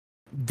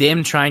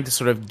 them trying to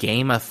sort of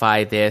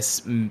gamify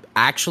this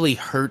actually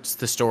hurts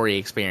the story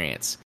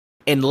experience.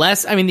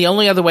 Unless, the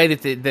only other way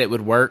that it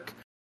would work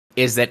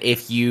is that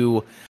if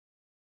you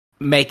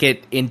make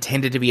it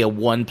intended to be a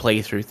one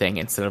playthrough thing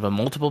instead of a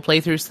multiple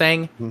playthroughs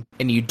thing,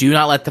 and you do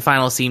not let the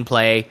final scene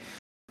play,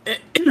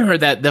 or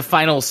that the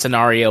final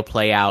scenario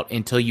play out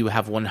until you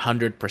have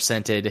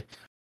 100%ed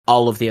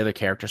all of the other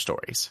character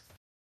stories.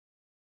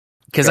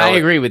 Because I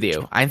agree with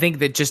you. I think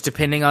that just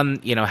depending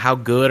on, how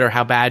good or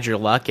how bad your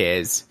luck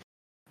is,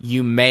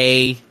 you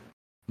may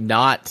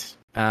not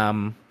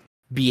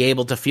be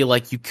able to feel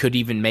like you could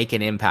even make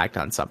an impact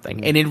on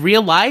something. And in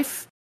real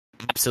life,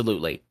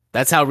 absolutely.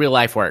 That's how real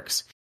life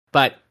works.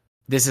 But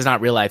this is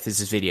not real life. This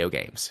is video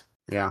games.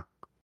 Yeah.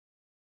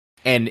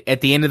 And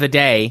at the end of the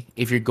day,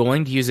 if you're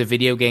going to use a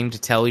video game to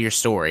tell your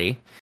story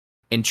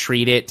and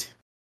treat it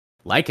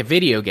like a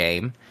video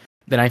game,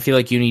 then I feel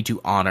like you need to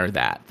honor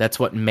that. That's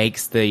what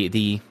makes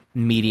the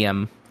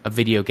medium of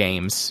video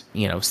games,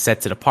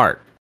 sets it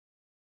apart.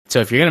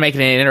 So if you're going to make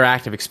it an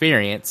interactive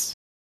experience,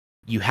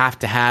 you have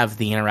to have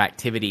the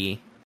interactivity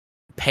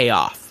pay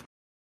off.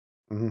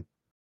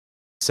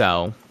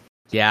 So,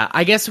 yeah,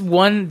 I guess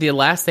the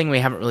last thing we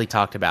haven't really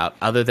talked about,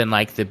 other than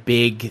the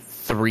big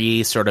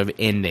 3 sort of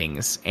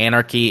endings,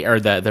 anarchy, or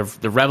the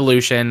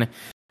revolution,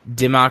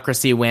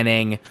 democracy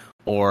winning,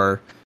 or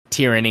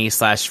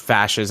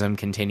tyranny/fascism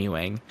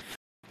continuing.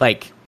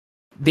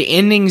 The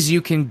endings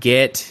you can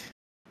get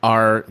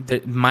are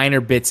the minor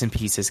bits and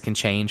pieces can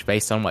change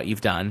based on what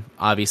you've done.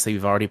 Obviously,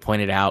 we've already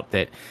pointed out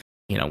that,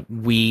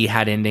 we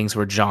had endings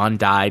where John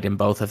died in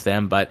both of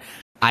them, but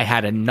I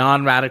had a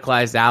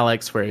non-radicalized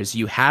Alex, whereas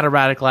you had a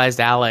radicalized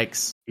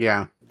Alex.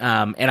 Yeah.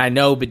 And I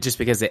know, but just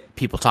because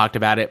people talked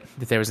about it,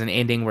 that there was an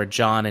ending where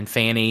John and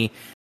Fanny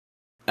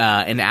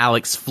and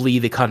Alex flee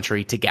the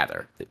country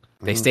together.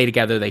 They stay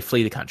together, they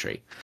flee the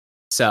country.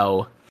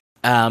 So,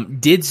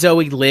 did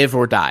Zoe live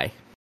or die?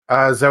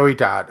 Zoe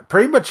died.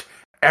 Pretty much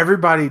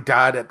everybody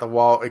died at the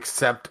wall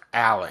except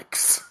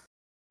Alex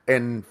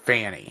and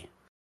Fanny.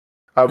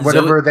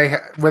 Whenever they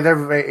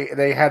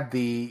had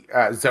the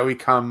Zoe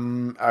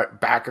come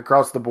back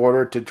across the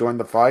border to join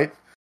the fight,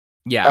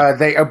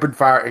 they opened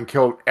fire and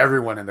killed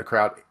everyone in the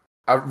crowd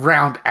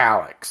around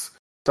Alex.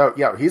 So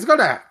yeah, he's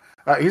gonna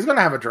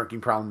have a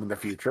drinking problem in the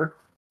future.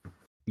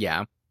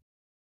 Yeah,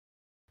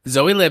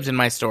 Zoe lived in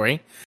my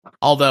story,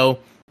 although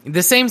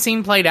the same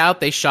scene played out.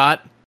 They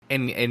shot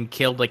and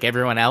killed like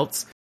everyone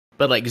else,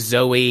 but like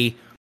Zoe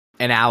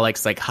and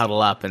Alex like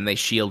huddle up and they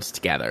shield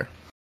together.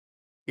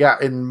 Yeah,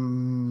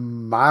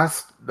 in my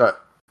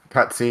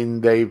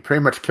cutscene, they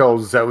pretty much kill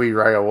Zoe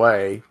right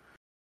away.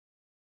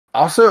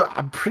 Also,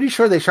 I'm pretty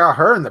sure they shot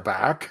her in the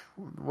back.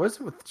 What is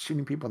it with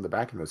shooting people in the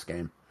back in this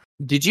game?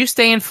 Did you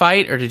stay and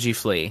fight, or did you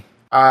flee?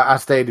 I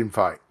stayed and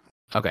fight.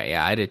 Okay,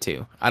 yeah, I did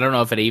too. I don't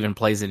know if it even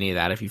plays any of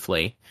that if you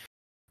flee,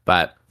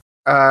 but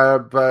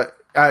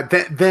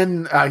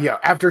then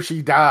after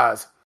she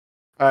dies,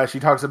 she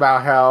talks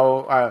about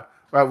how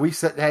we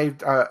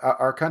saved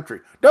our country.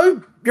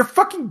 No, you're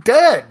fucking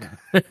dead.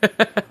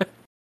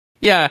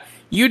 Yeah,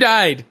 you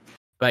died.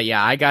 But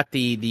yeah, I got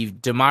the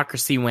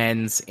democracy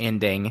wins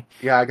ending.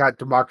 Yeah, I got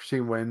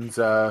democracy wins.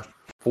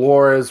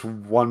 Flores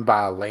won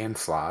by a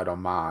landslide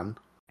on mine.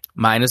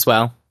 Mine as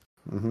well.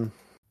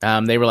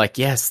 Mm-hmm. They were like,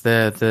 yes,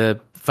 the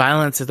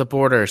violence at the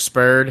border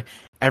spurred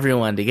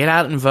everyone to get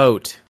out and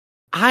vote.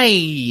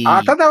 I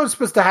thought that was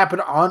supposed to happen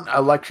on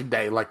election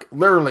day, like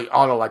literally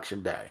on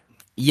election day.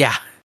 Yeah.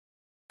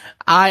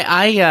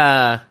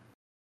 I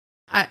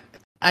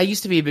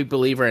used to be a big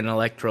believer in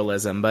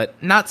electoralism,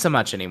 but not so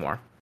much anymore.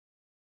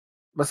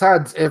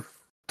 Besides, if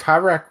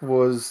Tyrek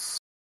was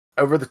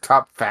over the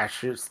top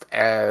fascist,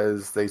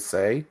 as they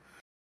say,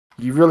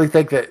 you really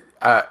think that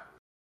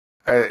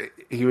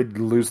he would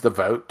lose the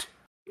vote?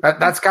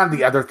 That's kind of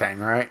the other thing,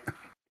 right?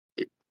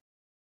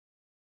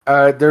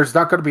 There's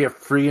not going to be a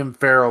free and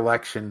fair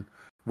election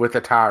with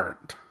a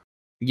tyrant.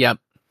 Yep.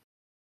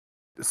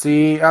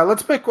 See,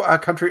 let's pick a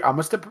country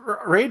almost at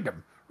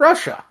random.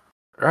 Russia,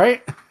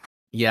 right?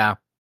 Yeah.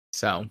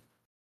 So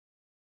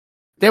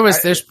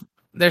there's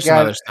some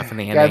other stuff in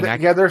the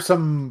ending. There's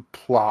some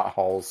plot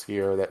holes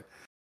here that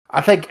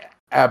I think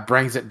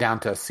brings it down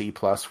to a C+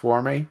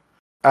 for me.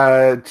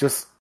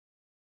 Just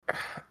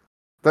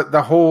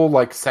the whole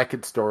like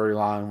second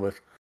storyline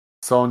with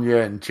Sonya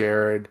and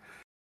Jared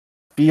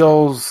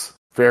feels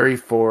very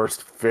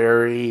forced,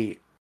 very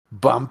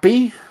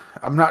bumpy.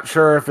 I'm not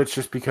sure if it's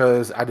just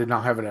because I did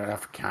not have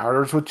enough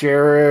encounters with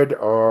Jared,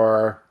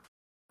 or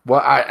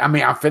I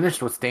mean, I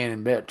finished with Stan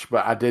and Mitch,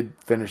 but I did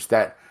finish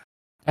that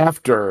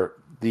after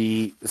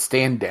the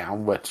stand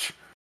down, which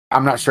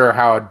I'm not sure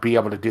how I'd be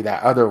able to do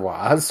that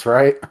otherwise,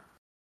 right?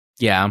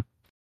 Yeah.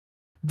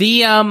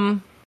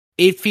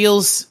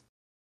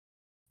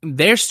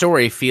 Their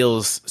story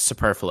feels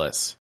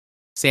superfluous.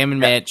 Sam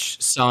and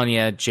Mitch,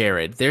 Sonya,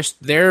 Jared.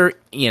 Their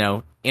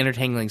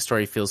intertangling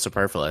story feels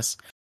superfluous.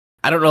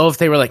 I don't know if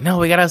they were like, no,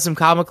 we gotta have some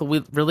comical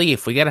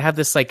relief. We gotta have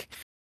this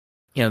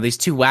these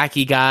two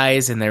wacky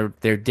guys and their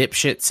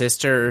dipshit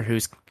sister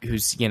who's a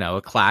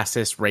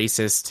classist,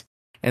 racist,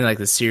 and like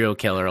the serial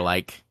killer.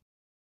 Like,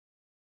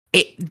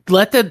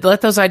 let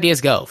those ideas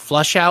go.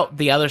 Flush out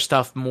the other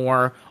stuff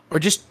more, or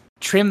just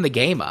trim the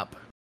game up.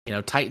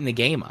 Tighten the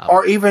game up.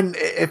 Or even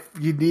if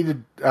you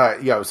needed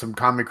some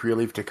comic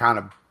relief to kind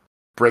of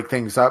break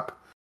things up,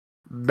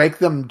 make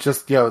them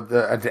just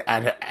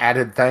the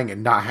added thing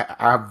and not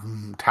have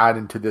tied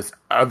into this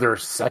other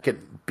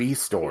second B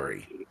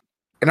story.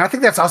 And I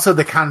think that's also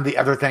the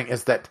other thing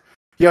is that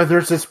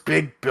there's this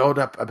big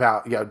buildup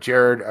about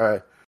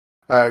Jared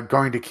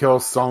going to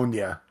kill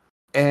Sonya,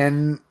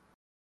 and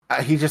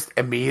he just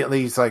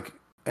immediately he's like,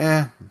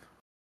 okay,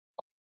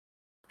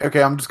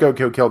 I'm just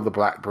gonna kill the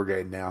Black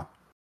Brigade now.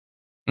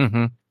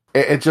 Mm-hmm.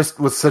 It just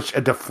was such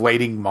a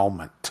deflating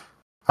moment.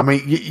 I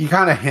mean, you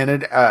kind of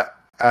hinted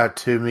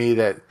to me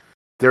that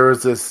there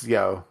was this,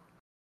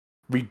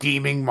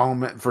 redeeming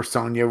moment for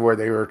Sonya where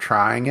they were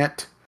trying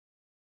it.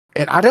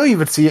 And I don't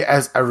even see it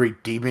as a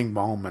redeeming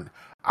moment.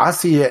 I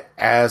see it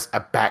as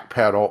a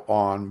backpedal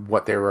on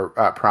what they were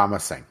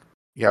promising.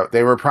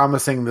 They were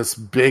promising this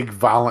big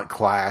violent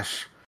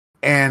clash,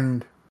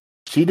 and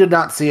she did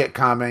not see it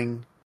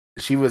coming.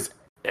 She was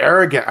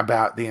arrogant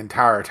about the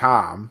entire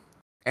time.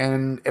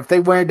 And if they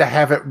wanted to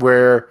have it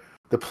where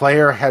the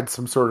player had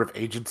some sort of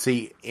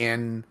agency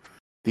in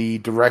the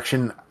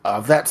direction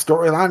of that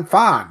storyline,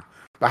 fine.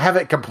 But have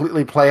it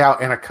completely play out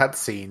in a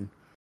cutscene,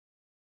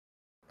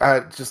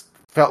 just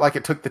felt like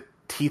it took the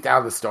teeth out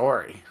of the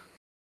story.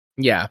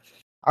 Yeah.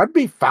 I'd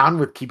be fine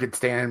with keeping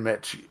Stan and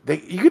Mitch.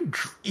 You could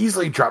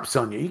easily drop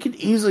Sonya. You could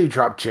easily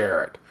drop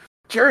Jared.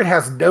 Jared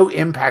has no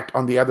impact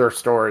on the other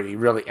story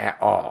really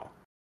at all,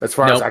 as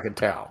far as I can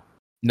tell.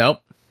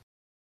 Nope.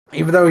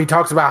 Even though he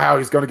talks about how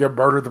he's going to go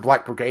murder the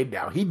Black Brigade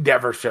now, he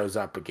never shows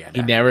up again.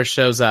 He never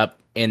shows up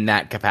in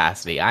that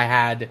capacity. I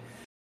had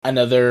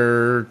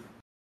another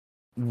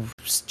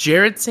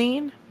Jared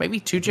scene,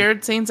 maybe 2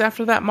 Jared scenes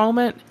after that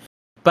moment,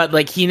 But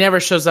like, he never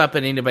shows up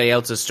in anybody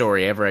else's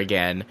story ever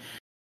again.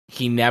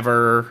 He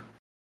never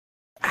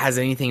has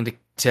anything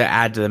to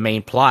add to the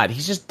main plot.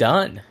 He's just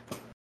done.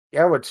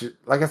 Yeah, which,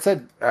 like I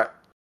said,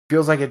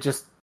 feels like it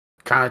just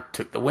kind of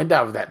took the wind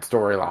out of that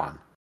storyline.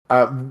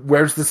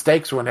 Where's the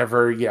stakes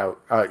whenever,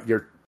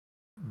 your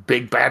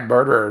big bad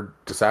murderer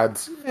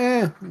decides,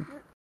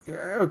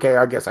 okay,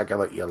 I guess I can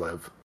let you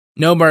live.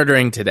 No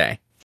murdering today.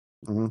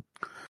 Mm-hmm.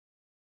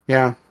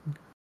 Yeah.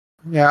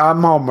 Yeah,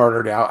 I'm all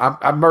murdered out.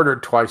 I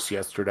murdered twice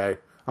yesterday.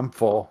 I'm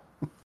full.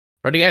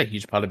 Already got a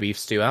huge pot of beef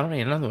stew. I don't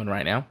need another one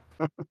right now.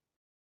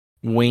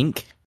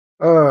 Wink.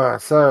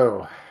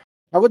 So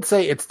I would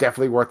say it's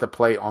definitely worth a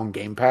play on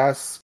Game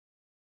Pass.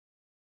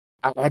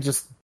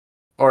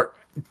 Or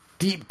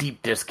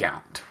deep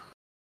discount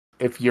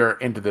if you're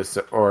into this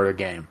or a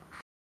game.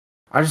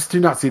 I just do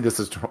not see this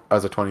as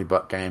a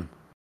 $20 game.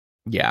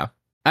 Yeah,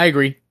 I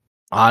agree.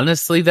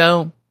 Honestly,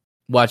 though,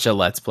 watch a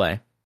Let's Play.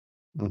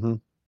 Mm-hmm.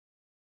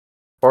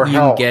 Or you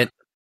hell, can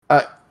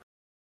get.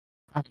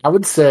 I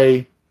would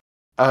say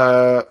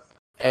a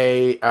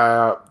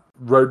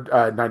Road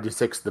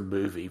 96 the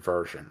movie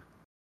version,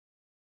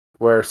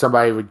 where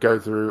somebody would go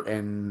through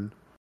and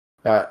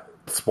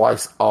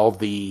splice all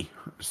the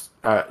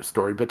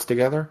story bits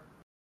together.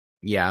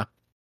 Yeah,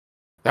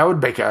 that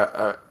would make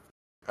a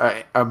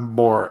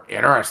more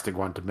interesting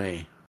one to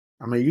me.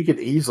 I mean, you could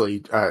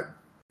easily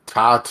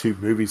tie two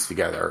movies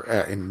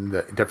together in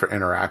the different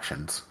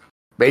interactions,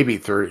 maybe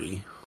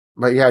 3,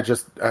 but yeah,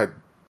 just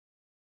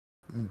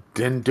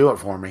didn't do it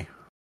for me.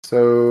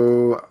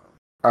 So,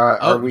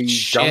 are we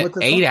done with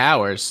this? 8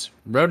 hours.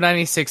 Road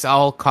 96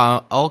 all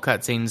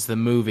cutscenes. The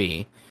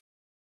movie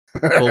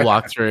full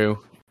walkthrough.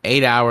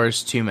 8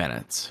 hours 2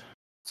 minutes.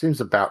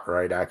 Seems about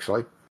right,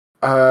 actually.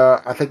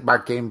 I think my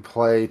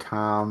gameplay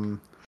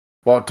time.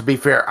 Well, to be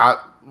fair, I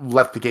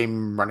left the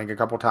game running a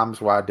couple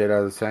times while I did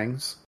other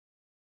things.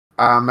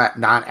 I'm at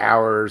 9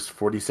 hours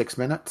 46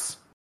 minutes,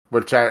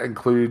 which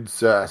includes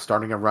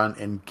starting a run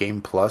in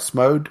Game Plus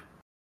mode,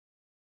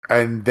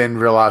 and then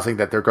realizing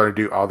that they're going to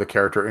do all the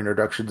character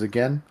introductions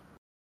again.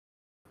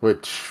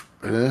 Which,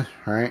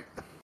 right?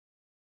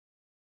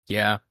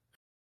 Yeah.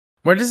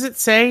 Where does it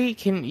say?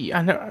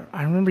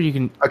 I remember you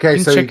can. Okay, you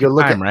can so check you can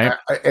look time, at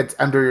right? it's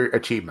under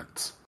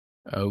achievements.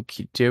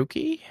 Okie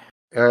dokie.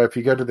 If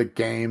you go to the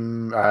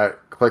game,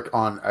 click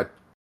on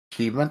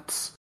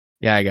achievements.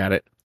 Yeah, I got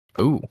it.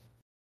 Ooh,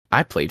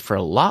 I played for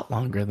a lot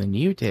longer than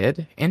you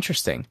did.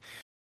 Interesting.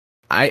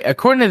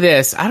 According to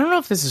this, I don't know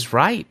if this is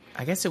right.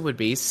 I guess it would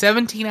be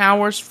 17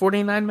 hours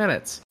 49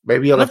 minutes.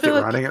 Maybe you left it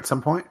running at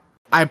some point.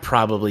 I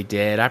probably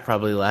did. I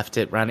probably left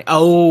it running.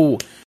 Oh,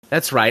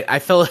 that's right. I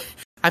fell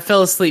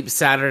asleep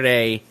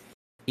Saturday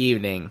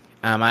evening.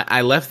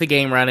 I left the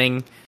game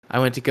running. I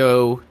went to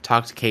go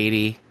talk to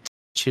Katie.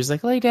 She was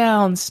like, lay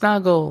down,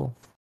 snuggle.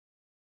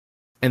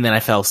 And then I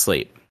fell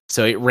asleep.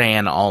 So it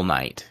ran all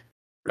night.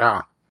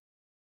 Yeah.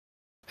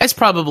 That's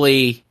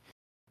probably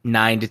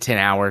 9 to 10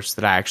 hours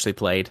that I actually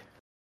played.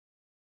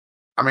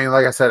 I mean,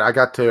 like I said, I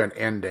got to an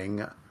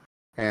ending.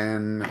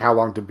 And How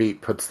Long to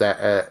Beat puts that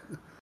at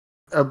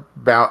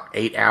about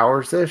 8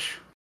 hours-ish.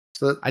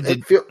 So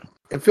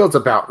it feels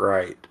about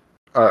right.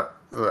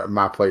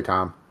 My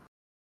playtime.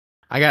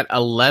 I got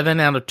 11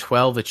 out of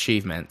 12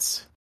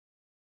 achievements.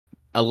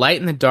 A light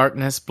in the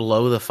darkness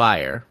below the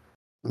fire.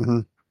 Mm-hmm.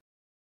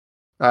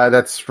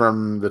 That's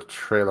from the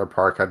trailer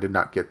park. I did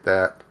not get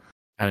that.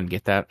 I didn't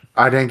get that.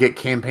 I didn't get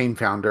campaign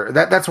founder.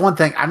 That's one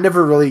thing. I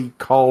never really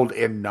called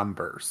in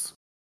numbers.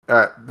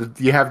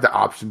 You have the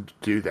option to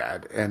do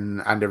that,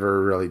 and I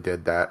never really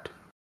did that.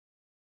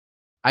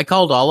 I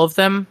called all of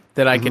them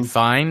that I could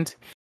find.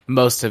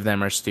 Most of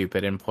them are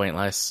stupid and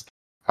pointless.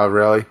 Oh,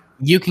 really?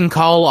 You can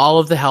call all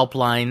of the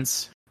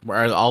helplines, or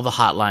all the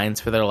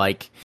hotlines, where they're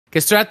like...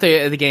 Because throughout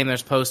the game,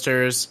 there's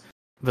posters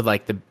with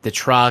like the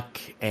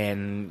truck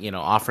and,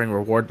 offering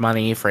reward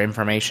money for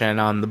information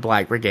on the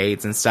Black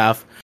Brigades and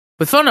stuff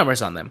with phone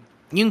numbers on them.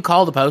 You can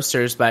call the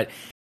posters, but,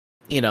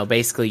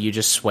 basically you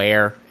just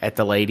swear at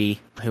the lady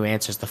who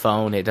answers the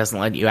phone. It doesn't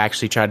let you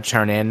actually try to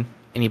turn in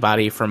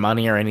anybody for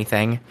money or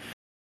anything.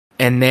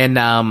 And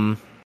then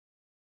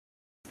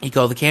you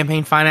call the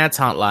campaign finance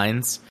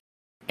hotlines,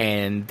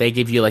 and they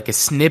give you like a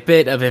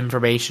snippet of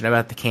information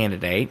about the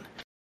candidate,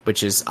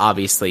 which is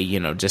obviously,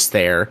 just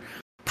their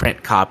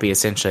print copy,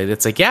 essentially.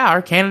 That's like, yeah,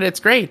 our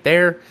candidate's great.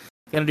 They're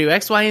going to do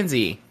X, Y, and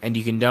Z. And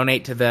you can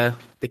donate to the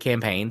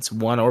campaigns,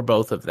 one or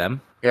both of them.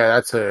 Yeah,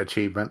 that's an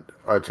achievement,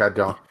 which I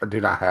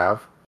do not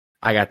have.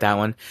 I got that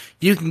one.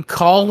 You can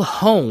call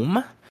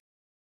home.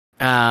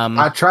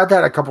 I tried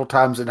that a couple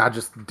times, and I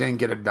just didn't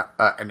get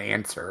an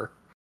answer.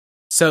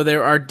 So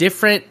there are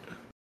different...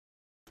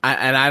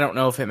 and I don't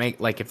know if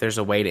if there's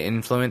a way to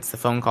influence the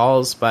phone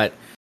calls, but...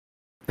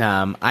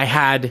 I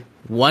had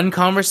one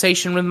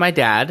conversation with my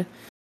dad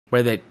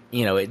where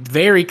it's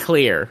very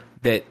clear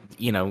that,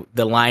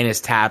 the line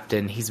is tapped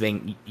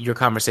and your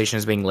conversation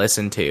is being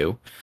listened to.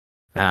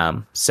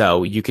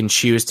 So you can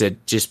choose to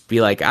just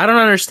be like, I don't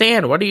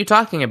understand. What are you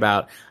talking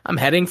about? I'm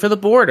heading for the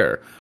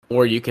border.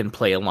 Or you can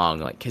play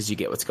along, cause you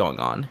get what's going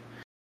on.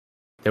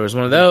 There was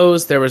one of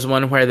those. There was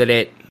one where that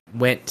it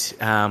went.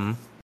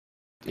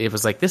 It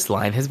was like, this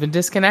line has been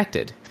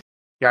disconnected.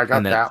 Yeah, I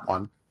got that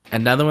one.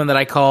 Another one that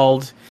I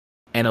called,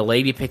 and a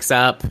lady picks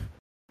up,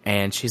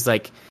 and she's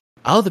like,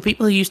 "Oh, the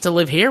people who used to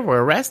live here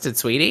were arrested,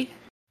 sweetie."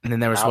 And then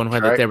there was one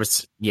where that there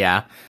was,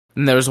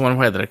 and there was one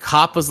where that a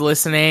cop was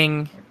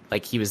listening,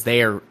 like he was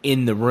there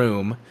in the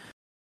room,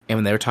 and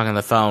when they were talking on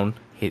the phone,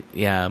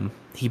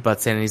 he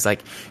butts in and he's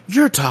like,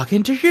 "You're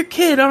talking to your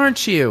kid,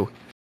 aren't you?"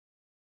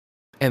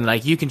 And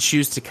like, you can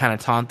choose to kind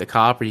of taunt the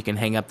cop, or you can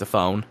hang up the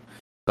phone.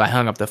 So I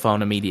hung up the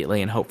phone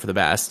immediately and hope for the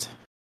best.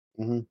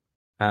 Mm-hmm.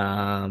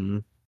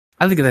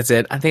 I think that's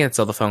it. I think that's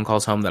all the phone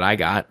calls home that I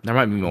got. There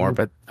might be more,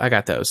 but I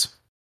got those.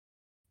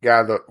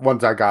 Yeah, the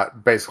ones I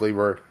got basically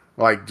were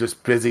like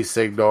just busy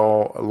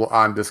signal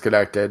on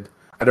disconnected.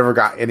 I never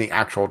got any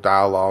actual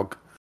dialogue,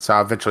 so I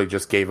eventually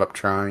just gave up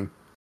trying.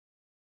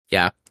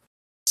 Yeah.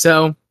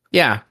 So,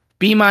 yeah,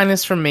 B-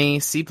 from me,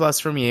 C+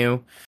 from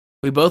you.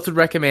 We both would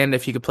recommend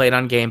if you could play it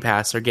on Game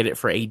Pass or get it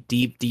for a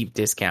deep, deep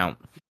discount.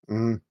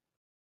 Mm-hmm.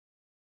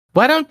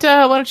 Why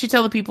don't you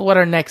tell the people what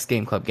our next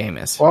Game Club game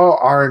is? Well,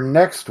 our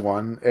next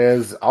one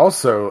is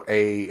also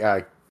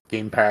a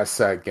Game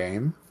Pass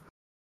game.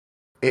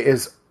 It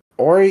is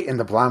Ori and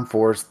the Blind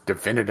Forest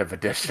Definitive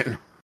Edition.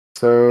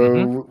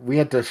 So we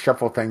had to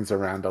shuffle things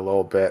around a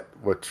little bit,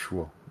 which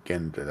we'll get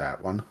into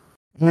that one.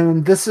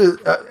 And this is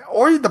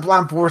Ori and the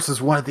Blind Forest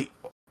is one of the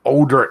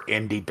older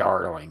indie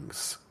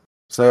darlings.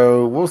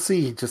 So we'll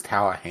see just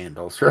how it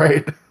handles,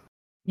 right?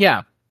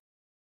 Yeah.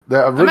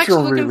 The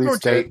original release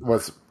date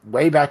was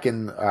way back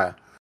in the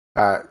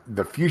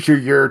future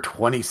year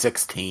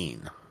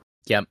 2016.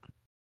 Yep.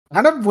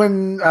 Kind of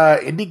when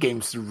indie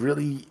games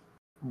really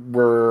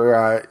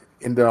were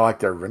into like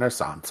their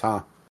renaissance,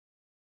 huh?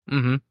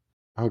 Mm-hmm.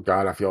 Oh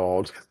god, I feel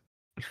old.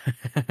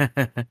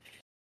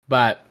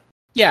 But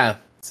yeah,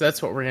 so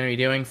that's what we're going to be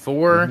doing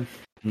for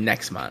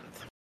next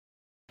month,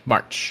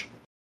 March.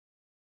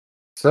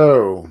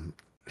 So,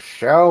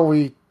 shall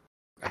we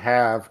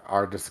have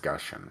our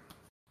discussion?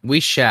 We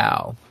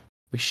shall.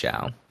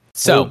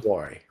 So, oh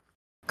boy.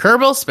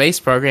 Kerbal Space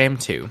Program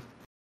 2.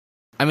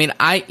 I mean,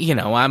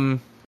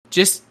 I'm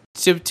just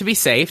to be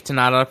safe, to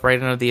not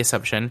operate under the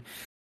assumption,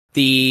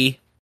 the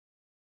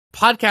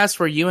podcast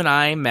where you and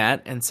I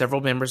met and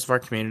several members of our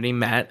community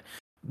met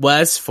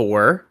was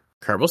for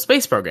Kerbal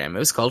Space Program. It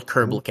was called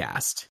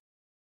Kerbalcast.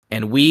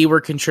 And we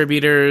were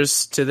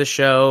contributors to the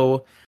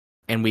show,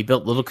 and we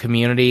built little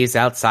communities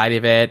outside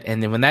of it.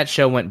 And then when that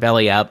show went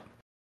belly up,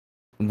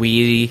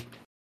 we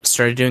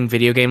started doing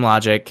Video Game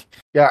Logic.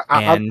 Yeah,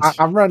 I'm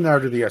running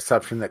under the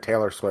assumption that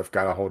Taylor Swift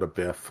got a hold of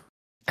Biff.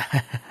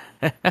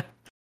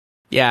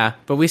 Yeah,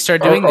 but we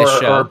started doing this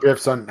show. Or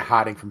Biff's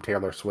hiding from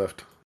Taylor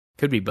Swift.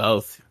 Could be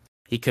both.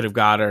 He could have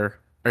got her,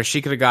 or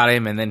she could have got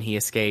him, and then he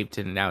escaped,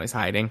 and now he's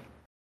hiding.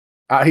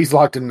 He's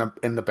locked in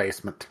the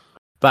basement.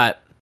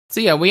 But so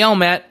yeah, we all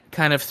met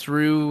kind of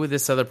through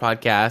this other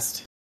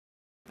podcast,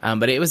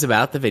 but it was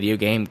about the video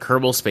game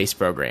Kerbal Space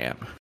Program.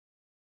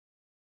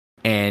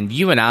 And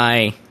you and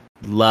I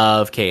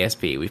love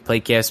KSP. We've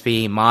played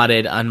KSP,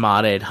 modded,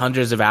 unmodded,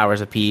 hundreds of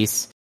hours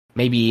apiece,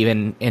 maybe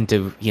even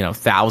into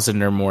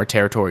 1,000 or more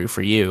territory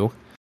for you.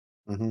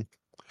 Mm-hmm.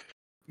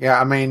 Yeah,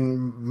 I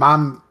mean,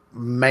 my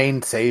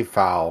main save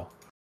file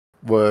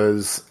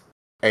was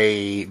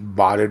a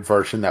modded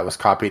version that was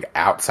copied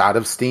outside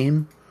of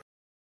Steam.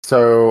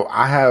 So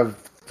I have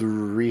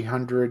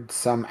 300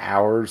 some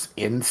hours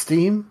in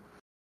Steam,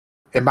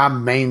 and my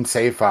main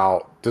save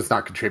file does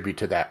not contribute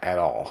to that at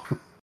all.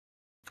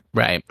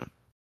 Right.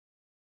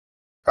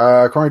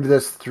 According to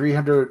this,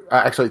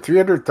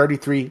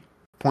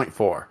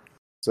 333.4.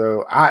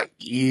 So I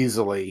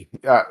easily,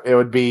 it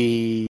would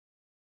be,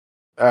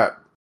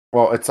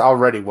 well, it's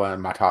already one of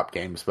my top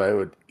games, but it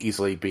would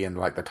easily be in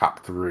like the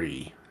top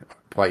 3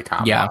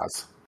 playtime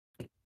wise.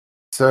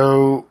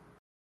 So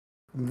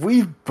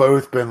we've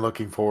both been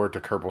looking forward to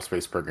Kerbal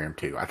Space Program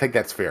 2. I think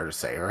that's fair to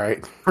say,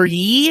 right? For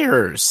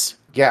years.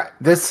 Yeah,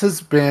 this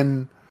has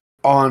been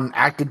on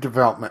active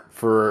development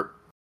for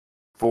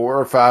 4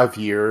 or 5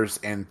 years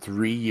and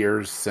 3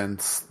 years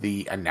since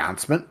the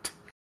announcement,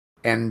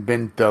 and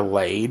been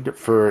delayed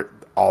for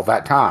all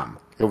that time.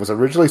 It was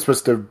originally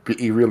supposed to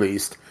be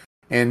released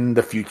in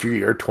the future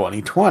year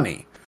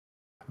 2020.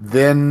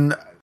 Then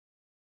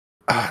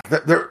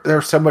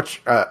there's so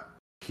much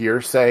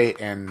hearsay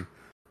and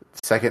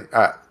second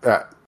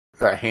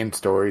hand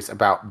stories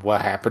about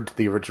what happened to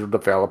the original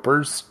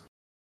developers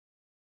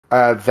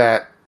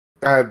that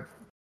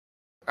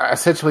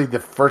essentially the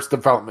first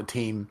development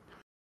team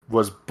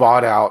was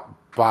bought out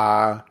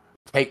by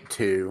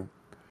Take-Two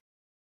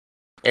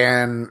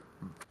and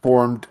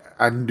formed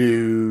a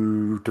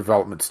new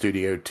development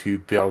studio to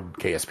build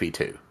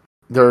KSP2.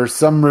 There are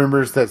some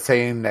rumors that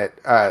saying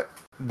that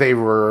they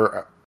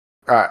were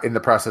in the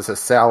process of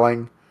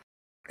selling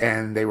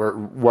and they were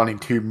wanting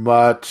too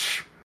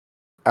much,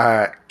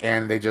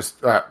 and they just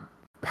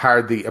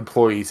hired the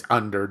employees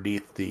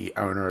underneath the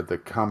owner of the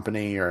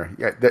company.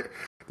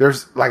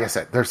 There's, like I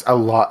said, there's a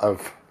lot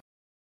of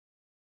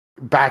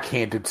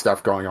backhanded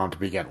stuff going on to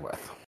begin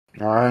with.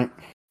 All right.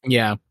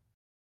 Yeah.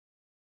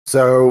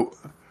 So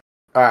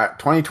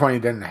 2020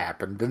 didn't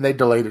happen. Then they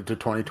delayed it to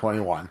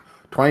 2021.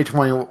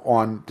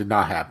 2021 did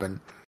not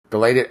happen.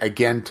 Delayed it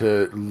again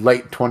to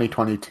late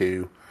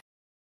 2022.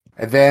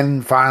 And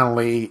then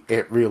finally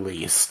it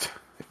released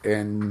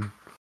in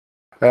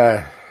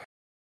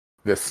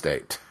this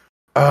state.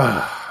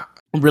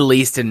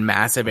 Released in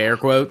massive air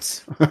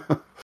quotes.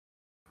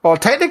 Well,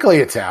 technically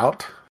it's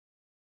out.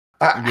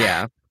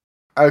 Yeah.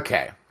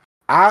 Okay.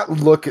 I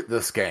look at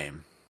this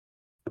game,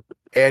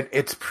 and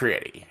it's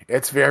pretty.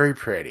 It's very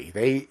pretty.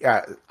 They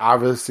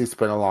obviously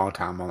spent a long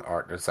time on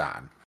art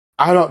design.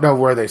 I don't know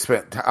where they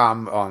spent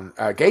time on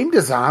game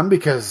design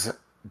because,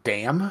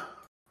 damn,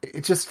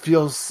 it just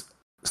feels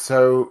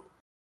so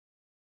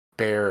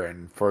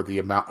barren for the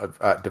amount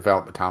of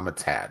development time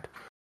it's had.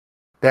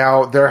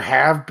 Now, there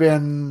have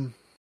been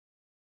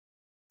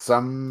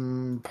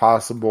some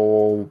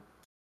possible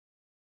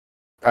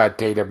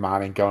data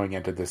mining going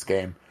into this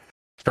game,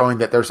 showing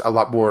that there's a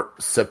lot more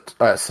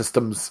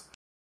systems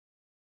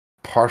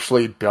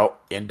partially built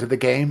into the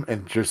game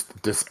and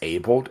just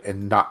disabled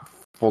and not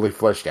fully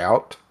fleshed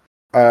out.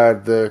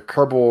 The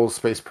Kerbal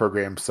Space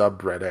Program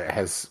subreddit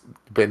has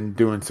been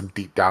doing some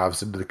deep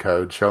dives into the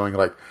code, showing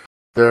like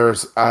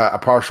there's a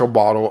partial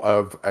model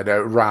of an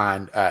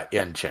Orion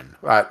engine.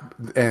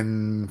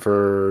 And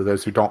for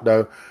those who don't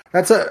know,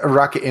 that's a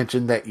rocket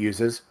engine that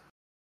uses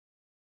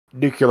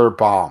nuclear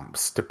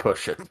bombs to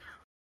push it.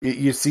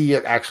 You see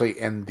it actually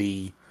in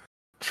the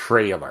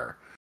trailer.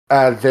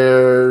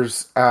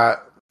 There's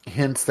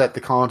hints that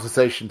the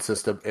colonization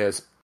system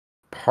is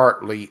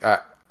partly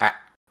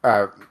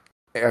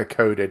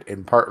coded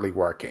and partly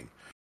working.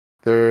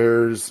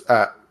 There's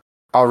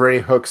already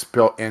hooks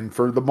built in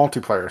for the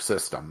multiplayer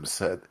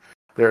systems.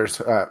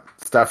 There's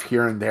stuff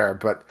here and there,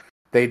 but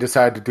they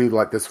decided to do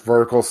like this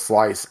vertical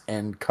slice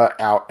and cut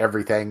out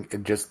everything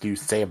and just do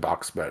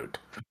sandbox mode.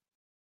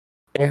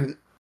 And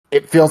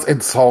it feels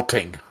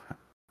insulting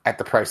at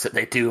the price that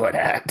they do it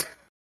at.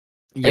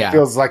 Yeah. It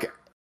feels like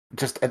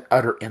just an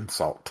utter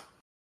insult.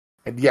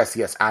 And yes,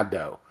 I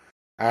know.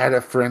 I had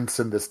a friend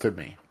send this to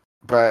me.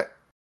 But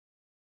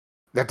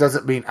that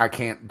doesn't mean I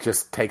can't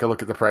just take a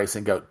look at the price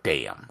and go,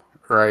 damn,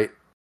 right?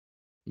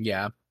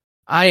 Yeah.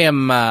 I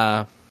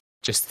am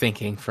just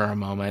thinking for a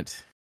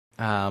moment.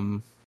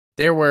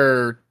 There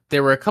were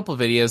a couple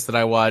videos that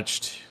I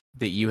watched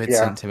that you had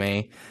sent to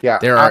me. Yeah.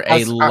 There are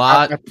a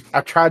lot.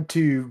 I tried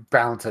to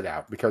balance it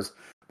out because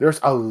there's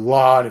a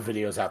lot of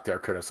videos out there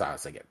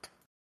criticizing it.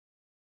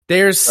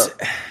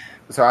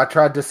 So I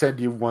tried to send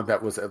you one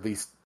that was at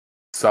least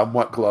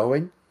somewhat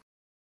glowing.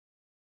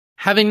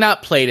 Having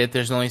not played it,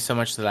 there's only so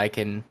much that I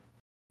can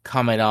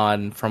comment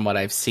on from what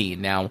I've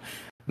seen. Now,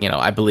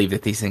 I believe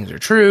that these things are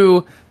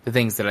true, the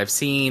things that I've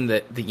seen,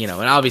 and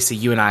obviously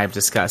you and I have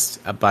discussed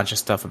a bunch of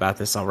stuff about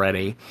this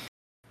already,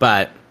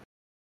 but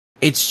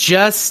it's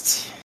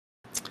just,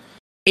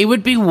 it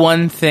would be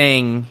one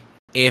thing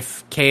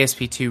if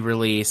KSP2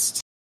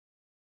 released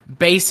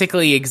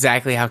basically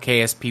exactly how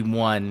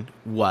KSP1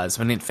 was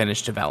when it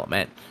finished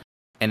development.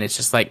 And it's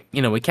just like,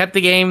 we kept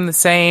the game the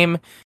same,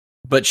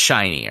 but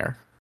shinier.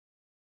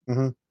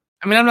 Mm-hmm.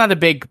 I mean, I'm not a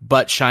big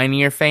but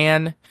shinier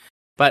fan,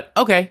 but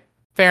okay,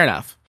 fair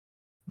enough.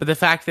 But the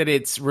fact that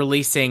it's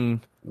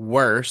releasing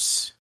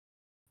worse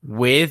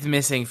with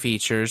missing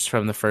features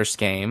from the first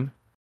game,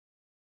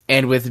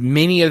 and with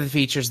many of the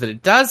features that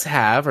it does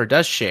have or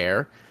does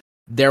share,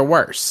 they're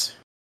worse.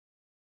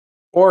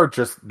 Or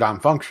just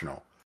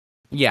non-functional.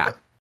 Yeah.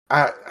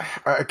 A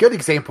good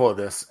example of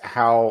this,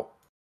 how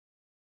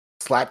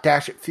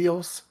slapdash it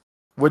feels,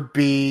 would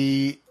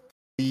be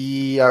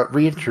the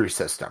re-entry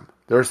system.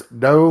 There's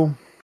no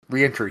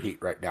re-entry heat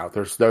right now.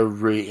 There's no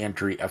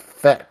re-entry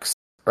effects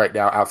right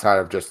now outside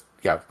of just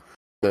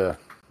the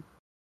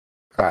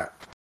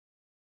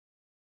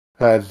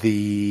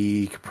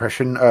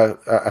compression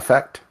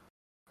effect,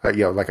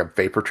 like a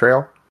vapor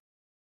trail.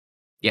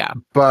 Yeah,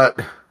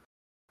 but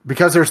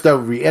because there's no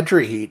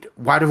re-entry heat,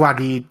 why do I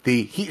need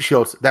the heat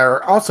shields that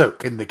are also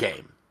in the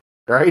game?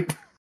 Right?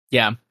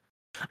 Yeah.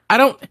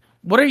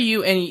 What are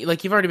you, and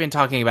like you've already been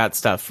talking about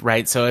stuff,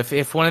 right? So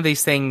if one of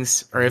these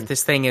things, or if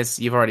this thing is,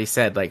 you've already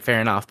said, like,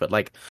 fair enough, but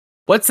like,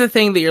 what's the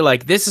thing that you're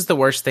like, this is the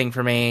worst thing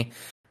for me?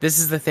 This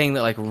is the thing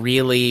that like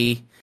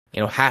really,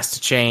 has to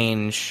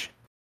change.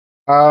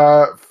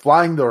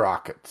 Flying the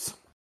rockets.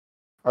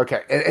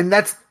 Okay, and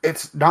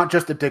it's not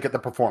just a dig at the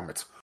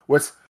performance,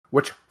 which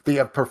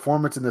the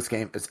performance in this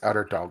game is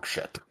utter dog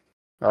shit.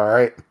 All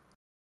right,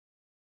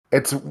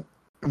 it's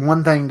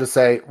one thing to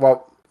say,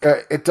 well,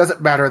 it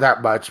doesn't matter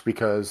that much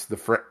because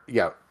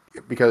because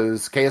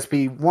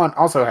KSP1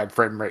 also had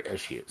frame rate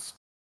issues,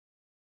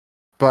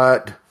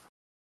 but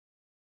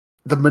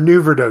the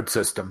maneuver node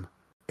system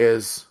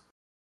is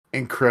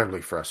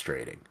incredibly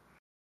frustrating.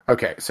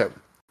 Okay, so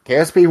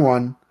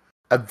KSP1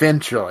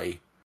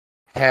 eventually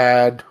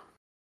had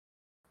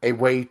a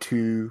way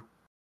to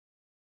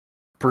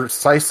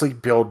precisely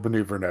build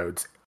maneuver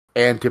nodes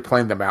and to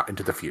plan them out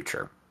into the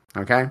future.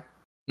 Okay?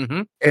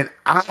 Mm-hmm. And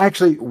I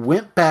actually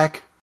went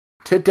back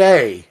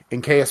today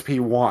in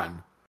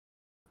KSP1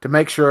 to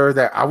make sure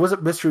that I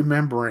wasn't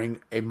misremembering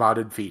a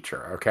modded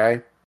feature,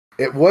 okay?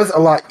 It was a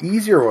lot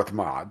easier with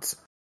mods,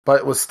 but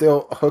it was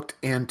still hooked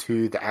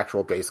into the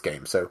actual base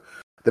game. So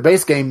the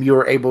base game, you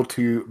were able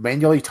to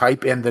manually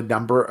type in the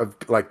number of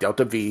like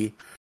delta V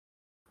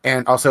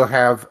and also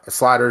have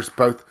sliders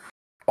both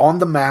on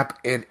the map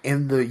and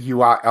in the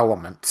UI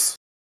elements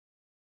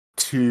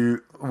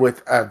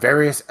with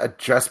various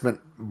adjustment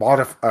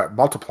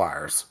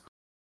multipliers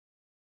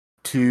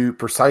to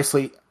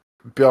precisely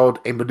build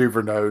a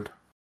maneuver node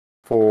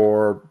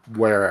for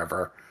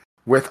wherever,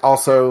 with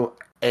also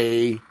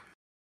a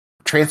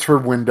transfer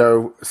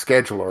window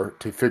scheduler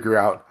to figure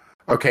out,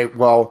 okay,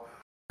 well,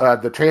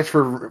 the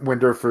transfer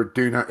window for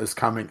Duna is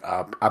coming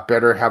up. I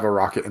better have a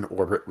rocket in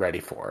orbit ready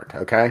for it,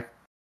 okay?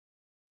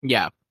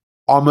 Yeah.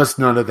 Almost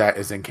none of that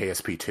is in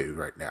KSP2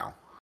 right now.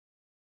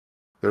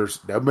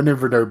 There's no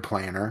maneuver node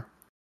planner.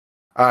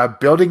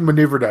 Building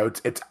maneuver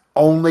nodes, it's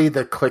only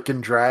the click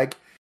and drag,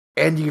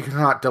 and you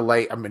cannot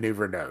delay a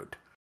maneuver node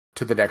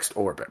to the next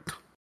orbit.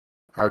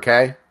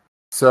 Okay?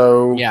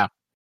 So, yeah,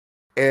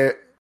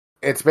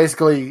 it's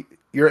basically,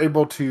 you're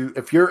able to,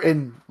 if you're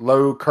in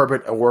low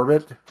Kerbin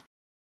orbit,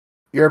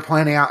 you're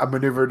planning out a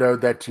maneuver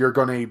node that you're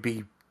going to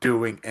be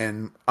doing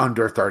in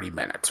under 30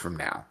 minutes from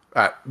now,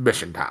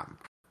 mission time.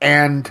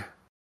 And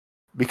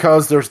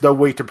because there's no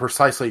way to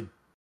precisely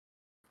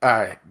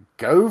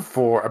go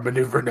for a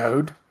maneuver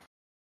node,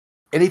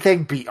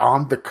 anything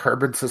beyond the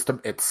Kerbin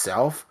system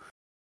itself,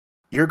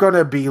 you're going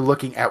to be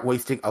looking at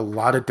wasting a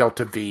lot of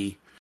delta V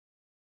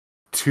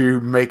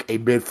to make a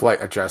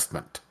mid-flight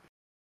adjustment.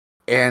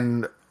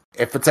 And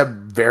if it's a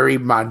very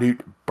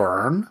minute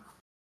burn,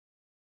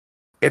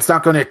 it's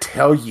not going to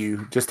tell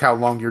you just how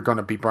long you're going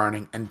to be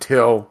burning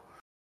until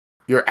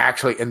you're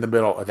actually in the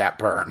middle of that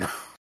burn.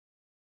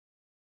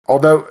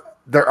 Although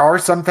there are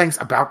some things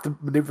about the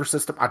maneuver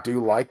system I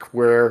do like,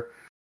 where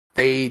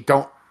they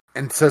don't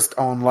insist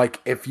on,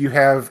 like, if you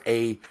have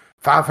a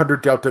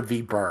 500 delta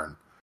V burn,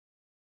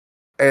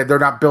 and they're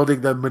not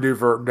building the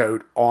maneuver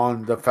node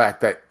on the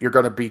fact that you're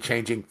going to be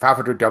changing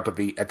 500 delta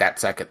V at that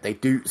second. They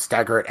do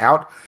stagger it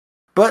out,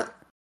 but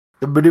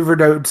the maneuver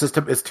node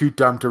system is too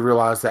dumb to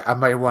realize that I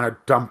may want to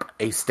dump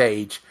a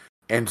stage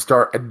and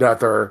start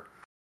another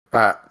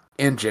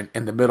engine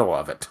in the middle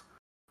of it,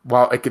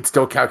 while it could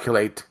still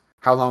calculate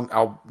how long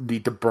I'll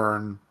need to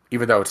burn,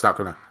 even though it's not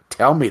going to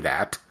tell me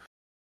that,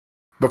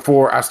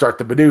 before I start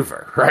the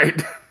maneuver,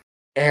 right?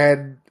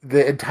 And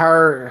the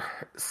entire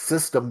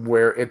system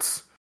where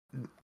it's...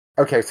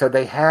 Okay, so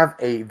they have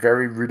a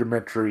very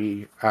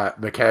rudimentary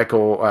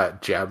mechanical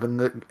gem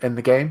in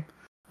the game,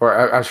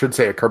 or I should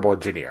say a Kerbal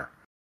Engineer,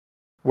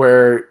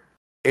 where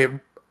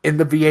in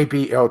the VAB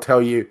it'll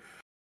tell you,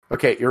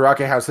 okay, your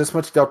rocket has this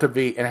much delta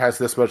V and it has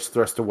this much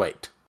thrust to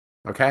weight.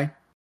 Okay?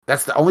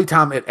 That's the only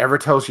time it ever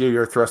tells you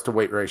your thrust to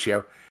weight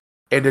ratio,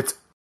 and it's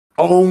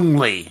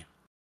only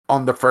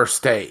on the first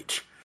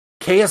stage.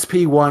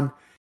 KSP1,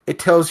 it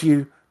tells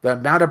you the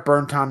amount of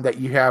burn time that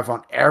you have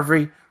on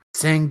every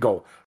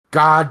single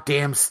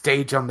goddamn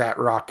stage on that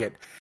rocket.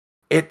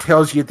 It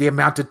tells you the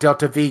amount of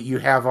delta V you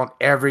have on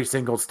every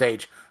single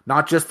stage,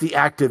 not just the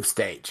active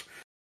stage.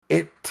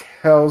 It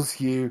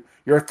tells you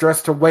your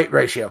thrust to weight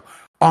ratio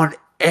on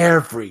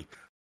every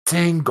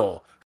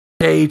single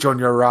stage on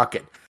your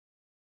rocket.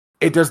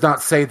 It does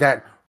not say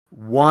that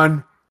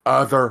one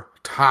other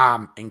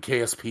time in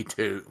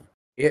KSP2.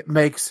 It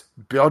makes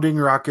building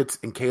rockets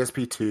in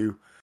KSP2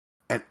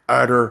 an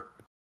utter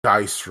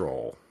dice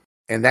roll.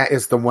 And that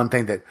is the one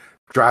thing that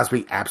drives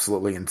me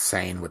absolutely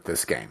insane with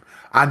this game.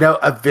 I know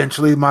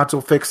eventually mods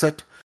will fix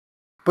it,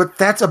 but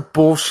that's a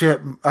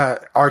bullshit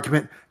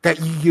argument that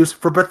you use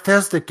for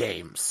Bethesda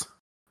games.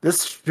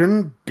 This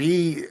shouldn't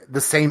be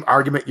the same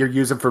argument you're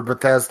using for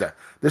Bethesda.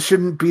 This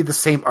shouldn't be the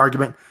same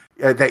argument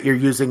that you're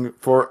using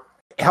for,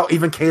 hell,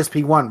 even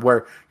KSP1,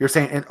 where you're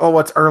saying, oh,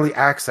 it's early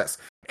access.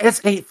 It's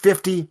a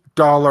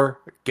 $50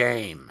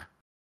 game.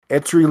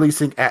 It's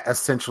releasing at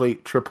essentially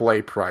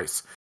AAA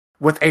price,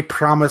 with a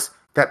promise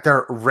that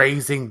they're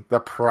raising the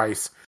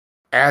price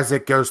as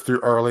it goes through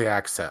early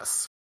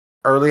access.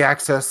 Early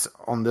access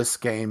on this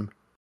game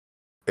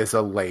is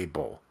a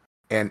label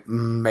and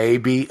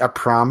maybe a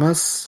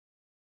promise,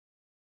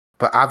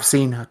 but I've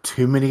seen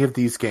too many of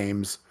these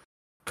games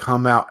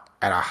come out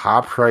at a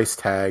high price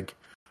tag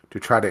to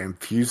try to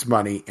infuse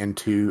money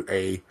into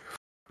a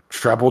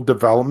treble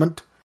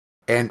development,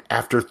 and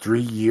after 3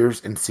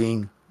 years and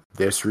seeing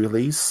this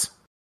release,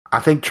 I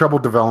think treble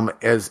development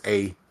is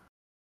a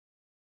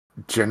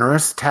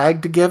generous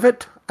tag to give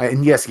it.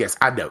 And yes,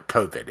 I know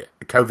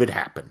COVID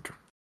happened,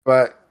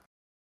 but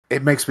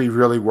it makes me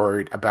really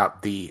worried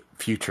about the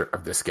future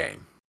of this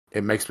game.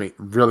 It makes me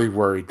really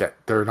worried that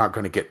they're not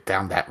going to get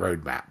down that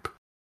roadmap,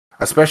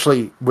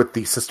 especially with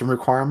the system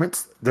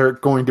requirements. They're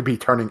going to be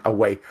turning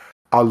away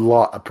a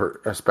lot of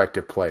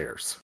prospective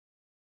players.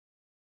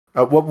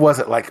 What was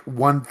it, like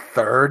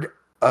 1/3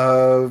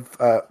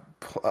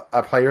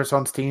 of players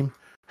on Steam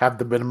have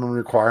the minimum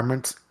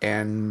requirements,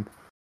 and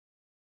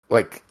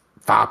like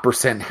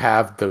 5%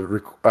 have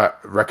the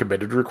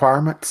recommended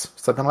requirements,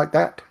 something like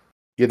that.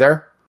 You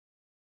there?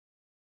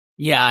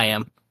 Yeah, I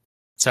am.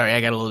 Sorry,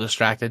 I got a little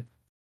distracted.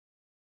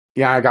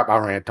 Yeah, I got my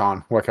rant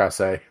on. What can I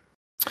say?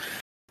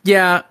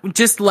 Yeah,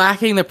 just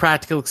lacking the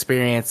practical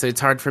experience. So it's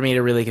hard for me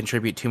to really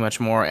contribute too much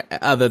more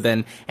other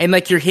than, and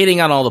like you're hitting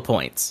on all the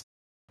points.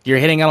 You're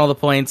hitting on all the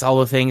points, all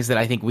the things that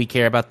I think we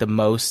care about the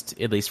most,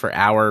 at least for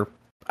our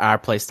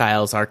play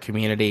styles, our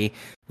community.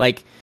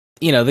 Like,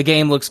 the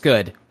game looks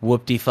good.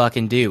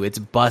 Whoop-de-fucking do. It's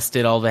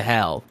busted all to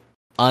hell.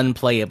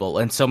 Unplayable.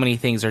 And so many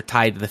things are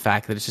tied to the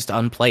fact that it's just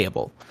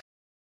unplayable.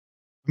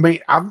 I mean,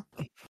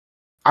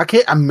 I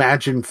can't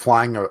imagine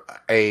flying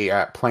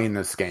playing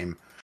this game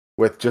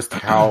with just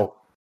how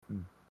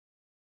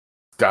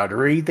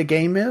stuttery the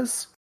game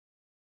is.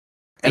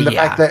 And the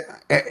fact that,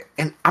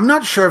 and I'm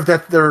not sure if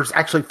that there's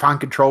actually fine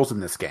controls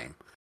in this game.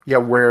 Yeah,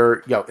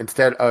 where,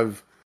 instead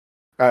of,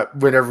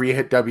 whenever you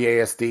hit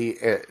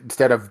WASD,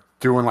 instead of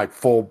doing like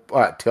full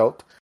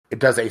tilt, it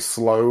does a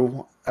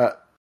slow,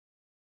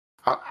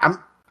 I'm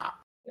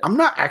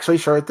not actually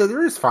sure that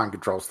there is fine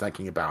controls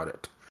thinking about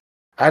it.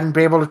 I hadn't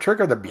been able to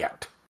trigger them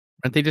yet.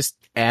 Aren't they just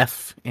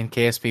F in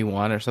KSP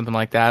 1 or something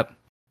like that?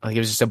 Like it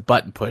was just a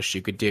button push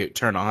you could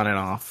turn on and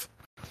off.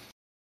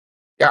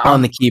 Yeah,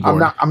 on the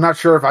keyboard. I'm not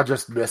sure if I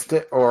just missed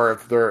it or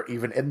if they're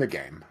even in the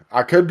game.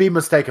 I could be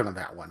mistaken on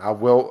that one. I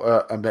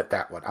will admit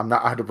that one. I'm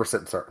not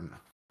 100% certain.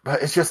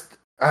 But it's just,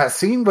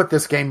 seeing what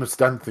this game has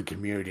done to the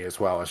community as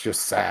well is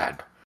just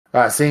sad.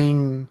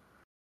 Seeing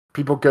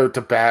people go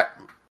to bat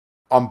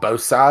on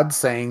both sides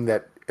saying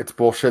that it's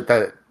bullshit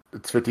that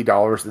it's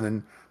 $50 and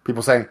then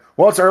people saying,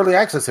 well, it's early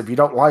access. If you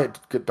don't like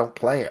it, don't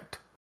play it.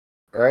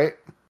 Right?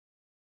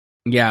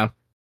 Yeah.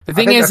 The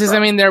thing is, I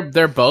mean,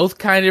 they're both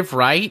kind of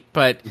right,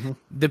 but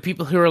the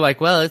people who are like,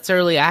 well, it's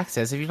early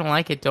access. If you don't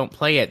like it, don't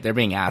play it. They're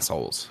being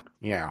assholes.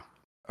 Yeah.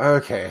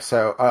 Okay,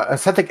 so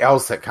something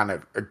else that kind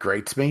of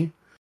grates me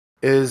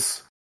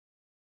is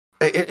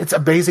it's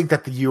amazing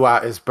that the UI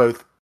is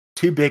both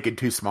too big and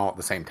too small at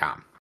the same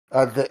time.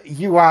 The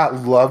UI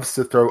loves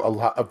to throw a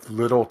lot of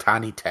little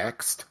tiny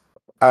text,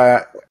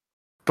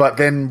 but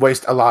then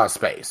waste a lot of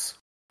space.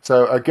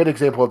 So a good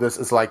example of this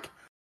is like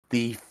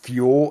the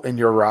fuel in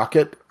your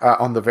rocket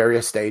on the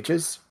various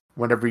stages.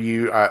 Whenever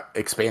you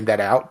expand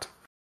that out,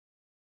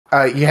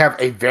 you have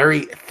a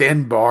very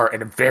thin bar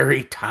and a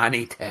very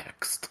tiny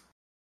text.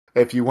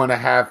 If you want to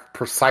have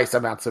precise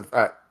amounts of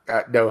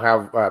know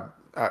how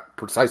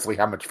precisely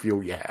how much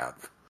fuel you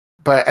have,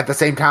 but at the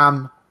same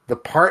time, the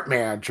part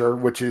manager,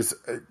 which is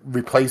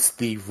replace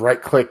the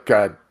right click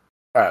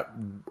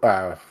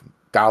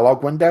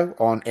dialog window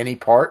on any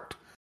part,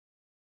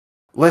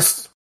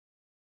 lists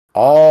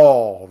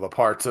all the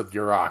parts of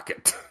your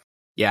rocket.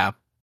 Yeah.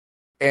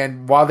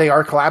 And while they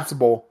are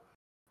collapsible,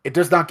 it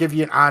does not give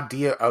you an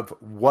idea of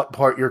what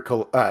part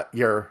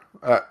you're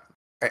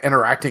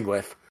interacting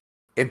with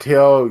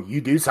until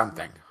you do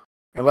something.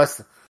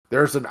 Unless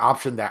there's an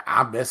option that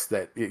I missed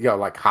that,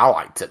 like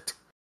highlights it.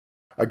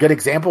 A good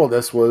example of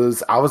this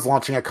was I was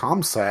launching a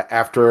comm set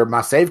after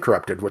my save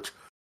corrupted, which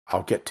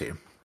I'll get to.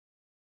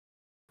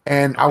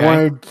 And I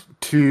wanted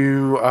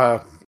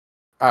to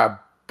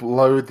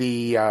blow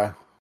the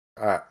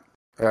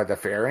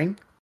fairing,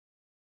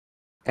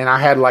 and I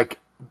had like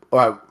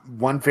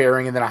one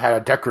fairing, and then I had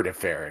a decorative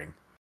fairing.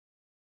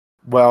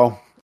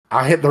 Well,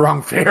 I hit the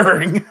wrong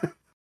fairing,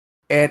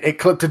 and it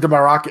clipped into my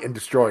rocket and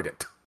destroyed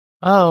it.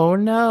 Oh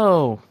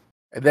no!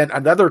 And then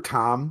another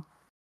time,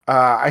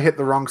 I hit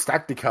the wrong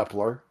stack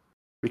decoupler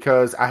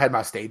because I had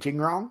my staging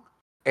wrong,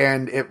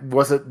 and it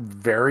wasn't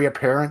very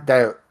apparent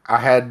that I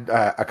had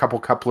a couple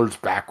couplers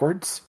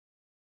backwards.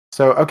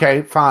 So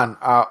okay, fine.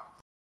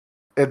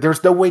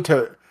 There's no way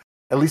to,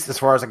 at least as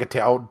far as I can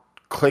tell,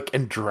 click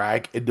and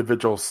drag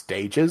individual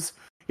stages.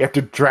 You have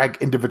to drag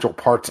individual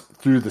parts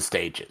through the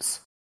stages.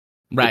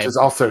 Right. Which is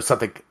also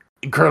something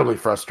incredibly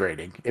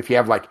frustrating. If you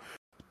have like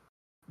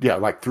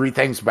three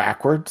things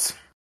backwards,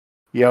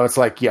 it's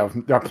like,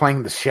 they're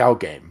playing the shell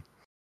game.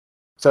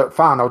 So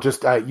fine, I'll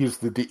just use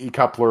the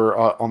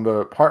decoupler on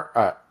the part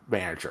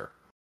manager.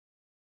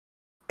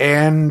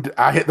 And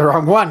I hit the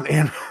wrong one,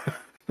 and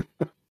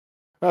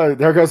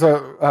there goes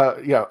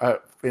a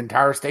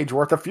entire stage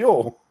worth of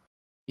fuel.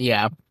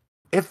 Yeah.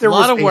 If there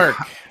was a lot of work.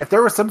 If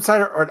there was some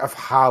sort of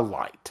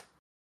highlight,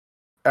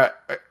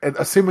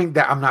 assuming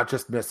that I'm not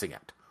just missing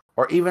it,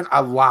 or even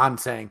a line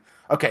saying,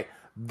 okay,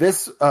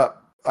 this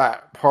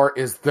part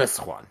is this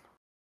one.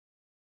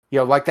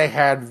 Like they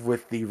had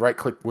with the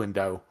right-click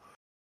window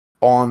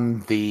on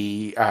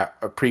the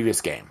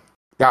previous game.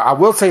 Now, I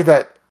will say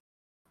that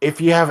if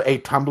you have a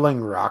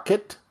tumbling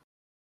rocket,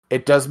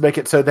 it does make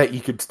it so that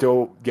you could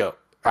still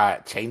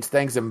change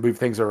things and move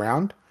things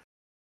around,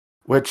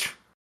 which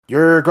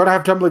you're going to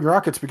have tumbling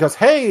rockets because,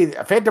 hey,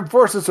 Phantom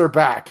Forces are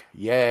back.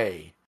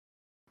 Yay.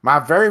 My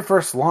very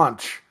first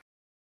launch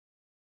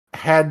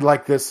had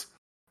like this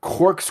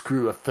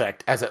corkscrew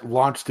effect as it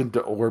launched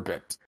into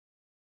orbit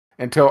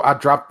until I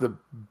dropped the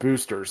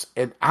boosters.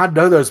 And I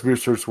know those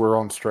boosters were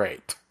on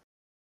straight.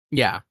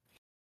 Yeah.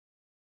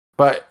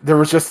 But there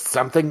was just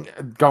something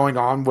going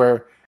on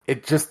where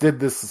it just did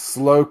this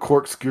slow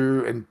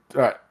corkscrew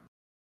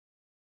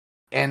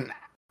and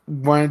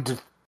wanted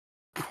to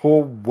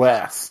pull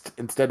west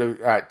instead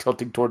of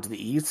tilting towards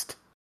the east,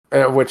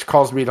 which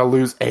caused me to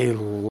lose a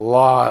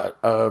lot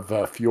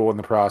of fuel in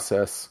the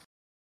process.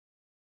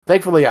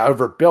 Thankfully, I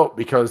overbuilt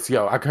because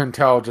I couldn't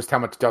tell just how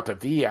much Delta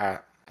V I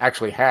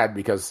actually had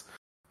because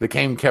the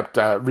game kept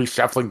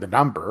reshuffling the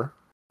number.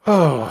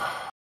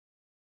 Oh,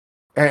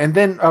 and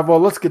then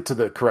let's get to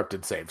the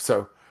corrupted save.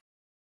 So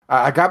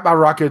I got my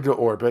rocket into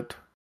orbit,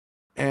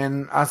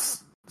 and I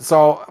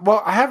saw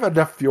I have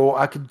enough fuel.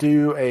 I could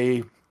do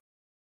a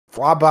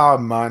flyby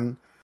of Mun,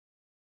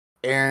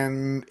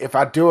 and if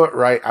I do it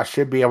right, I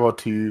should be able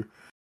to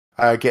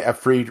get a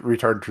free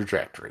return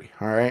trajectory.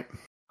 All right.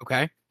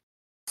 Okay.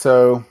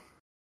 So,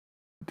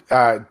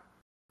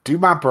 do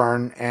my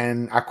burn,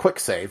 and I quick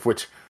save,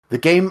 which the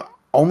game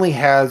only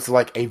has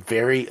like a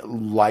very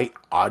light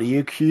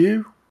audio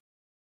cue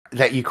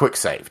that you quick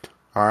saved.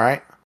 All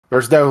right.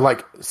 There's no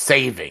like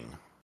saving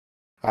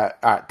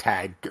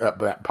tag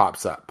that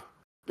pops up.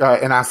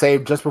 And I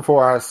saved just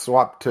before I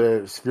swapped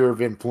to Sphere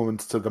of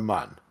Influence to the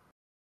Mun.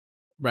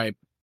 Right.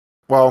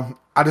 Well,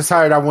 I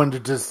decided I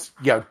wanted to just,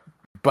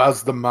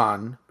 buzz the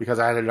Mun because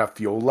I had enough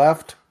fuel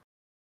left.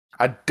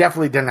 I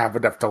definitely didn't have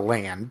enough to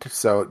land,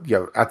 so,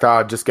 I thought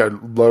I'd just go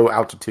low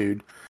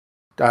altitude,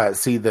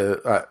 see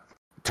the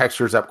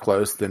textures up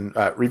close, then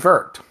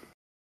revert.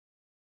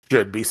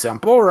 Should be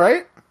simple,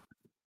 right?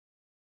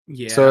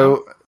 Yeah.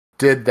 So,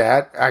 did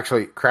that.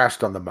 Actually,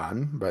 crashed on the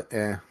Mun, but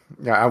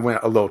I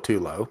went a little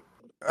too low.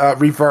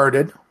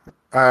 Reverted.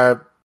 Did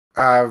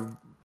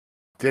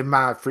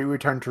my free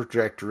return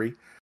trajectory.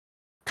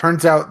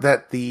 Turns out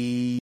that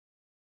the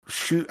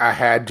chute I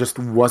had just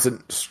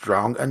wasn't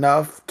strong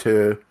enough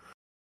to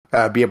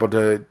be able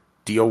to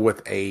deal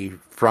with a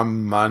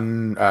from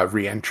Mun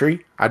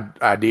re-entry.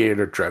 I needed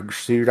a drug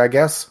chute, I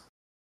guess.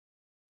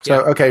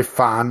 So, okay,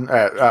 fine.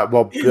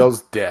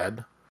 Bill's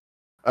dead.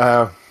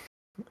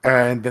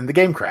 And then the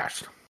game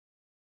crashed.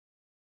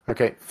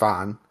 Okay,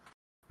 fine.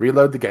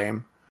 Reload the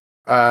game.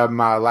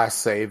 My last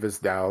save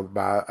is now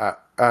my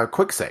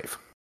quick save.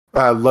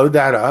 Load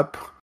that up,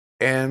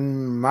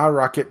 and my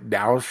rocket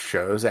now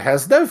shows it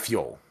has no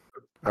fuel.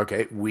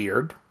 Okay,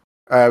 weird.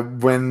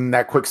 When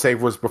that quick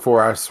save was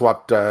before I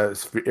swapped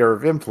Sphere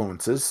of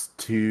Influences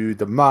to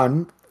the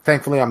Mun,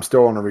 thankfully I'm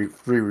still on a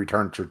free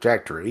return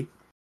trajectory.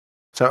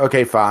 So,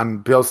 okay, fine.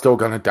 Bill's still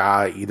gonna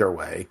die either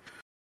way.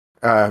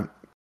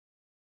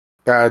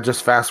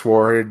 Just fast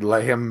forward,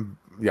 let him,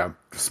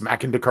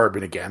 smack into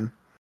carbon again.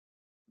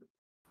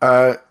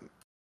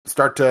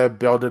 Start to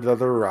build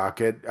another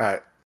rocket.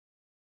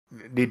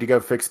 Need to go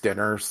fix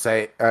dinner,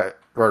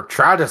 or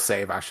try to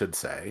save, I should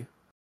say.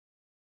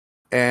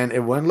 And it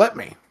wouldn't let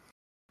me.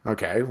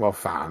 Okay, well,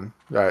 fine.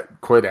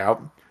 Quit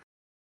out.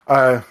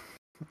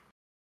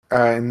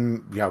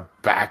 And,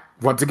 back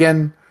once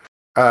again.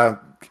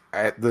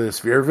 At the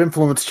Sphere of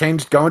Influence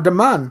changed going to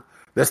Mun.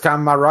 This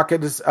time my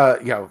rocket is,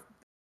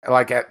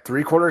 like at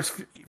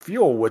 3/4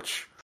 fuel,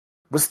 which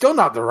was still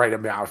not the right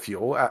amount of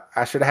fuel.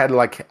 I should have had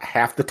like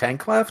half the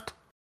tank left.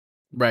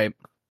 Right.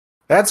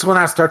 That's when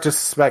I start to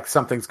suspect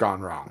something's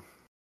gone wrong.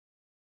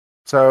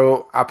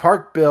 So I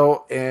park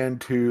Bill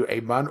into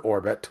a Mun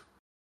orbit.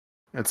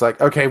 It's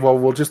like, okay, well,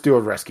 we'll just do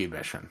a rescue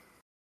mission.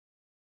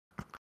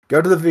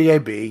 Go to the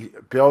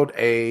VAB, build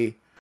a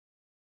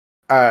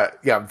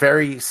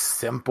very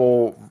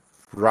simple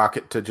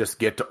rocket to just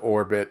get to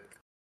orbit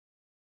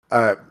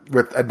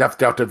with enough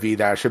Delta V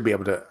that I should be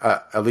able to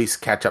at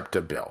least catch up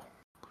to Bill.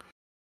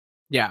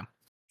 Yeah.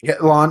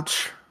 Hit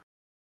launch.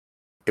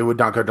 It would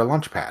not go to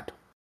launch pad.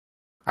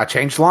 I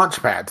changed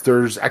launch pads.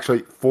 There's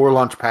actually 4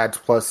 launch pads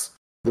plus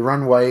the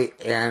runway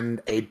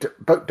and a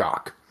boat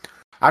dock.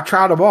 I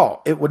tried them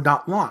all. It would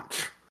not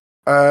launch.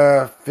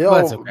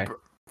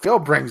 Phil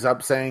brings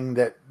up saying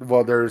that,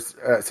 there's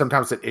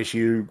sometimes an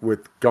issue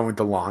with going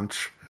to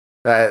launch,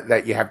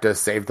 that you have to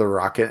save the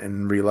rocket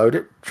and reload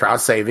it. Try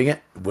saving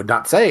it. Would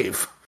not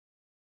save.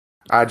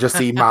 I just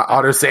see my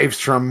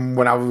autosaves from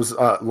when I was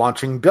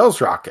launching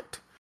Bill's rocket.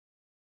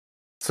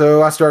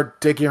 So I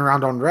start digging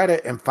around on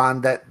Reddit and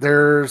find that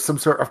there's some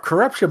sort of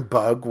corruption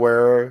bug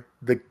where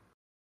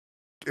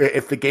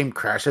if the game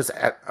crashes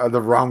at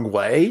the wrong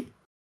way,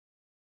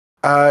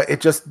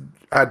 it just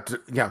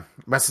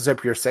messes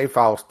up your save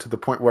files to the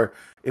point where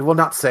it will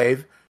not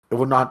save. It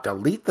will not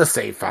delete the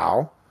save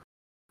file.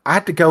 I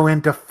had to go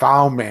into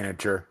File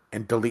Manager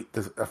and delete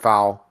the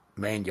file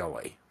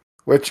manually,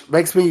 which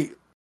makes me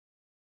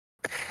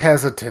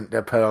hesitant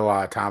to put a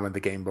lot of time in the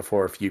game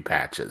before a few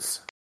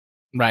patches.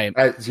 Right.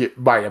 As you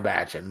might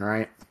imagine,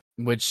 right?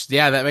 Which,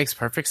 that makes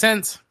perfect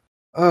sense.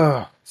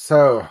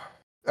 So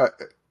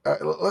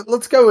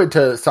let's go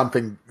into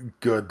something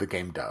good the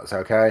game does,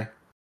 okay?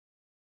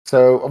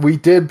 So we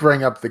did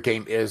bring up the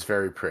game is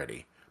very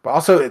pretty, but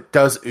also it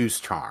does ooze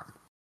charm.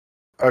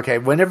 Okay,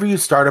 whenever you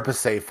start up a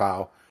save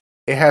file,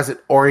 it has an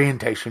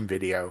orientation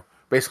video,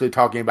 basically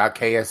talking about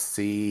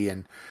KSC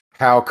and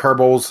how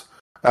Kerbals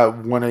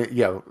want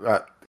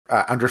to,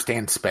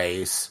 understand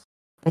space.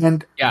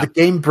 And the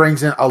game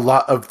brings in a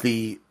lot of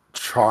the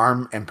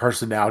charm and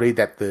personality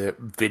that the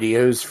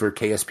videos for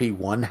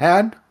KSP1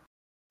 had.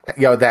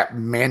 That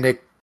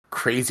manic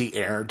crazy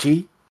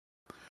energy.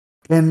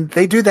 And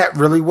they do that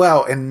really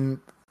well. And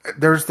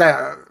there's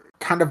that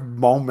kind of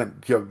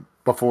moment,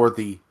 before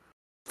the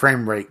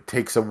frame rate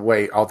takes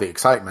away all the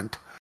excitement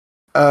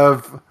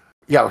of,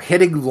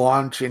 hitting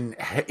launch and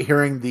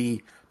hearing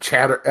the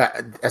chatter,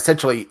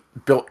 essentially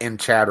built-in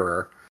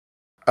chatterer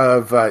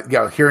of,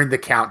 hearing the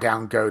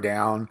countdown go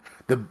down,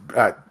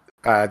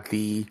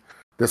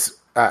 this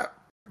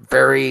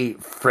very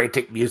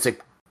frantic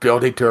music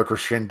building to a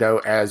crescendo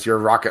as your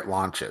rocket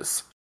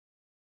launches.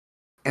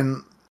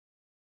 And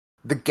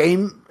the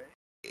game,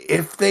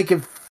 if they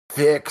could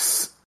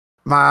fix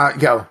my,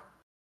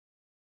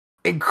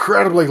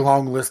 incredibly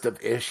long list of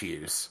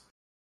issues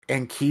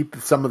and keep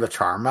some of the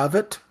charm of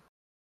it,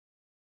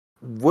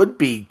 would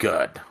be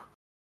good.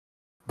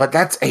 But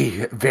that's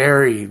a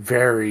very,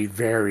 very,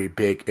 very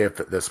big if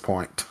at this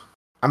point.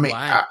 I mean,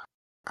 Wow.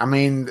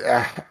 Even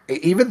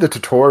the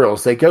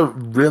tutorials, they go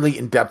really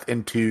in depth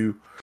into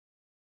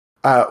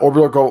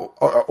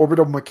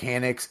orbital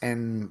mechanics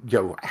and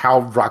how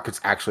rockets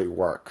actually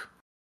work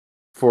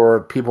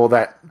for people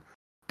that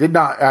did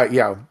not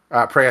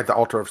pray at the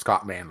altar of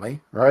Scott Manley,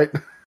 right?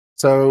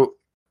 So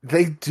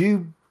they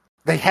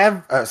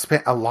have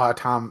spent a lot of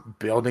time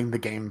building the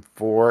game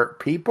for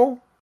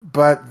people,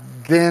 but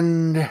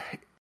then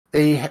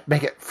they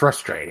make it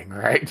frustrating,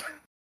 right?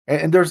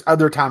 And there's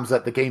other times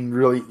that the game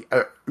really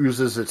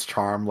oozes its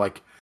charm,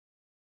 like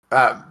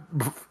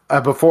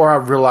before I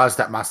realized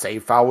that my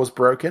save file was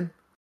broken,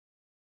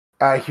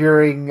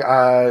 hearing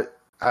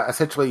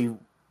essentially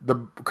the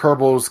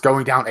Kerbals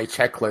going down a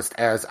checklist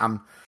as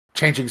I'm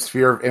changing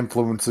sphere of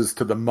influences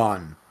to the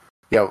Mun,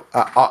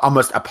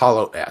 almost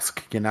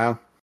Apollo-esque,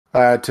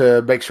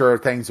 to make sure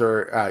things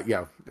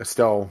are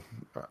still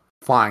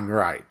flying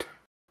right.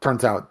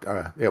 Turns out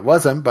it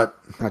wasn't, but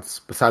that's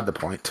beside the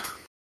point.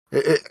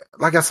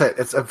 Like I said,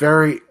 it's a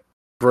very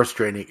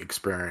frustrating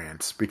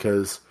experience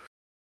because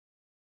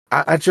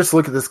I just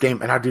look at this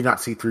game and I do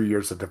not see 3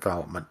 years of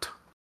development.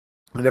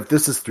 And if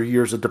this is 3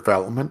 years of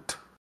development,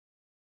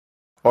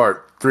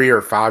 or 3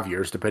 or 5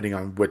 years, depending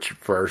on which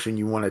version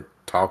you want to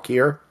talk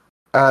here,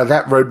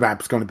 that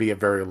roadmap is going to be a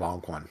very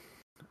long one.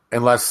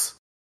 Unless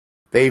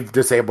they've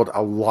disabled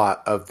a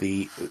lot of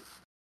the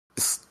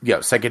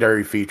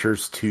secondary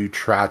features to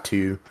try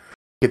to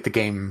get the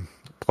game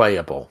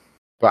playable.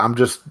 But I'm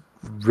just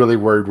really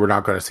worried we're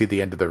not going to see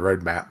the end of the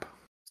roadmap.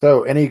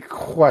 So, any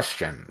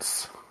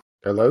questions?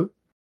 Hello?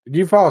 Did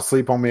you fall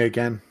asleep on me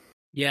again?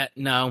 Yeah,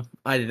 no,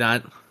 I did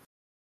not.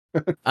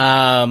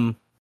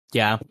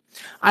 Yeah.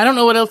 I don't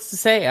know what else to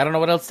say. I don't know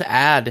what else to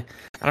add.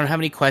 I don't have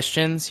any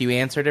questions. You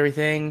answered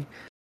everything.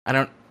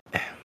 I've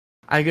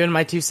given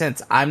my 2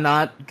 cents. I'm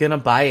not gonna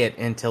buy it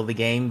until the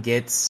game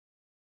gets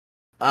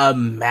a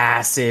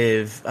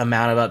massive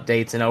amount of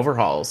updates and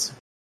overhauls.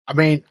 I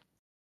mean,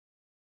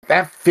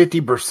 that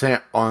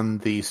 50% on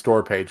the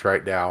store page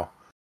right now,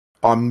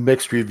 on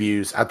mixed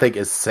reviews, I think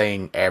is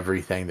saying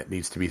everything that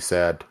needs to be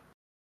said.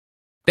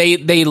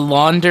 They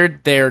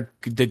laundered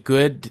the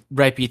good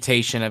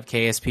reputation of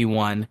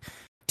KSP1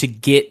 to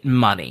get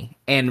money.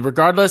 And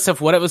regardless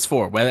of what it was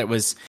for, whether it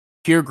was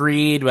pure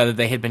greed, whether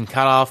they had been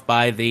cut off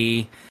by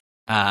the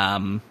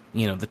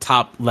the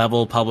top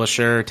level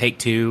publisher,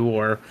 Take-Two,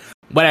 or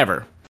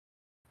whatever,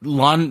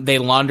 they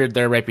laundered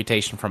their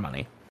reputation for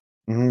money.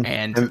 Mm-hmm.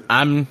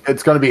 And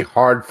it's going to be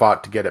hard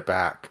fought to get it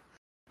back.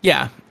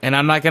 Yeah, and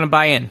I'm not going to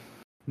buy in.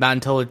 Not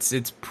until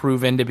it's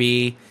proven to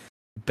be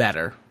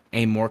better,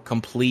 a more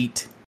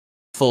complete,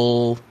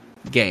 full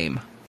game.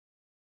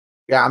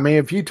 Yeah, I mean,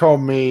 if you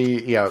told me,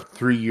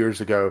 3 years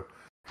ago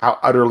how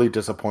utterly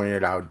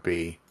disappointed I would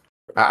be,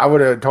 I would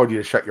have told you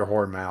to shut your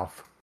whore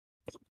mouth.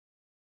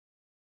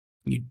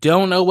 You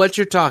don't know what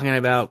you're talking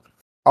about.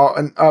 Oh,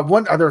 and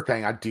one other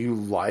thing I do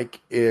like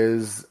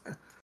is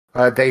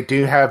they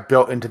do have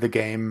built into the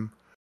game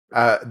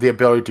the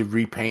ability to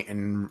repaint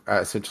and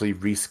essentially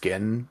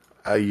reskin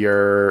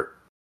your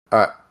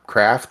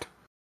craft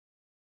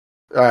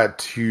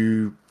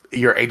to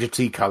your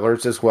agency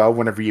colors as well.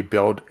 Whenever you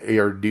build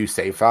your new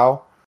save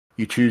file,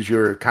 you choose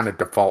your kind of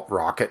default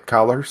rocket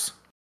colors,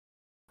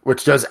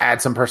 which does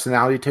add some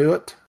personality to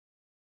it.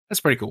 That's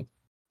pretty cool.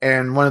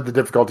 And one of the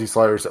difficulty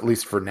sliders, at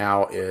least for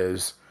now,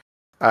 is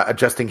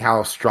adjusting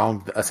how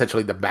strong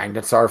essentially the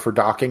magnets are for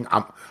docking.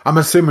 I'm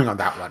assuming on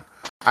that one.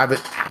 I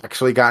haven't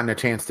actually gotten a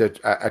chance to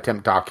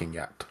attempt docking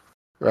yet,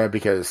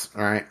 because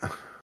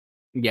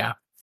yeah,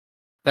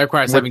 that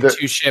requires having 2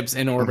 ships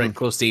in orbit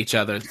close to each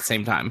other at the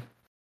same time.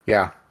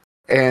 Yeah,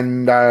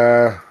 and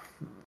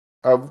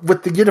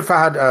with the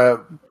unified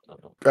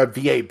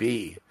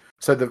VAB,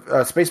 so the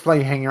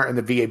spaceplane hangar and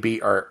the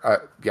VAB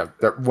are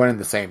they're one and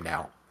the same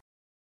now.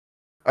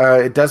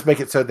 It does make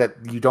it so that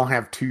you don't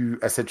have 2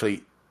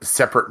 essentially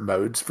separate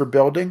modes for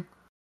building.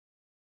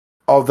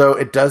 Although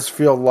it does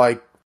feel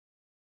like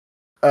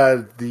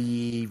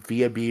the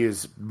VAB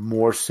is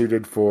more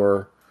suited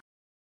for,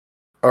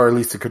 or at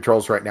least the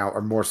controls right now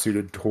are more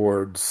suited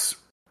towards,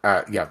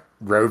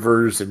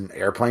 rovers and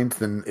airplanes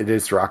than it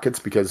is rockets,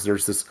 because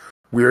there's this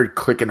weird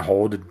click and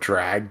hold and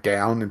drag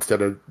down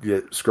instead of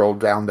the scroll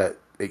down that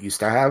it used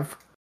to have.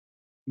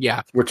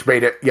 Yeah. which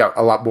made it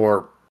a lot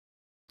more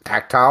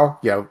tactile.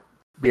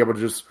 Be able to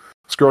just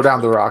scroll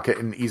down the rocket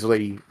and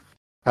easily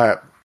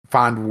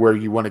find where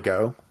you want to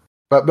go.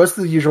 But most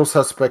of the usual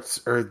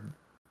suspects are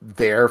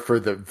there for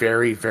the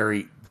very,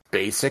 very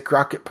basic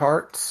rocket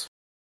parts.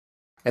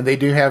 And they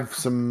do have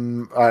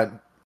some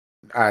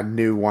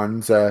new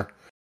ones. A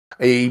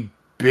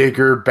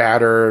bigger,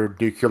 badder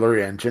nuclear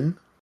engine.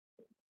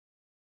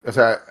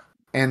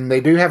 And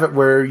they do have it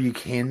where you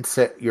can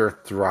set your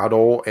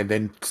throttle and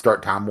then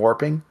start time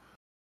warping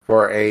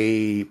for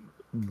a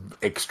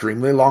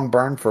extremely long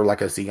burn for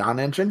like a Xeon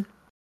engine.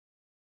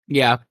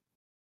 Yeah.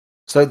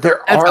 So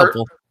That's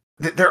helpful.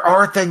 There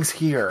are things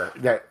here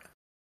that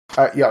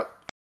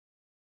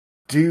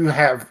do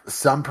have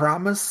some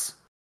promise.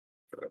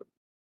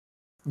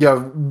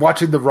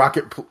 Watching the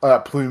rocket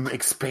plume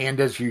expand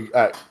as you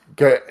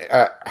get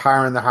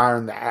higher and higher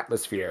in the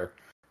atmosphere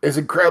is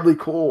incredibly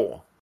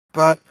cool.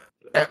 But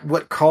at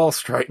what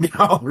cost right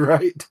now,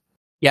 right?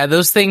 Yeah,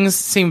 those things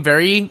seem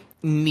very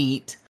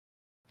neat.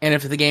 And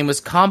if the game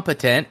was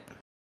competent,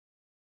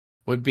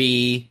 would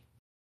be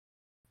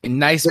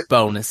nice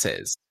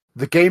bonuses.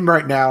 The game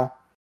right now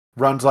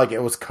runs like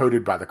it was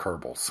coded by the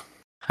Kerbals.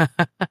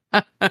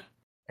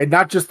 And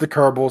not just the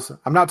Kerbals.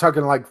 I'm not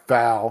talking like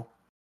Val,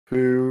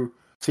 who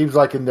seems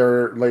like in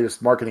their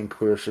latest marketing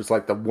push is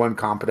like the one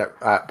competent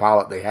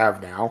pilot they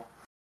have now.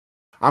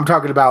 I'm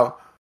talking about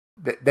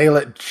they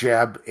let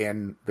Jeb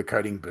in the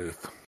coding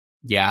booth.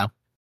 Yeah.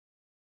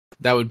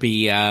 That would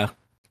be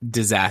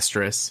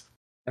disastrous.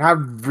 And I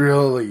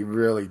really,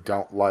 really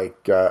don't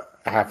like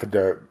having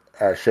to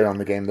shit on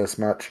the game this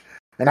much.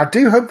 And I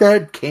do hope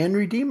that it can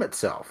redeem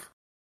itself.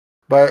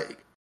 But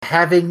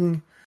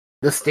having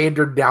the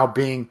standard now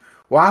being,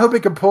 well, I hope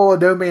it can pull a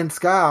No Man's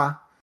Sky,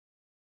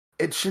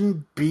 it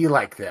shouldn't be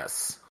like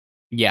this.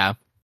 Yeah.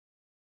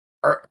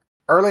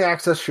 Early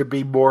access should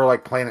be more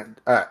like Project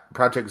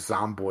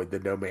Zomboid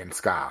than No Man's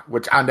Sky,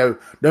 which I know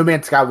No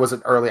Man's Sky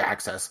wasn't early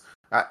access.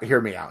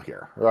 Hear me out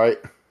here, right?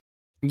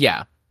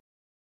 Yeah.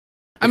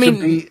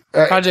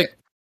 Project...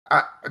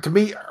 to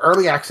me,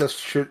 early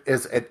access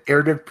is an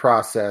iterative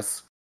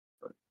process,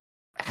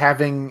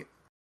 having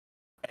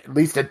at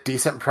least a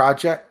decent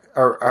project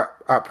or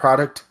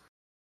product,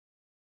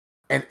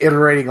 and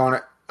iterating on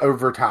it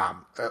over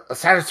time.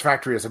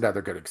 Satisfactory is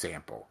another good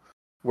example,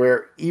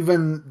 where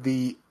even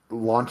the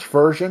launch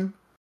version,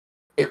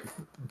 it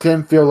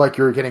didn't feel like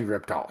you were getting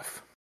ripped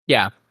off.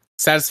 Yeah.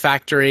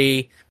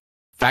 Satisfactory,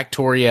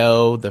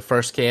 Factorio, the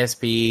first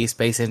KSP,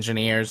 Space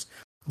Engineers.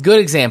 Good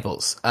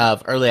examples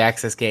of early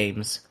access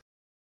games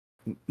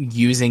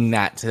using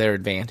that to their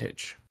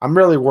advantage. I'm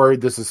really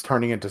worried this is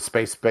turning into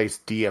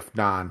space-based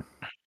DF9.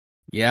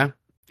 Yeah,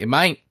 it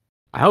might.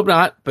 I hope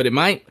not, but it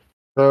might.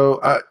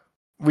 So,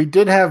 we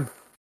did have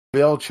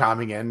Phil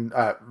chiming in,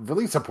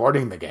 really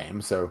supporting the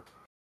game, so,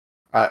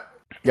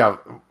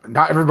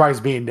 not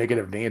everybody's being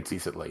negative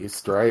Nancy's at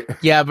least, right?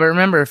 Yeah, but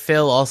remember,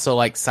 Phil also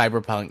liked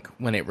Cyberpunk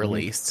when it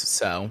released,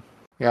 so...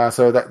 Yeah,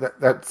 so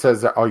that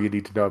says all you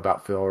need to know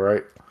about Phil,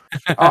 right?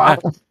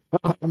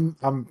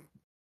 I'm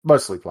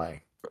mostly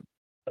playing.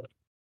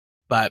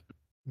 But,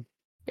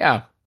 yeah.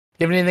 Do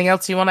you have anything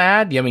else you want to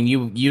add? I mean,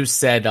 you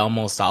said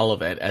almost all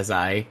of it as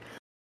I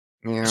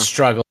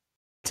struggle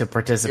to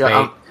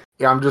participate.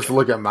 I'm just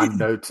looking at my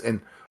notes,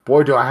 and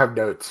boy, do I have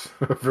notes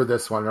for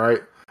this one,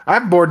 right? I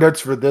have more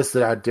notes for this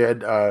than I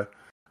did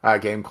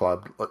Game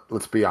Club,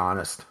 let's be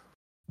honest.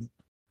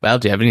 Well,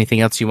 do you have anything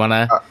else you want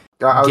to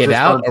get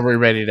out, or are we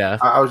ready to...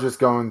 I was just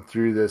going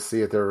through this,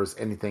 see if there was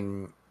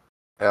anything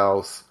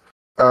else.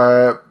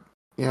 I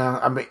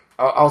mean,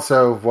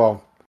 also,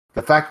 well,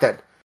 the fact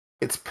that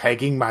it's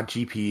pegging my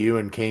GPU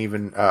and can't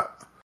even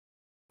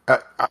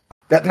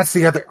that's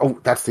the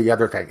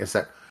other thing is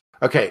that,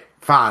 okay,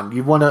 fine,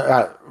 you want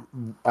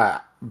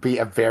to be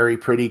a very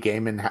pretty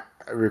game and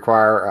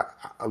require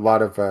a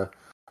lot of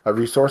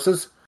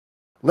resources.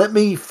 Let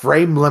me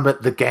frame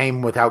limit the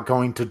game without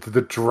going to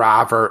the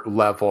driver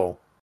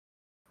level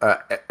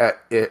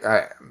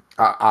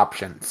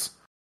options.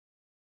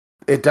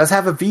 It does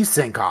have a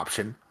VSync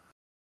option,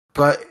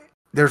 but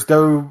there's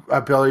no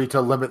ability to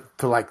limit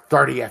to like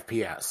 30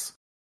 FPS.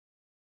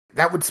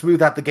 That would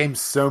smooth out the game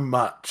so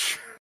much,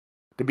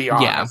 to be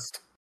honest.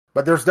 Yeah.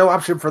 But there's no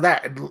option for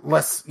that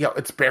unless,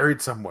 it's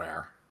buried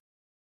somewhere.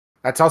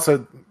 That's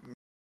also...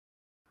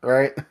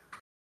 Right?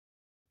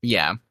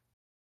 Yeah.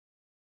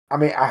 I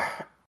mean, I'm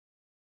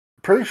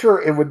pretty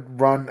sure it would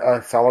run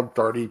a solid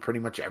 30 pretty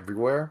much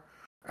everywhere,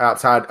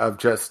 outside of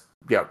just,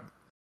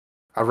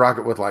 a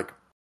rocket with like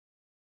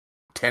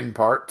 10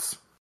 parts.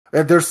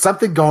 There's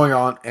something going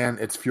on in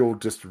its fuel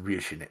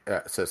distribution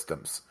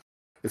systems.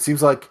 It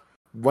seems like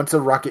once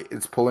a rocket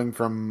is pulling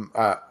from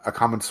a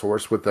common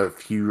source with a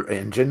few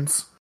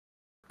engines,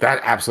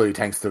 that absolutely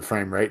tanks the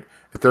frame rate.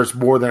 If there's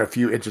more than a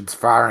few engines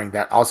firing,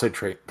 that also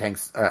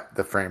tanks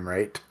the frame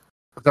rate.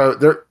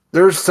 So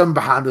there's some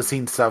behind the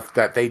scenes stuff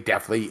that they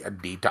definitely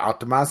need to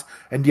optimize.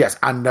 And yes,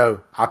 I know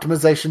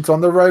optimization's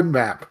on the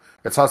roadmap.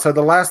 It's also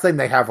the last thing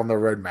they have on their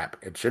roadmap.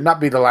 It should not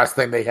be the last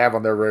thing they have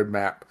on their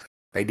roadmap.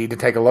 They need to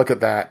take a look at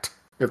that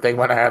if they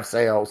want to have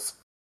sales.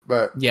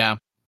 But Yeah.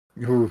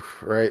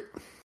 oof, right.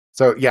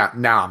 So yeah,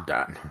 now I'm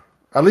done.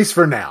 At least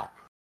for now.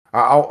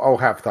 I'll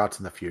have thoughts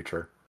in the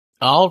future.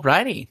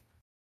 Alrighty.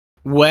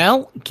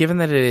 Well, given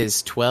that it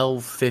is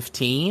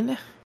 12:15,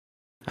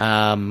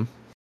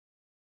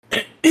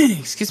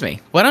 excuse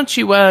me. Why don't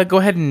you go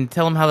ahead and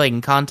tell them how they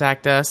can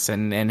contact us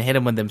and hit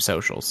them with them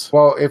socials?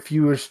 Well, if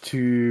you wish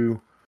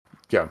to,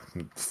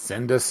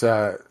 send us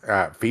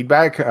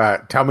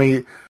feedback, tell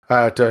me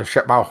to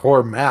shut my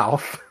whore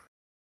mouth.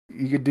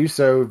 You can do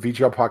so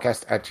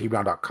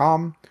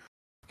vglpodcast@gmail.com.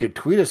 You can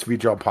tweet us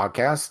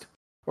vglpodcast,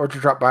 or to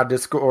drop by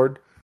Discord,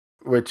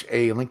 which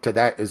a link to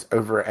that is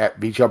over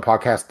at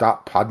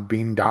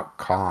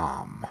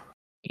vglpodcast.podbean.com.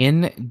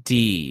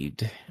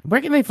 Indeed. Where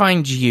can they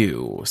find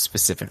you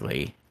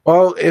specifically?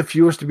 Well, if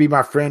you wish to be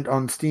my friend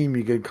on Steam,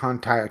 you can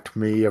contact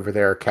me over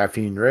there,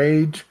 Caffeine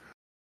Rage.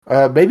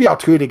 Maybe I'll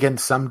tweet again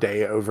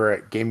someday over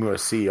at Gaming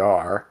with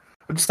CR.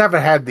 I just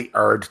haven't had the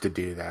urge to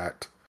do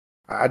that.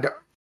 I don't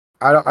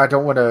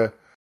want to,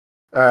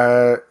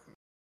 I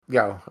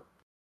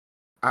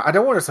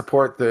don't want to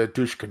support the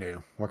douche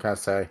canoe. What can I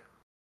say?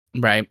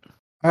 Right.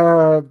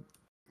 But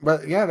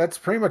yeah, that's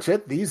pretty much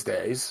it these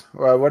days.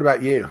 What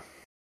about you?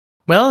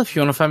 Well, if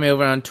you want to find me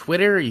over on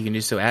Twitter, you can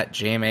do so at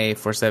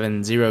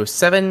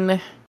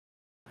JMA4707.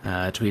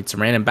 Tweet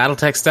some random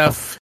Battletech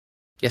stuff.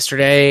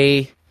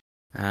 Yesterday,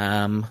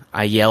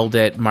 I yelled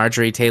at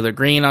Marjorie Taylor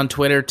Greene on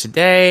Twitter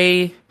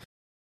today.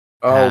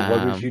 Oh,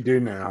 what did you do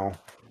now?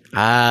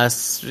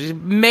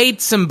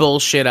 Made some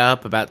bullshit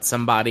up about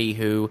somebody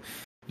who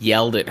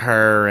yelled at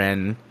her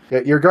and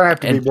You're going to have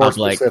to be more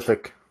public.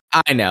 specific.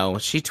 I know.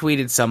 She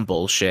tweeted some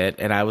bullshit,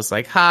 and I was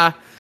like, ha.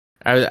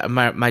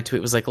 My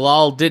tweet was like,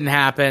 lol, didn't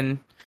happen.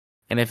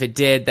 And if it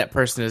did, that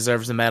person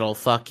deserves a medal.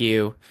 Fuck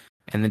you.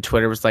 And then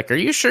Twitter was like, are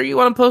you sure you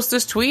want to post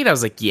this tweet? I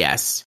was like,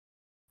 yes.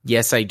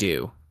 Yes, I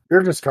do.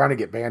 You're just trying to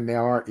get banned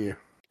now, aren't you?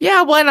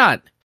 Yeah, why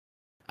not?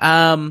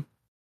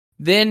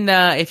 Then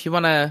if you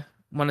want to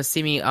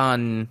see me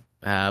on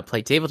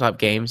play tabletop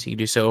games, you can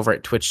do so over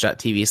at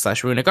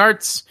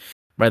twitch.tv/RunicArts,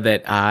 where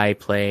that I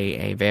play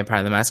a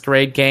Vampire the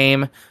Masquerade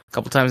game a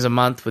couple times a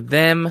month with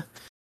them.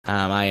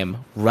 I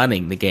am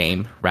running the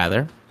game,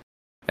 rather.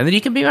 And then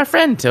you can be my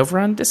friend over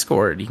on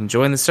Discord. You can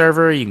join the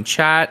server, you can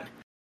chat,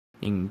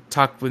 you can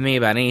talk with me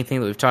about anything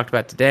that we've talked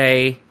about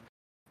today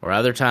or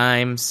other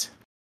times.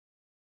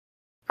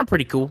 I'm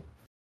pretty cool,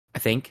 I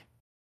think.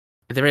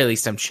 At the very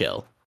least, I'm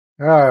chill.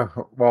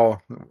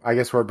 Well, I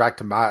guess we're back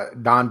to my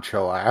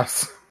non-chill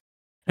ass.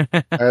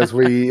 As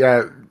we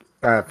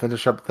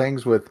finish up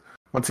things with,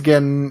 once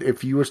again,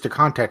 if you wish to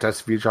contact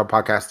us,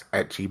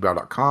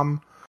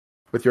 vglpodcast@gmail.com.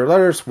 With your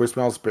letters,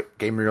 voicemails,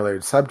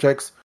 game-related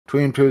subjects,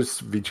 tweet them to us,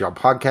 VGL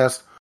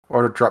Podcast,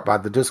 or to drop by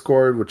the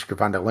Discord, which you can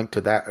find a link to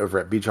that over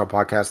at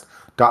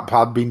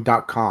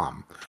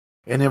vglpodcast.podbean.com.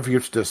 And if you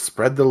wish to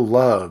spread the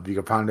love, you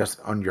can find us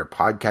on your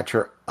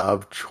podcatcher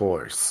of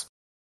choice.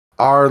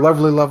 Our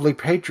lovely, lovely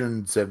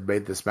patrons have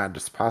made this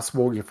madness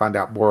possible. You can find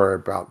out more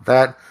about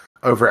that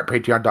over at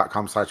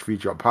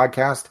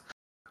patreon.com/VGLpodcast.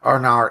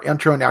 And our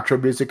intro and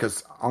outro music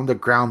is On the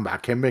Ground by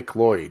Kim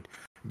McLeod.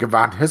 You can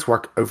find his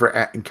work over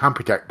at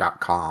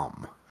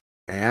incompetech.com.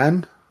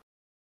 And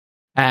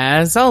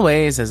as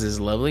always, as his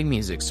lovely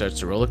music starts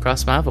to roll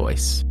across my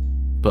voice.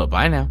 But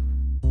bye now.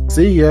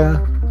 See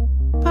ya.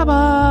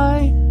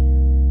 Bye-bye.